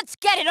right, let's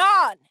get it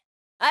on!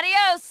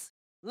 Adios!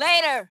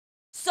 Later!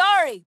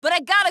 Sorry, but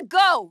I gotta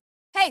go!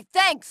 Hey,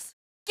 thanks!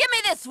 Give me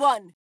this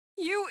one!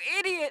 You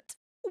idiot!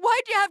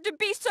 Why'd you have to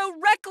be so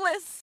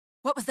reckless?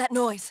 What was that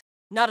noise?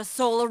 Not a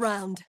soul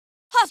around.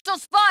 Hostile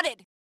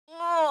spotted!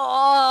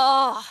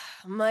 Oh,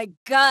 my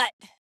gut.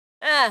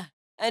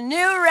 A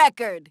new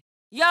record.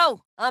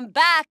 Yo, I'm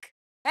back.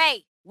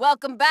 Hey,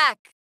 welcome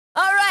back.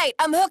 All right,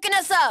 I'm hooking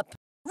us up.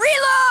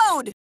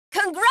 Reload!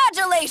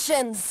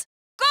 Congratulations!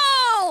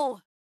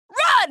 Go!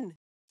 Run!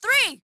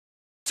 3,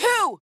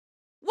 2,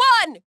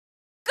 1,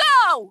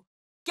 go!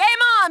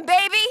 Game on,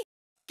 baby!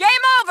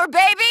 Game over,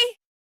 baby!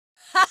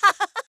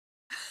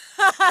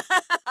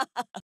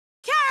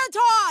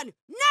 Caraton!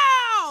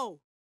 Now!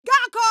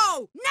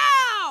 Gakko!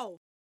 Now!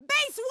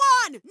 Base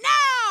 1!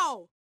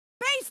 Now!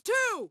 Base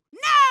 2!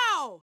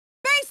 Now!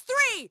 Base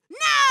 3!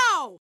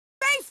 Now!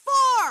 Base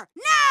 4!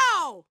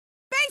 Now!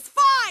 Base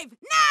 5!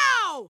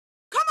 Now!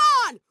 Come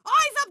on!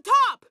 Eyes up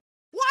top!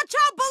 Watch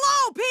out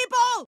below,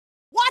 people!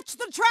 Watch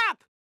the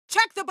trap!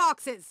 Check the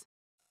boxes!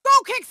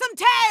 Go kick some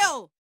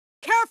tail!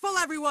 Careful,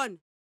 everyone!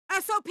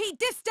 SOP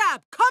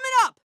Distab coming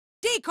up!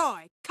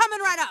 Decoy coming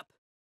right up!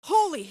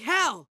 Holy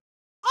hell!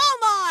 All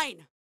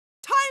mine!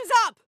 Time's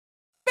up!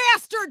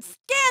 Bastards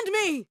scanned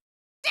me!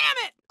 Damn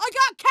it! I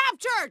got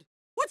captured!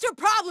 What's your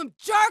problem,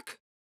 jerk?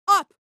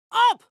 Up!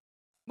 Up!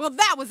 Well,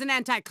 that was an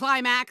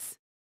anticlimax.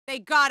 They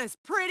got us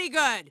pretty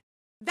good.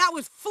 That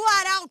was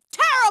flat out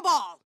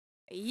terrible!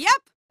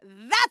 Yep,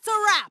 that's a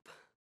wrap.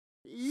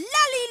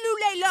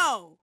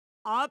 Lally-lule-lo!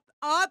 Up,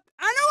 up,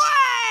 and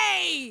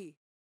away!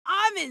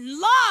 I'm in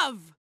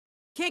love!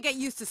 Can't get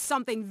used to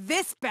something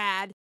this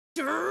bad.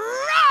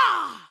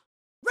 Drah!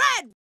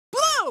 Red!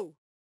 Blue!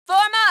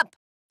 Form up!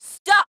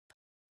 Stop!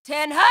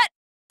 10 hut!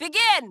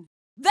 Begin!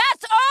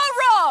 That's all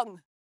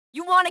wrong!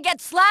 You want to get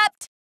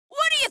slapped?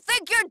 What do you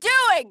think you're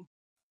doing?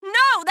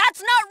 No,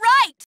 that's not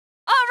right!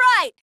 All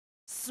right!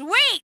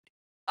 Sweet!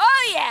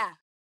 Oh yeah!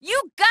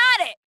 You got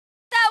it!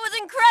 That was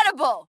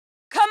incredible!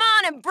 Come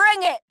on and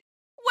bring it!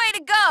 Way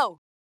to go!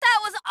 That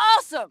was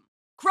awesome!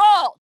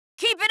 Crawl!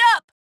 Keep it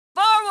up!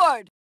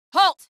 Forward!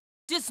 Halt!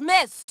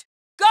 Dismissed!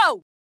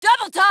 Go!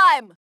 Double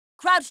time!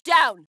 Crouch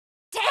down!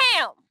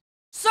 Damn!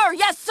 Sir,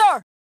 yes,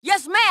 sir!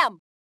 Yes,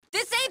 ma'am!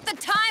 This ain't the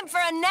time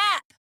for a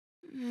nap!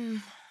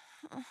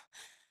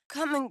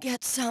 Come and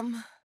get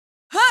some.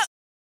 Huh!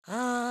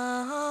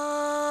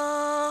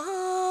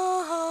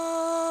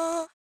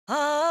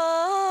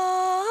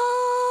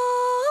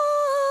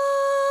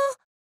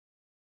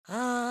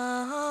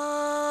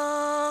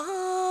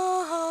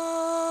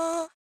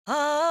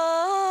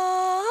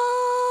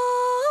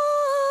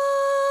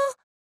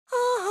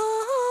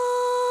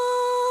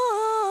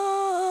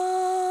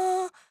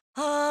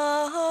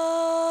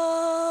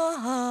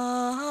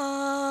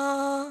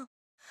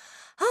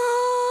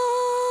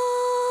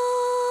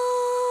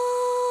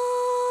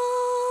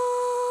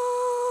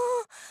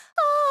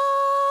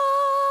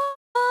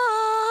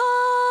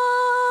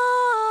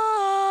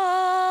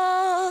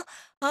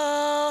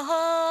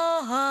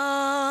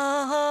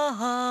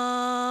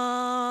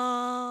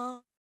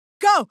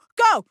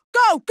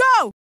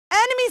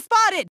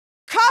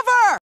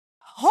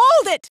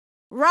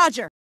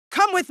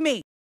 Come with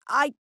me.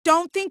 I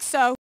don't think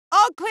so.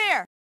 All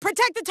clear.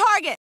 Protect the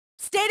target.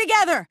 Stay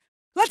together.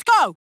 Let's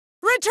go.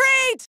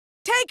 Retreat!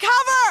 Take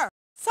cover!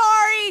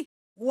 Sorry.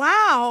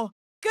 Wow.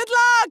 Good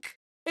luck.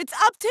 It's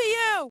up to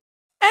you.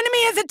 Enemy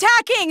is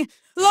attacking.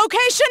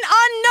 Location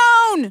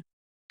unknown.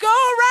 Go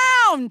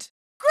around.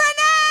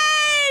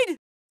 Grenade!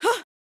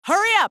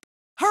 Hurry up.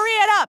 Hurry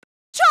it up.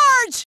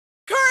 Charge!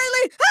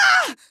 Currently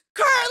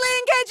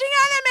engaging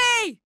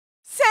enemy!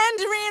 Send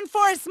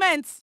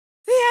reinforcements.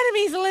 The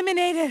enemy's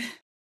eliminated.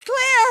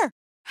 Clear!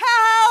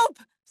 Help!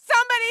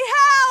 Somebody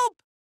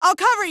help! I'll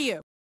cover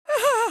you.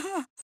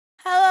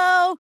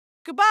 Hello.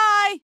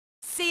 Goodbye.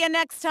 See you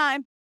next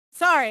time.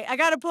 Sorry, I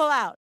gotta pull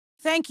out.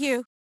 Thank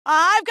you.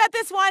 I've got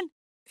this one.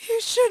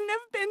 You shouldn't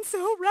have been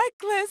so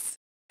reckless.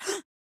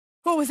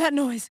 What was that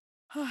noise?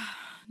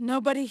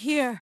 Nobody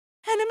here.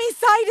 Enemy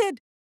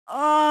sighted.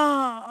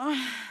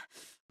 Oh,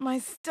 my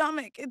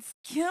stomach, it's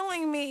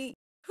killing me.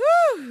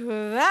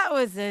 Whew, that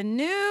was a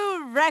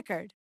new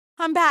record.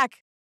 I'm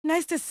back.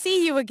 Nice to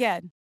see you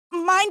again.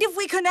 Mind if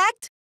we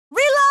connect?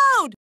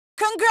 Reload!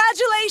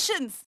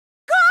 Congratulations!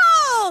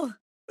 Goal!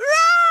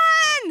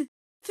 Run!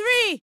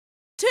 3,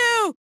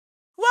 2,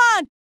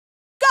 1,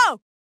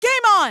 go!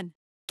 Game on!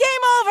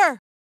 Game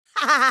over!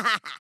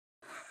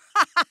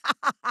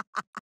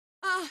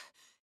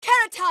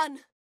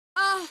 Keraton!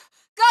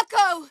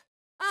 Gakko!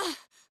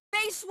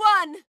 Base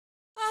 1!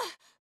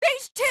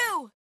 Base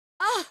 2!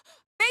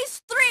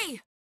 Base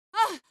 3!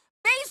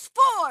 Base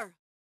 4!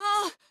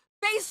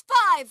 Base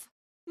 5!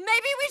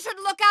 Maybe we should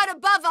look out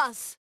above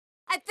us.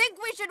 I think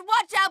we should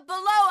watch out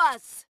below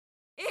us.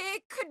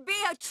 It could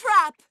be a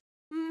trap.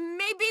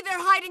 Maybe they're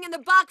hiding in the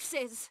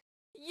boxes.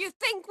 You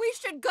think we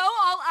should go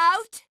all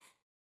out?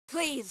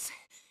 Please,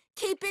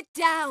 keep it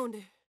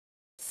down.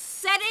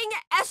 Setting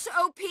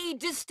SOP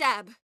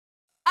distab.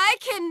 I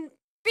can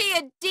be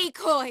a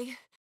decoy.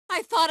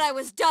 I thought I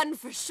was done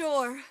for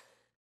sure.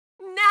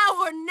 Now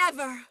or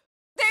never.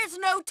 There's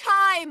no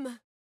time.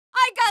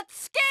 I got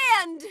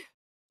scanned.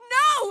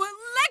 No,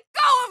 let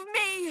go of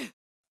me.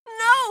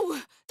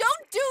 No,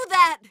 don't do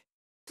that.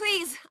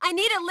 Please, I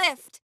need a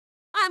lift.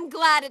 I'm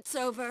glad it's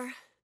over.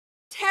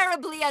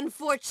 Terribly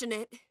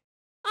unfortunate.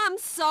 I'm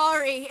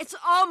sorry. It's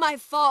all my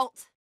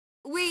fault.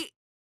 We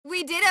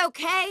did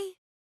okay.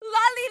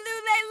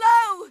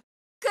 Lally-loo-lay-low.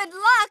 Good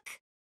luck.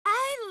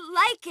 I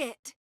like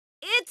it.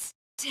 It's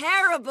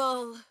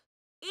terrible.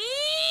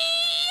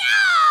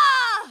 Eeeeah!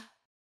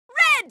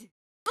 Red!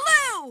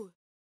 Blue!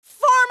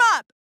 Form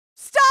up!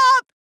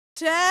 Stop!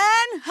 10,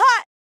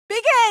 hot!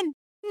 Begin!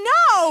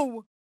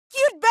 No!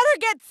 You'd better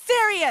get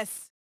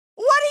serious!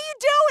 What are you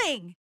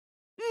doing?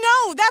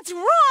 No, that's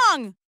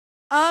wrong!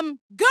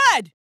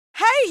 Good!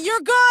 Hey,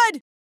 you're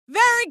good!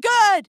 Very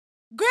good!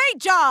 Great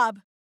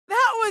job!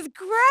 That was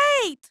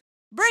great!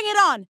 Bring it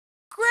on!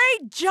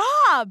 Great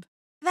job!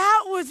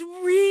 That was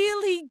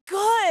really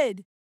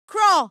good!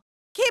 Crawl!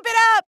 Keep it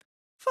up!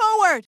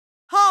 Forward!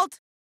 Halt!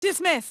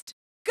 Dismissed!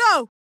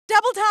 Go!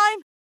 Double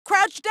time!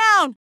 Crouch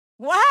down!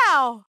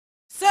 Wow!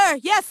 Sir!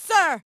 Yes,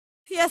 sir!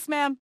 Yes,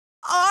 ma'am.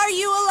 Are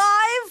you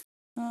alive?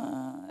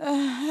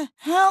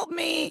 Help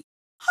me!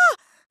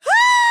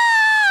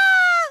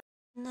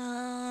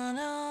 Na,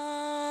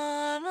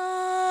 na, na,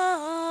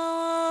 na,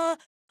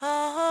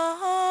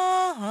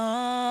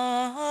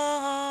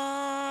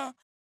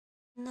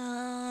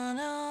 na,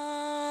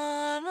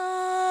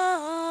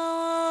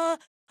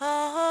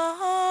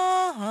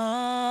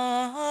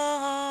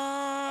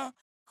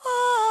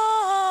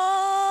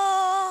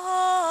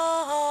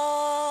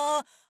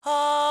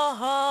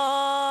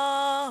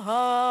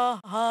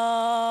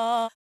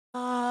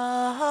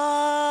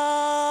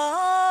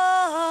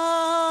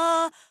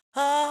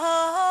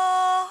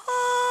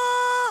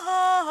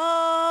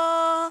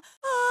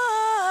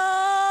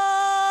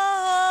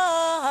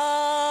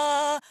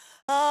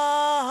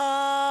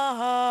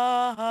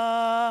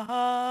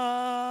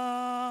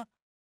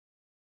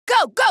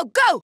 Go, go,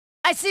 go!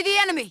 I see the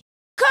enemy!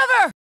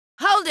 Cover!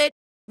 Hold it!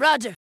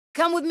 Roger,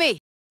 come with me.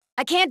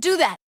 I can't do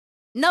that.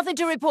 Nothing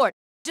to report.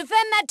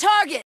 Defend that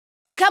target!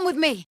 Come with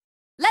me.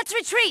 Let's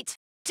retreat!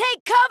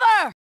 Take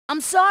cover! I'm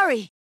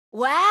sorry.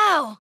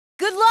 Wow!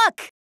 Good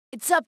luck!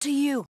 It's up to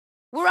you.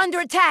 We're under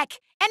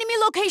attack. Enemy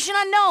location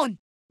unknown.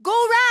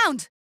 Go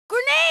around!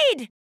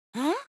 Grenade!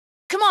 Huh?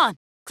 Come on,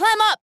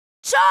 climb up!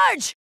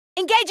 Charge!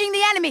 Engaging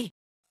the enemy!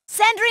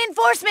 Send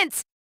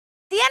reinforcements!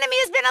 The enemy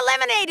has been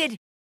eliminated!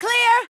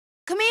 Clear!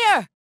 Come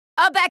here!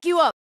 I'll back you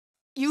up.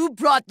 You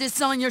brought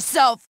this on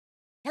yourself.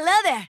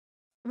 Hello there.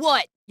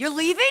 What, you're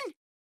leaving?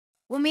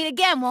 We'll meet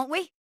again, won't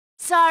we?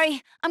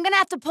 Sorry, I'm gonna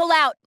have to pull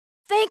out.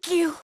 Thank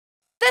you.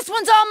 This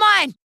one's all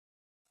mine.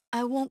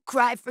 I won't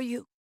cry for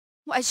you.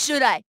 Why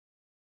should I?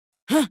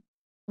 Huh?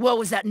 What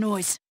was that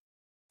noise?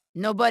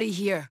 Nobody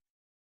here.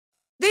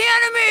 The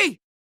enemy!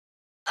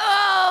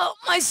 Oh,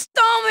 my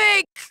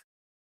stomach!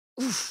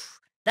 Oof,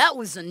 that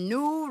was a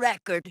new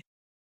record.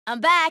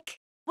 I'm back.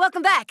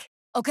 Welcome back.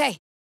 Okay,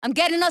 I'm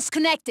getting us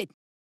connected.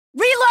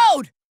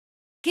 Reload!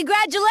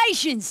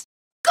 Congratulations!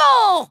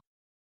 Goal!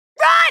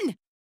 Run!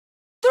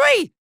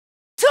 3,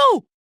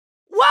 2,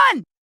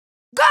 1,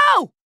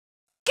 go!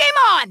 Game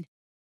on!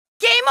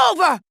 Game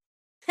over!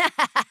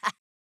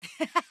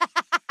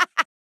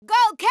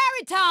 Go,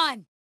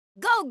 Keraton!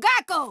 Go,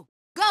 Gakko!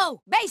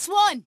 Go, base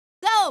 1!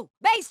 Go,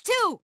 base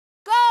 2!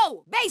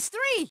 Go, base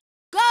 3!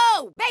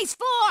 Go, base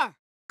 4!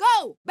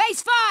 Go,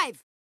 base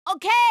 5!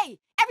 Okay,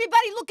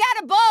 everybody look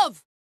out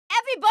above!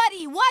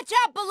 Everybody, watch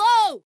out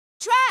below!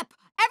 Trap!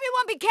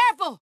 Everyone be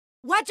careful!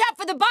 Watch out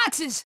for the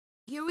boxes!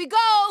 Here we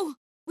go!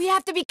 We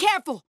have to be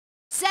careful!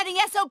 Setting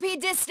SOP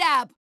disc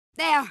stab!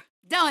 There,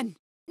 done!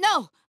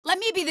 No, let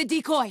me be the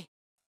decoy!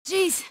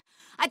 Jeez,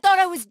 I thought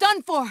I was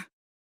done for!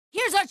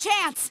 Here's our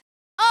chance!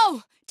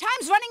 Oh,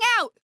 time's running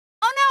out!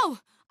 Oh no,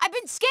 I've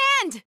been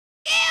scanned!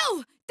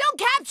 Ew! Don't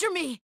capture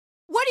me!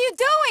 What are you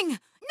doing?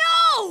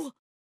 No!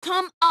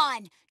 Come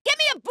on, give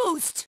me a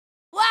boost!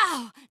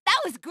 Wow,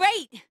 that was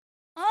great!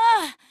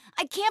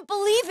 I can't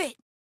believe it!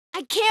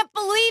 I can't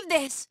believe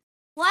this!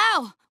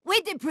 Wow,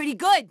 we did pretty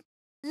good!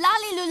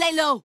 Lali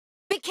Lulelo!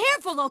 Be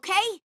careful,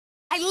 okay?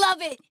 I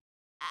love it!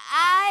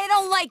 I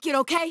don't like it,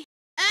 okay?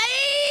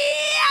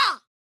 Ay-ya!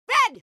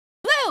 Red!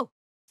 Blue!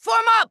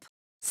 Form up!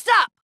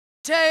 Stop!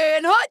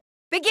 Turn hood!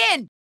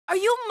 Begin! Are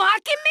you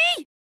mocking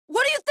me?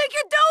 What do you think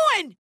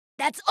you're doing?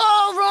 That's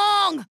all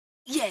wrong!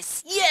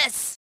 Yes,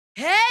 yes!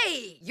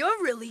 Hey,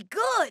 you're really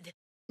good!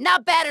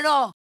 Not bad at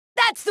all.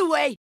 That's the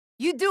way!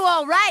 You do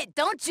all right,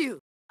 don't you?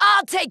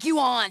 I'll take you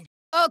on.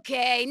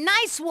 Okay,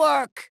 nice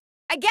work.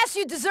 I guess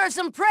you deserve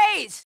some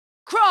praise.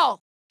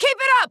 Crawl! Keep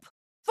it up!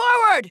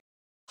 Forward!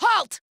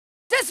 Halt!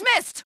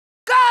 Dismissed!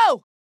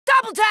 Go!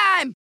 Double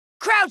time!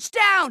 Crouch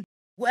down!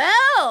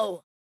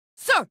 Well!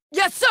 Sir!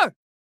 Yes, sir!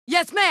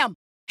 Yes, ma'am!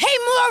 Hey,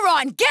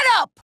 moron! Get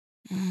up!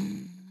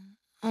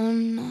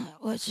 I'm not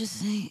what you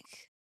think.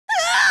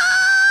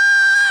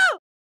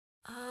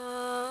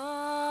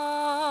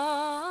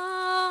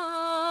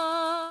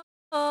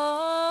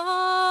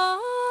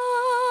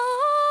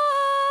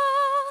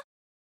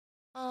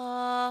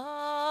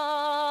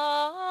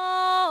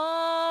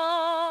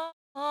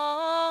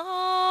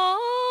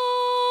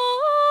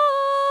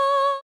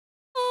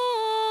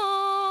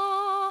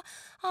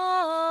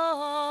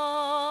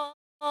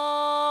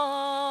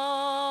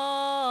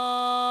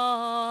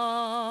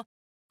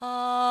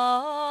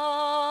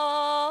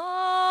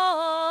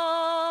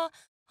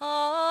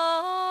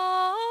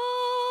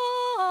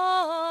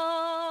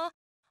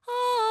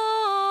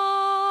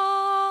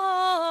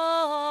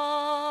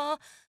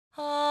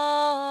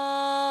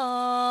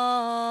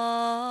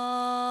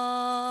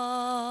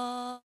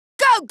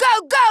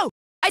 Go, go!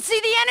 I see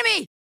the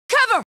enemy!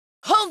 Cover!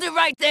 Hold it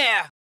right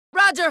there!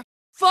 Roger,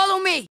 follow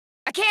me!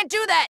 I can't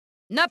do that!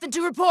 Nothing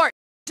to report!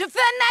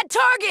 Defend that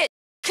target!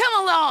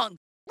 Come along!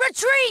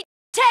 Retreat!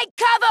 Take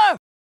cover!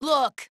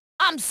 Look,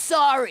 I'm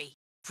sorry.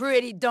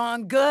 Pretty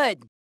darn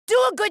good. Do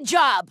a good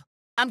job.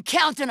 I'm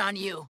counting on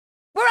you.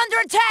 We're under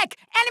attack!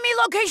 Enemy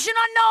location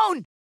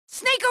unknown!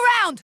 Sneak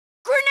around!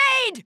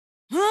 Grenade!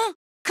 Huh?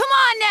 Come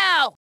on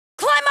now!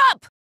 Climb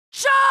up!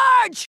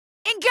 Charge!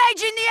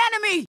 Engaging the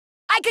enemy!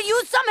 I could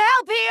use some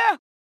help here!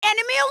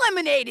 Enemy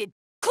eliminated!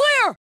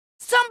 Clear!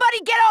 Somebody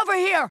get over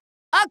here!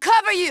 I'll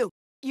cover you!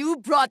 You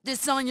brought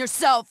this on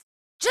yourself.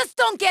 Just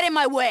don't get in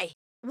my way.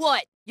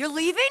 What, you're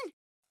leaving?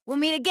 We'll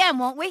meet again,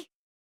 won't we?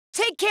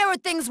 Take care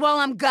of things while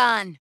I'm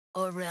gone.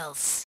 Or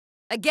else.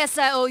 I guess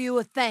I owe you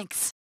a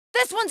thanks.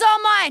 This one's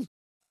all mine!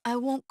 I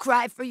won't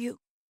cry for you.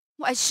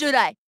 Why should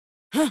I?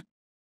 Huh?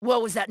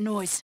 What was that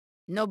noise?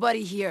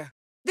 Nobody here.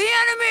 The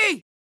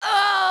enemy!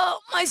 Oh,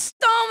 my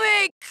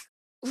stomach!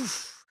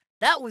 Oof.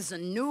 That was a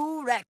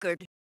new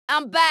record.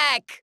 I'm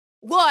back!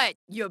 What,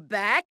 you're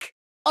back?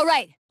 All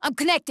right, I'm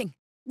connecting.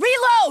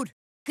 Reload!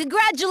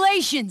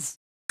 Congratulations!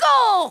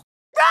 Go!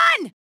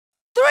 Run!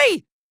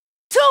 3,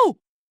 2,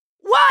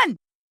 1,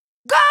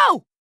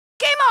 go!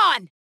 Game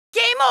on!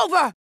 Game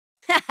over!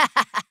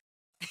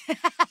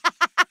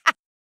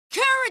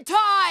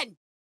 Keraton!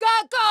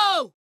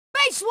 Gakko!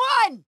 Base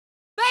 1!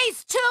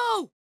 Base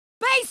 2!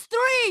 Base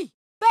 3!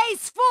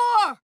 Base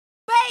 4!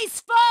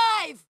 Base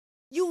 5!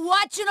 You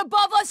watching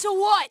above us or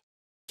what?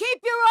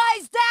 Keep your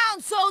eyes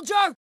down,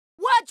 soldier!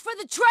 Watch for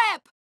the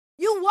trap!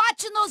 You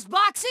watching those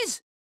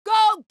boxes?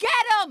 Go get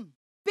 'em!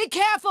 Be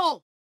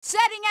careful!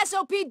 Setting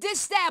SOP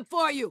disc stab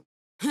for you!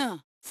 Huh,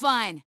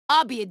 fine.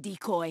 I'll be a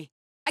decoy.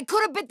 I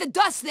could have bit the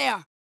dust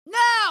there!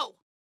 No!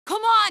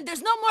 Come on,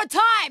 there's no more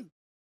time!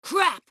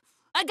 Crap!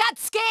 I got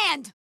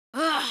scanned!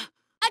 Ugh!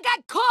 I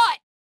got caught!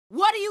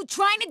 What are you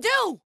trying to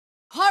do?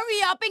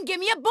 Hurry up and give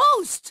me a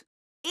boost!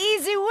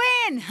 Easy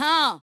win,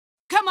 huh?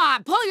 Come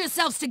on, pull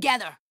yourselves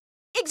together!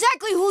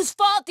 Exactly whose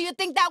fault do you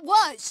think that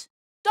was?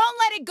 Don't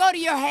let it go to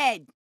your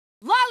head!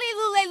 Lolly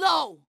Lule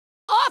Lo!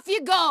 Off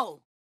you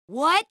go!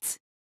 What?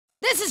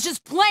 This is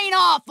just plain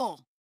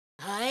awful!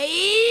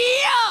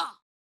 Hi-ya!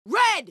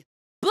 Red!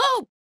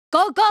 Blue! ゴ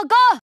ーゴーゴ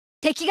ー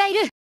敵がい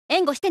る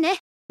援護してね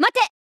待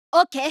てオ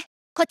ッケー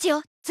こっち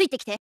よついて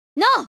きて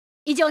ノー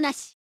異常な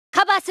し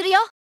カバーするよ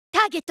タ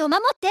ーゲットを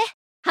守って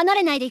離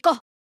れないでいこう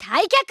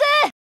退却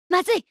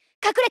まずい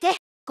隠れて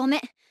ごめ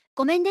ん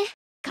ごめんね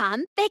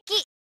完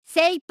璧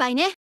精一杯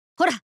ね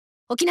ほら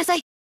起きなさ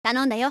い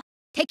頼んだよ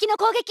敵の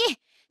攻撃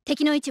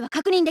敵の位置は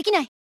確認でき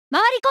ない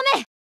回り込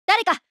め。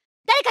誰か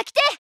来て。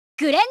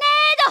グレネー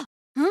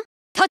ド。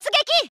突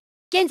撃。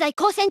現在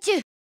交戦中。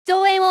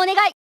増援をお願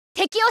い。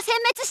敵を殲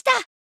滅した。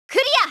ク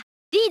リア。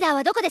リーダー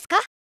はどこですか？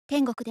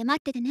天国で待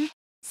っててね。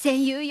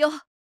戦友よ。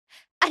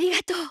あり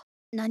がとう。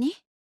何？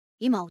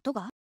今音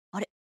が？あ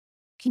れ、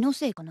気の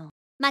せいかな。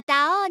ま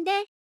た会おう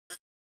ね。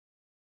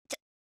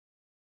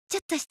ちょ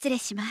っと失礼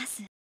しま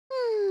す。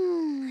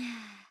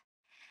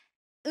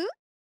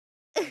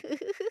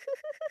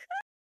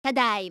た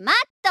だいまっ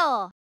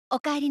と。お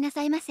帰りな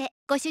さいませ、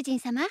ご主人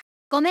様。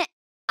ごめん、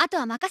あと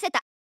は任せた。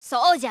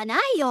そうじゃな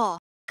いよ。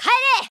帰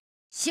れ。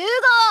集合。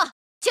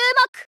注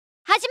目。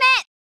始め。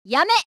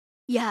やめ。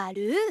や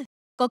る。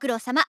ご苦労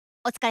様。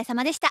お疲れ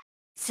様でした。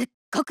すっ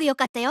ごく良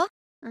かったよ。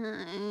もう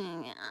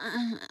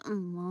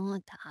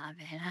食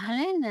べら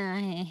れな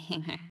い。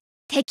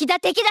敵だ。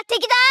ゴー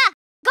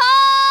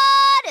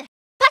ル。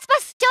パ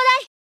スちょうだ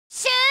い。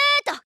シ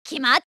ュート。決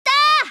まった。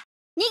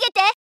逃げて。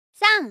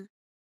3、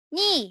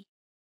2、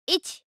1、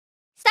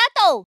スター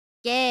ト。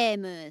ゲー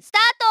ムスタ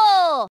ー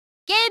ト。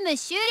ゲーム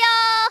終了。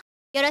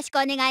よろしく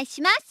お願い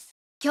します。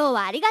今日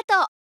はありがと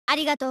う。あ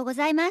りがとうご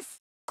ざいま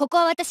す。ここ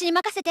は私に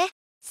任せて。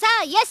さ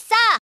あ、イエスさ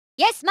あ。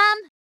イエスマン。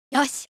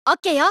よし、オッ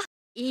ケーよ。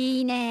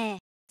いいね。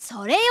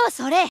それよ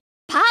それ。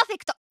パーフェ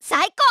クト。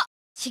最高。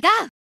違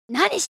う。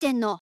何してん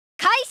の。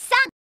解散。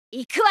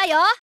行くわよ。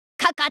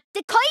かかっ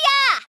てこい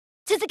や。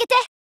続けて。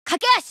駆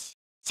け足。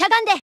しゃ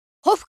がんで。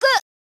歩幅。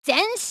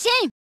前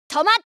進。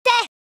止まって。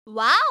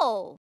わ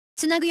お。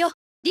つなぐよ。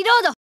リロ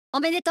ード。お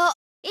めでとう。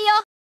いいよ。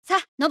さ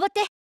あ、登っ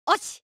て。お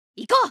し。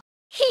行こう。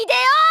ヒデオー。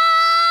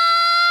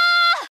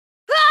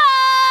うわ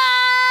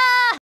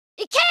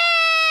ー。行けー。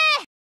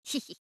ひ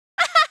ひ。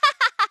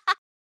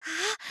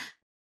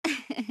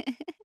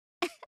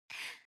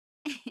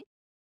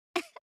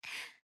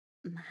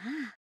まあ、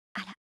あ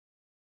ら、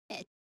エ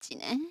ッチ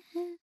ね。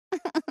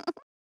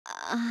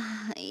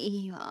ああ、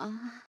いいわ。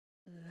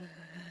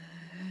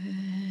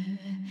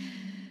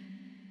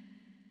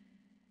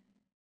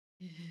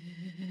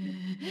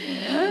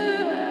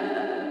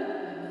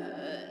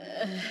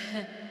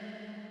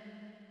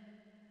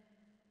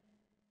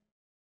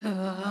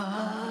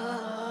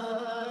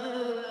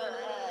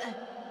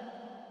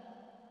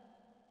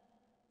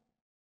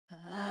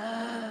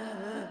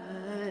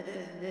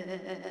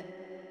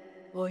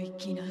お行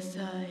きなさ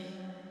い。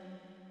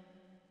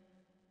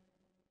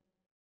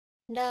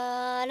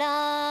ララ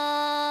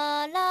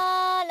ラ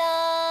ラ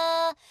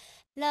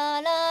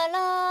ラララララ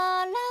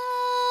ラ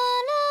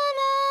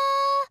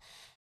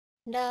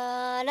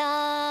ララ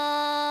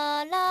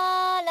ララ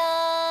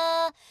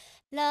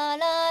ララ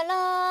ラ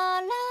ラ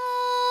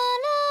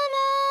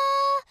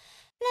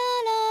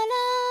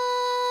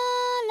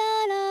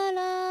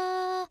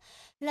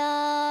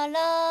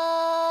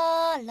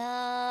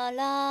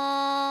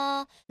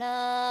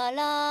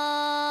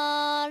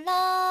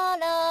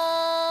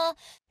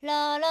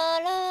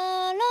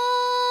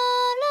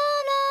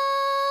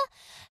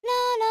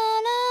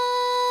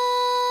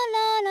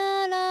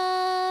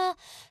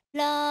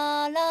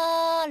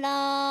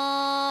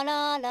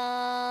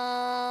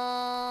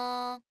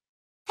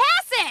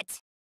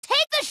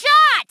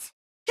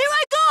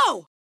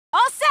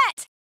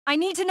I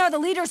need to know the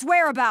leader's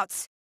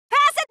whereabouts.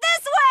 Pass it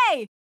this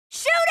way!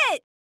 Shoot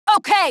it!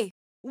 Okay,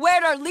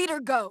 where'd our leader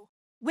go?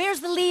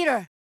 Where's the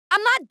leader?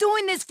 I'm not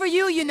doing this for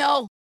you, you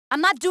know. I'm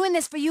not doing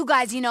this for you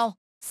guys, you know.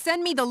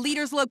 Send me the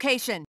leader's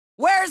location.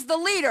 Where's the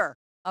leader?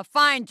 A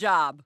fine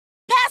job.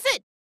 Pass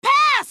it!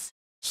 Pass!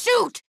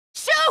 Shoot!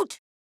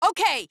 Shoot!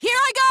 Okay, here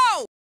I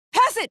go!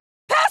 Pass it!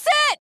 Pass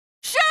it!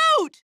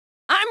 Shoot!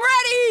 I'm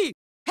ready!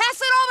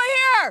 Pass it over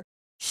here!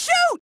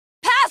 Shoot!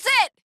 Pass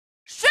it!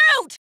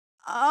 Shoot!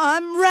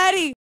 I'm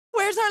ready.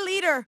 Where's our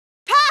leader?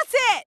 Pass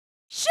it!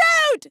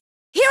 Shoot!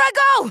 Here I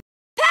go!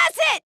 Pass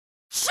it!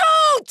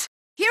 Shoot!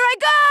 Here I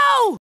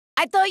go!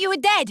 I thought you were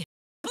dead.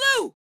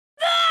 Blue!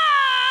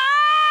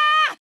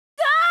 Ah!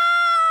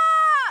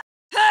 Ah!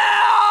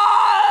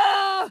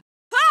 Ah!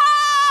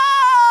 Ah!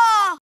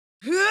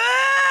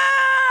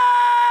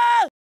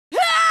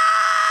 Ah! Ah!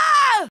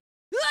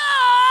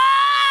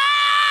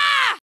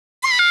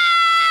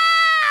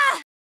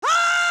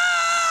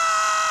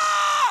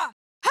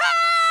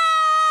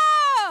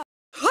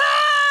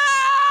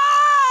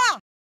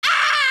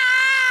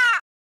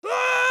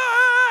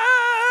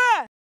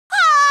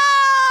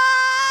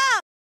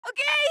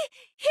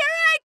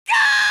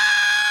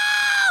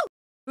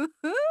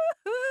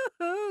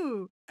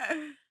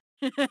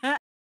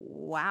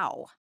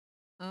 Wow.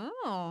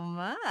 Oh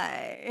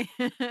my.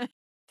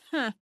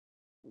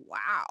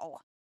 Wow.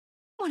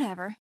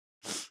 Whatever.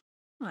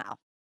 Wow.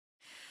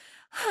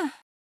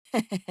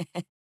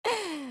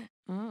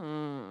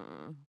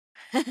 Mm.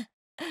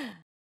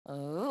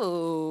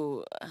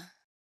 Oh.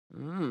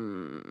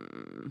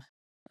 Mm.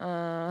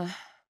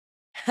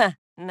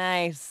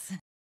 Nice.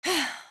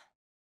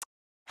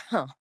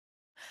 Huh.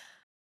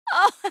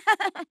 Oh.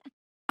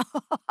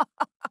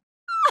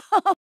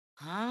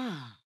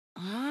 Ah.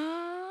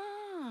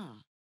 Ah.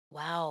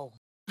 Wow.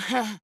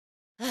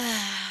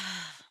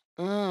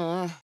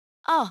 Mm.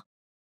 Oh.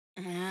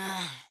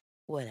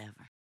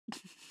 Whatever.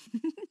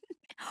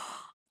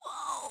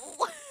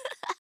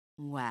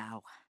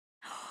 Wow.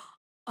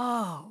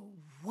 Oh,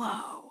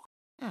 whoa.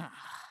 Ugh.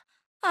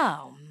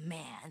 Oh,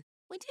 man.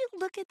 Would you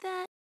look at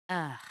that?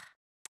 Ugh.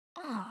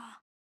 Oh.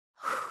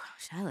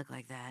 Wish I looked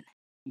like that.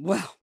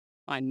 Well,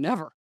 I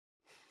never.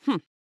 Hmm.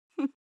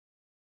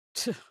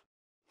 Tch.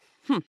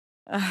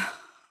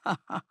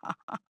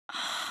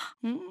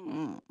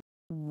 Hmm.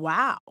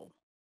 Wow.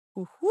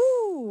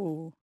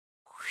 Woohoo.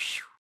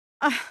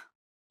 Ah.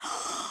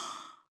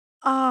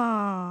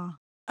 Ah.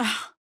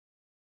 Ah.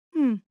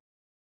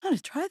 How to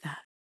try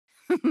that?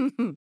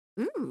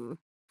 Ooh.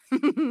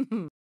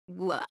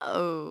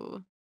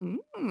 Whoa.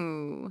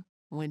 Ooh.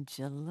 Would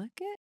you look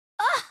it?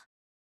 Ah!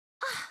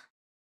 Ah!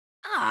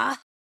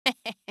 Ah!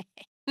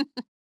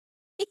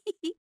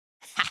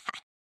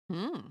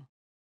 Hmm.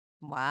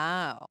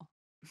 Wow.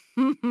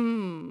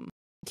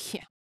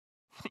 Yeah.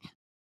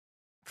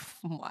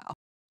 Wow.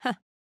 Huh.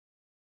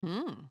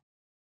 Hmm.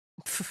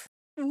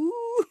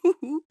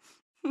 Ooh.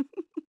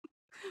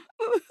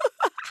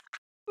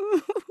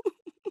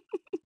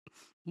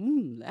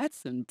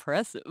 That's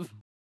impressive.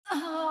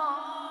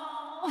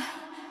 Oh.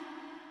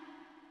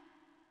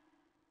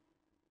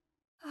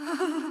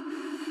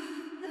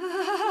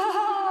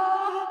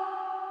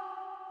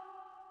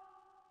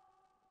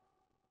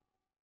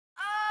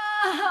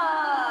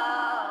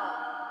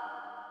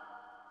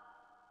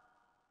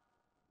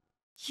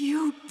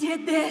 You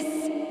did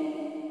this!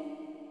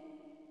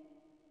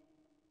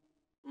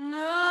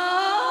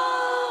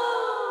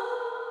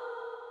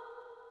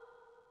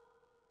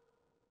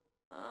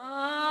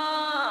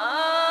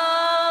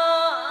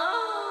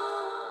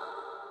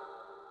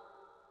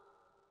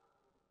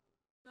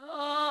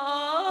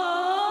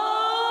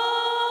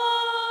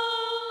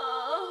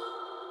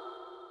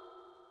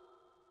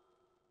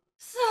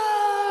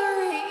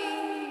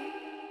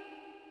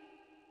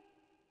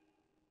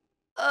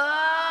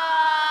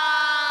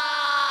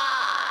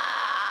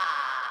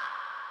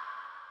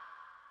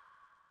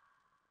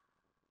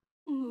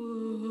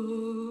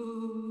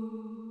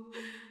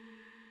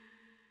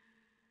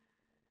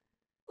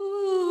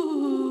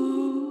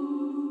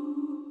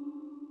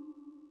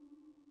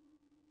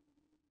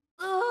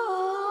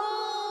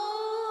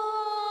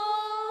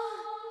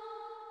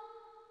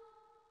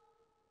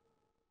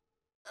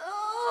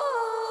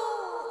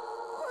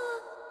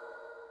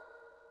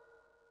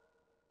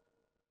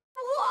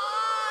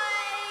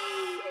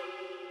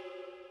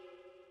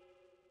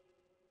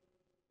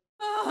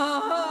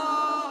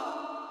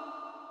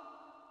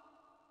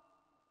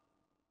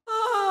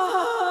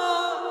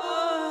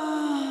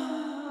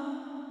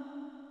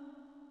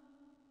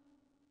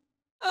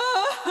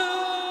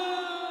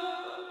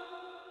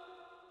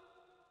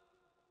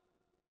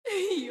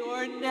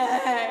 You're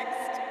next.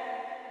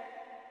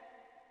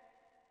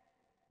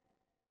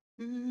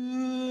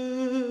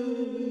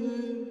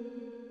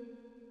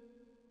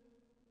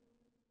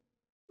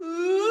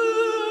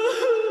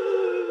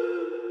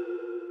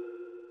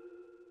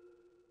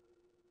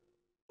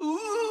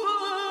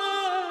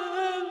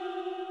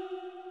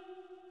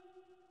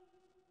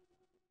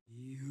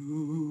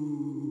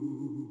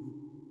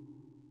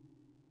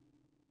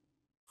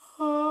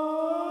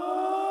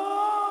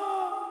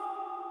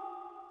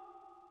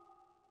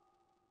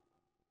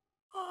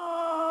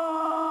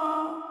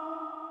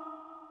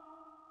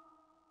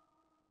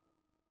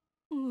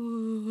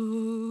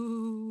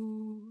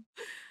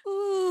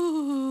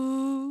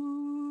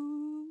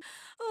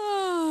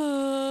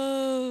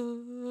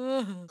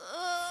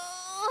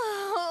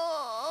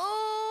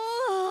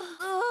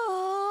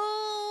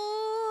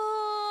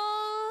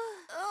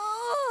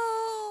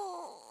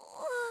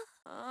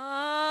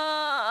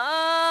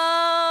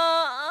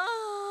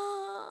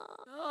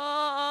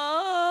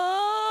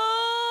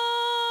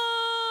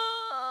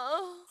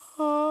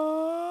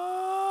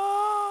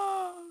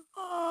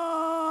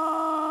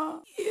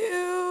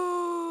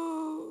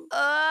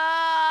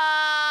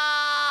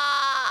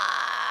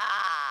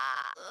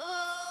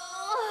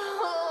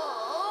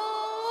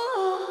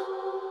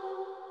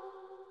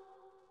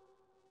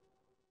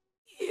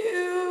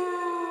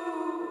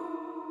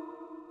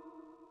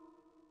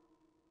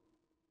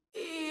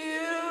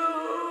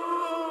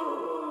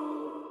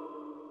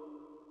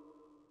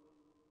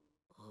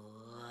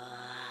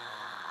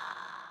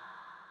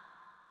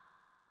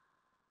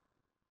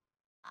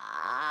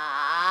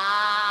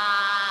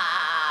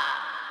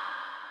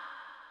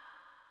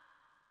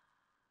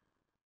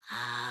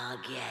 I'll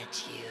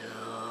get you.